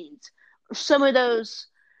Penguin scenes, some of those.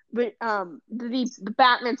 The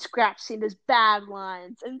Batman scratch scene, there's bad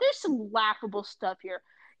lines, and there's some laughable stuff here.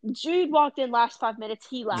 Jude walked in last 5 minutes,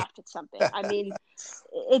 he laughed at something. I mean,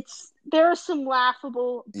 there are some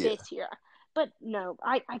laughable bits here. But no,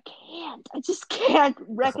 I can't. I just can't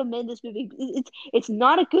recommend this movie. It's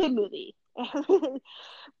not a good movie.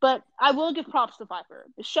 But I will give props to Pfeiffer.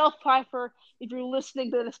 Michelle Pfeiffer, if you're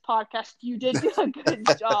listening to this podcast, you did do a good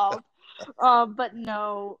job. But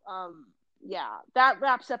no, yeah, that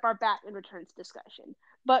wraps up our Batman Returns discussion.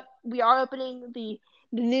 But we are opening the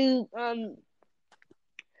new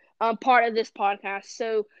part of this podcast.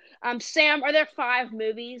 So, Sam, are there 5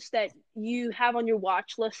 movies that you have on your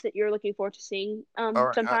watch list that you're looking forward to seeing All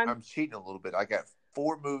right, sometime? I'm cheating a little bit. I got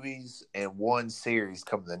 4 movies and 1 series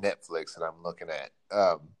coming to Netflix that I'm looking at.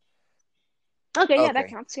 Okay, yeah, that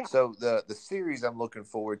Okay, counts. Yeah. so the series I'm looking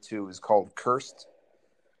forward to is called Cursed,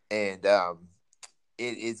 and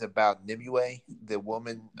it is about Nimue, the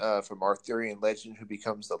woman from Arthurian legend who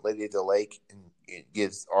becomes the Lady of the Lake and it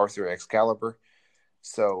gives Arthur Excalibur.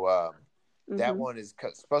 So that Mm-hmm. one is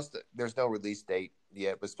supposed to. There's no release date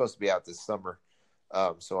yet, but it's supposed to be out this summer.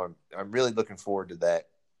 So I'm really looking forward to that.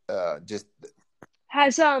 Just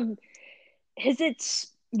Has its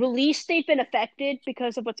release date been affected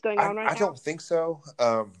because of what's going on right I now? don't think so.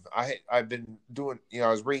 I've been doing. I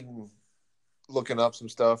was looking up some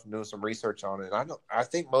stuff and doing some research on it. And I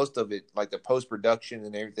think most of it, like the post production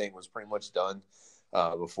and everything, was pretty much done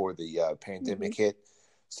before the pandemic hit.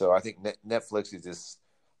 So I think Netflix is just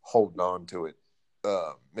holding on to it,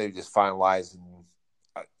 maybe just finalizing.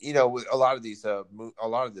 A lot of these, a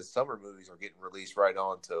lot of the summer movies are getting released right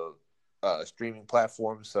onto streaming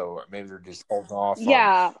platforms. So maybe they're just holding off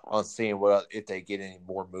Yeah. on seeing if they get any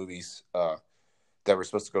more movies that were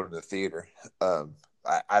supposed to go to the theater. I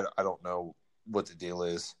don't know what the deal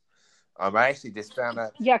is. I actually just found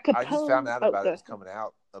out. Yeah, I just found Capone. out Oh, about it good. was coming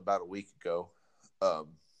out about a week ago.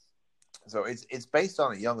 So it's based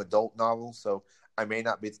on a young adult novel. So I may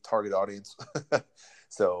not be the target audience.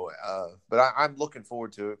 So, but I'm looking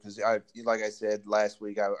forward to it because like I said last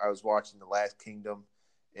week, I was watching The Last Kingdom,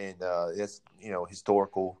 and it's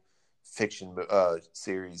historical fiction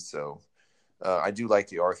series. So I do like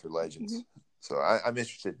the Arthur legends. So I'm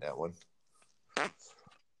interested in that one.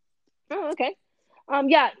 Oh, okay.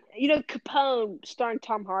 Yeah, Capone, starring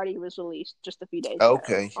Tom Hardy, was released just a few days ago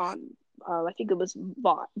Okay. on, I think it was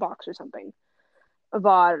Vox or something, a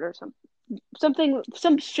VOD or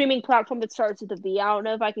some streaming platform that starts with a V. I don't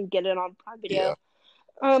know if I can get it on Prime Yeah.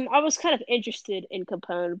 Video. I was kind of interested in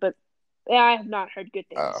Capone, but yeah, I have not heard good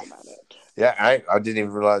things about it. Yeah, I didn't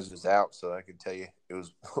even realize it was out, so I can tell you it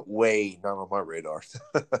was way not on my radar.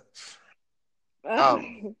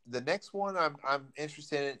 The next one I'm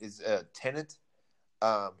interested in is Tenet.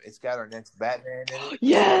 It's got our next Batman in it.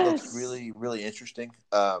 So that looks Yes. really, really interesting.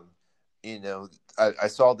 I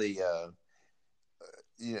saw the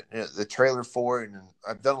trailer for it, and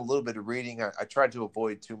I've done a little bit of reading. I tried to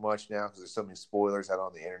avoid too much now because there's so many spoilers out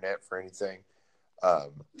on the internet for anything.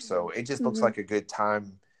 So it just looks like a good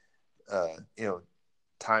time,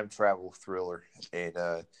 time travel thriller,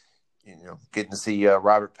 and getting to see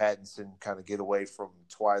Robert Pattinson kind of get away from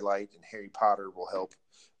Twilight and Harry Potter will help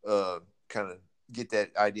kind of get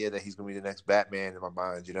that idea that he's going to be the next Batman in my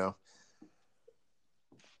mind.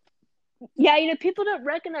 Yeah, people don't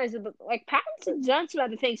recognize it, but like Pattinson's done some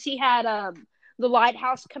other things. He had The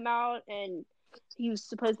Lighthouse come out, and he was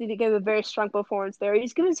supposedly to give a very strong performance there.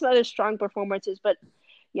 He's given some other strong performances, but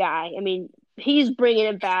yeah, I mean, he's bringing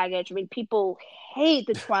in baggage. I mean, people hate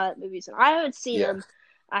the Twilight movies, and I haven't seen Yeah. them.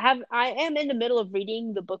 I am in the middle of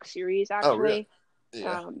reading the book series, Oh, really? actually.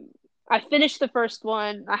 Yeah. I finished the first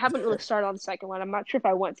one. I haven't really started on the second one. I'm not sure if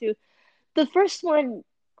I want to. The first one,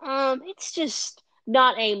 it's just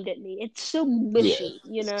not aimed at me. It's so Yeah. mushy,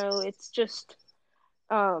 It's just,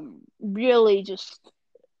 really just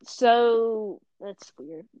so. That's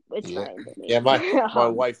weird. It's Yeah. not aimed at me. Yeah. My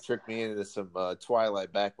wife tricked me into some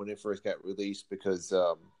Twilight back when it first got released because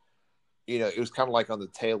it was kind of like on the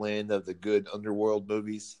tail end of the good underworld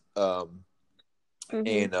movies, and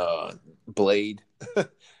Blade.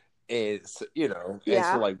 And and so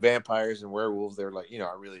Yeah. like vampires and werewolves, they're like,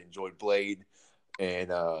 I really enjoyed Blade and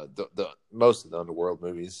the most of the underworld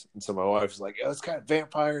movies. And so my wife was like, "Oh, it's got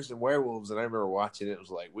vampires and werewolves." And I remember watching it. It was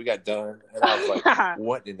like we got done, and I was like,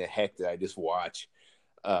 "What in the heck did I just watch?"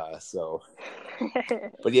 So,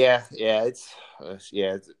 but it's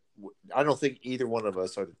I don't think either one of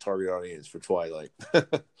us are the target audience for Twilight.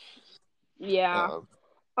 Yeah.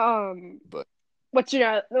 But what's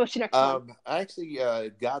your next one? actually,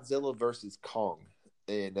 Godzilla versus Kong,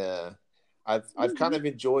 and I've kind of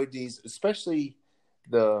enjoyed these, especially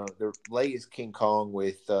the latest King Kong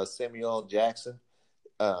with Samuel L. Jackson.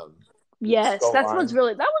 Yes, Skull Island.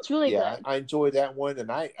 that one's really Yeah, good. I enjoyed that one,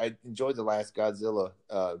 and I enjoyed the last Godzilla,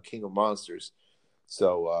 King of Monsters.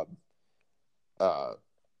 So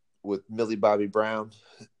with Millie Bobby Brown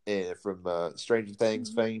and from Stranger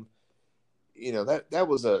Things fame, that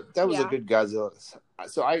was a good Godzilla.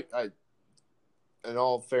 So I in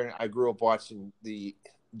all fairness, I grew up watching the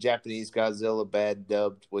Japanese Godzilla bad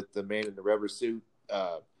dubbed with the man in the rubber suit.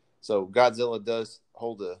 So Godzilla does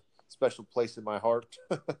hold a special place in my heart.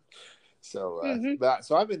 So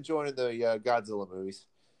so I've been enjoying the Godzilla movies.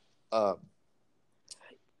 Um,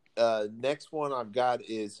 Next one I've got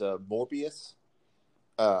is Morbius.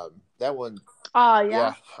 That one, Oh yeah.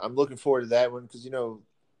 yeah, I'm looking forward to that one because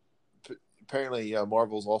apparently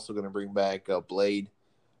Marvel's also going to bring back Blade.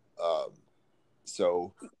 Um,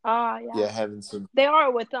 so Yeah. yeah, having some They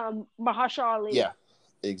are with Mahershala Ali. yeah,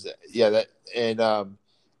 exactly that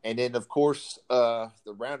and then of course the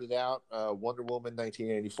rounded out Wonder Woman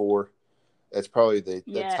 1984. That's probably the top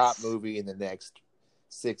Yes. movie in the next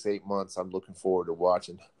 6-8 months. I'm looking forward to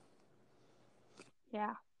watching.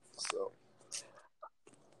 Yeah. So,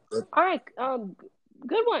 All right.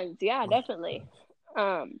 Good ones. Yeah, definitely.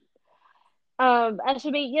 Um. As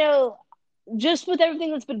for me, just with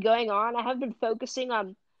everything that's been going on, I have been focusing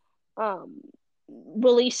on um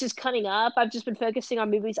releases coming up. I've just been focusing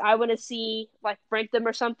on movies I want to see, like rank them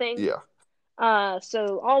or something. yeah,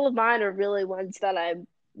 So all of mine are really ones that I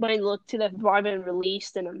might look to that have already been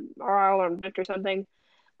released and are all on booked or something.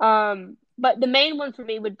 But the main one for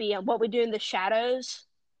me would be What We Do in the Shadows,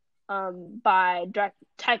 by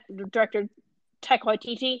director Taika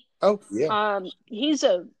Waititi. oh yeah,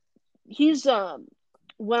 He's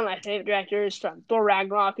one of my favorite directors from Thor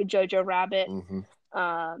Ragnarok and Jojo Rabbit. mm-hmm.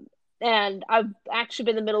 Um, and I've actually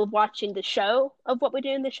been in the middle of watching the show of What We Do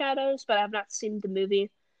in the Shadows, but I've not seen the movie.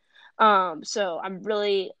 So I'm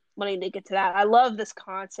really wanting to get to that. I love this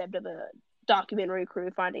concept of a documentary crew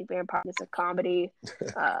finding vampires as a comedy.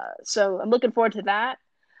 So I'm looking forward to that.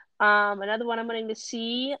 Another one I'm wanting to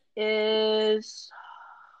see is,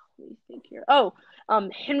 let me think here.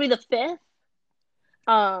 Henry V,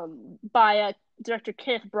 by director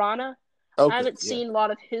Kenneth Branagh. I Okay, haven't yeah. seen a lot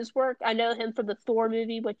of his work. I know him from the Thor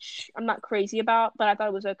movie, which I'm not crazy about, but I thought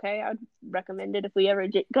it was okay. I'd recommend it if we ever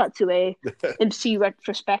got to a MCU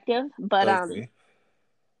retrospective. But Okay.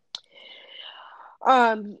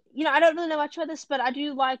 I don't really know much about this, but I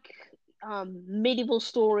do like medieval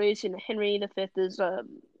stories. Henry V is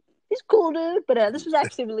he's cool dude. But this was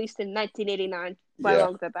actually released in 1989, right Yeah.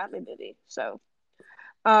 along with the Batman movie. So,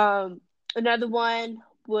 another one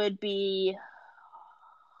would be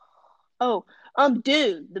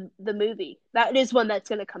Dune, the movie. That is one that's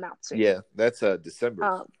going to come out soon. Yeah, that's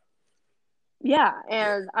December. Yeah,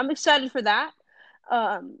 and I'm excited for that.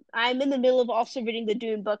 I'm in the middle of also reading the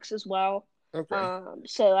Dune books as well. Okay.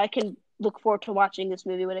 So I can look forward to watching this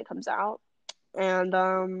movie when it comes out. And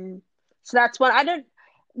so that's one. I don't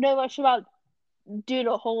know much about Dune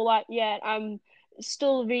a whole lot yet. I'm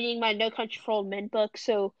still reading my No Country for Old Men book,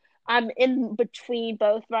 so I'm in between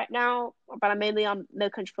both right now, but I'm mainly on No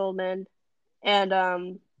Country for Old Men.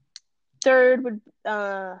 And third would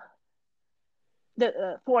the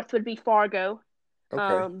fourth would be Fargo,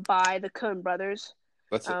 Okay. by the Coen brothers.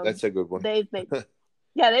 That's a good one. They've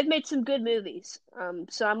made some good movies.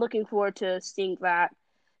 So I'm looking forward to seeing that.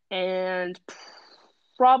 And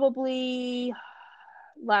probably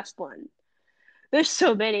last one. There's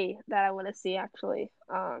so many that I want to see actually.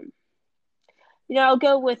 I'll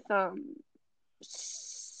go with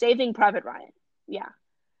Saving Private Ryan. Yeah.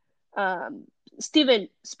 Steven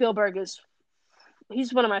Spielberg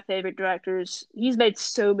he's one of my favorite directors. He's made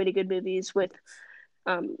so many good movies with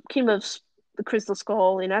Kingdom of the Crystal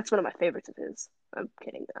Skull, and that's one of my favorites of his. I'm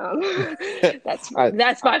kidding.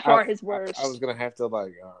 That's by far his worst. I was gonna have to are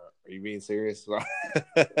you being serious?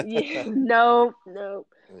 Yeah, no. Yeah.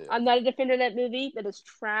 I'm not a defender of that movie. That is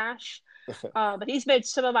trash. But he's made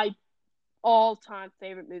some of my all-time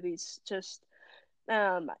favorite movies. Just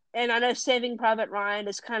and I know Saving Private Ryan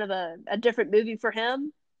is kind of a different movie for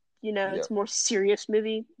him. It's a more serious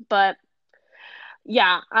movie, but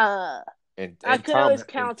yeah. And I could always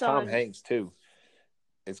count Tom on Hanks too.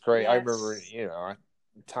 It's great. Yes. I remember,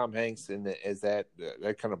 Tom Hanks that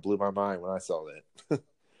kind of blew my mind when I saw that.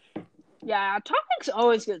 Yeah, Tom Hanks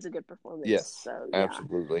always gives a good performance. Yes, so, yeah.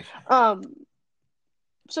 absolutely.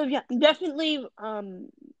 So yeah, definitely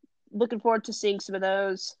looking forward to seeing some of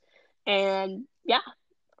those, and yeah.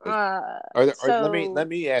 Let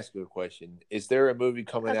me ask you a question. Is there a movie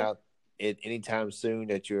coming out anytime soon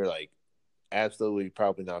that you're absolutely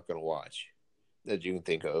probably not going to watch that you can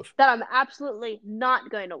think of? That I'm absolutely not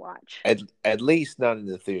going to watch. At least not in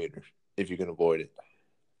the theater, if you can avoid it.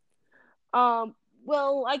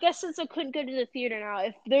 Well, I guess since I couldn't go to the theater now,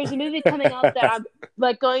 if there's a movie coming out that I'm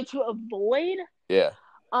going to avoid, yeah.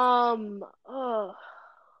 I'm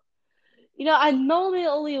normally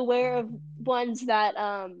only aware of ones that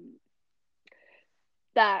I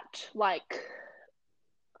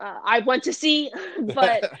want to see,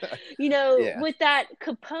 but Yeah. with that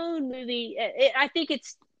Capone movie, I think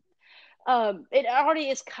it's it already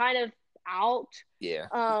is kind of out. Yeah.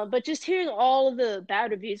 But just hearing all of the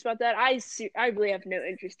bad reviews about that, I really have no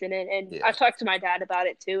interest in it. And Yeah. I talked to my dad about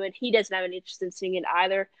it too, and he doesn't have any interest in seeing it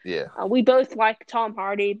either. Yeah. We both like Tom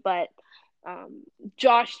Hardy, but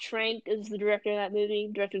Josh Trank is the director of that movie,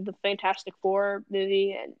 directed the Fantastic Four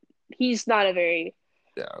movie, and he's not a very,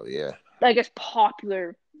 I guess,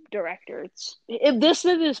 popular director. If this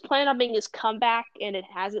movie was planned on being his comeback, and it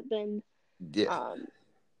hasn't been. Yeah.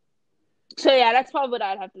 So yeah, that's probably what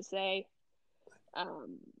I'd have to say.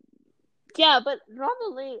 Yeah, but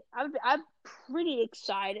normally I'm pretty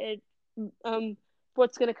excited.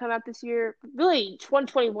 What's going to come out this year? Really,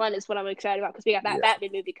 2021 is what I'm excited about because we got that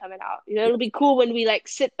Batman movie coming out. You know, it'll be cool when we like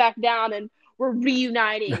sit back down and we're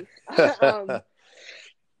reuniting.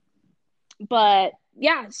 But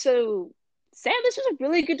yeah, so Sam, this was a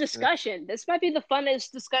really good discussion. This might be the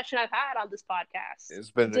funnest discussion I've had on this podcast.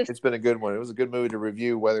 It's been a good one. It was a good movie to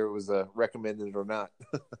review, whether it was recommended or not.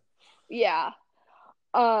 Yeah.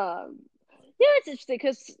 Yeah, it's interesting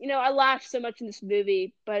because I laughed so much in this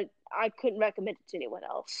movie, but I couldn't recommend it to anyone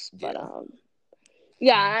else. But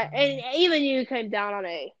yeah, and even you came down on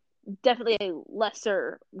definitely a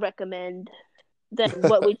lesser recommend than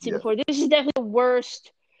what we'd seen before. This is definitely the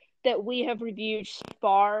worst that we have reviewed so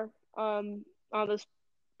far on this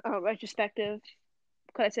retrospective.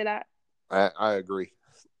 Could I say that? I agree.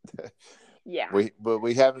 Yeah. We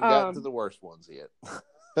haven't gotten to the worst ones yet.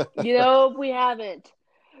 We haven't.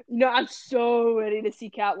 No, I'm so ready to see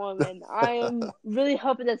Catwoman. I am really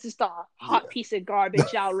hoping that's just a hot piece of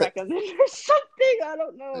garbage I'll recommend or something. I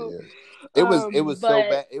don't know. Yeah. It was so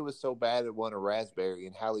bad. It was so bad it won a Raspberry,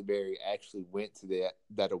 and Halle Berry actually went to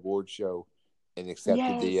that award show and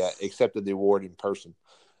accepted the award in person.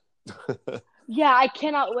 Yeah, I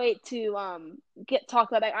cannot wait to talk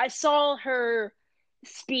about that. I saw her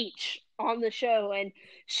speech on the show, and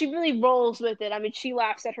she really rolls with it. I mean, she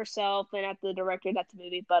laughs at herself and at the director. That's the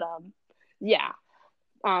movie, but yeah.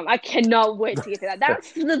 I cannot wait to get to that.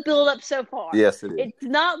 That's the build up so far. Yes, it is. It's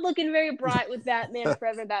not looking very bright with Batman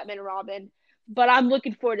Forever and Batman and Robin, but I'm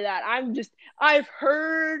looking forward to that. I've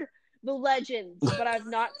heard the legends, but I've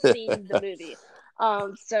not seen the movie.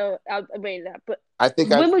 So I'm waiting that. But I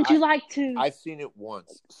think when would you like to? I've seen it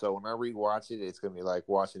once, so when I rewatch it, it's gonna be like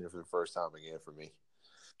watching it for the first time again for me.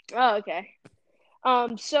 Oh, okay.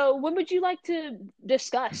 So when would you like to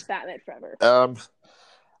discuss Batman Forever?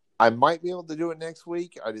 I might be able to do it next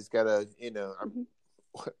week. I just gotta,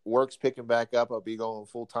 work's picking back up. I'll be going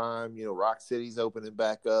full time. Rock City's opening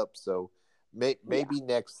back up, so maybe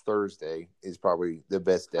next Thursday is probably the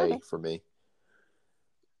best day for me.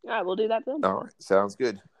 All right, we'll do that then. All right, sounds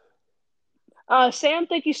good. Sam,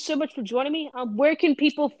 thank you so much for joining me. Where can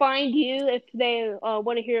people find you if they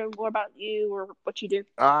want to hear more about you or what you do?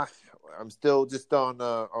 I'm still just on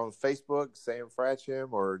Facebook, Sam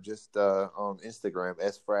Fratcham, or just on Instagram,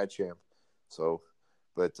 S Fratcham. So,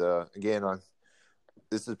 but again,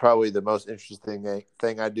 this is probably the most interesting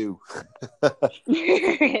thing I do.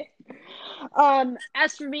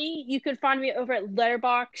 As for me, you can find me over at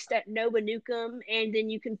Letterboxd at Noah Newcomb, and then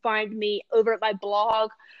you can find me over at my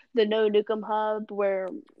blog, the Noah Newcomb Hub, where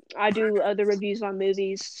I do other reviews on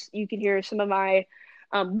movies. You can hear some of my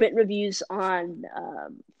written reviews on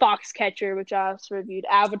Foxcatcher, which I also reviewed,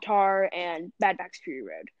 Avatar, and Mad Max Fury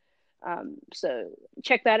Road. So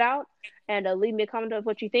check that out and leave me a comment of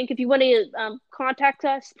what you think. If you want to contact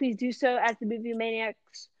us, please do so at the Movie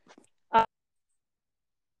Maniacs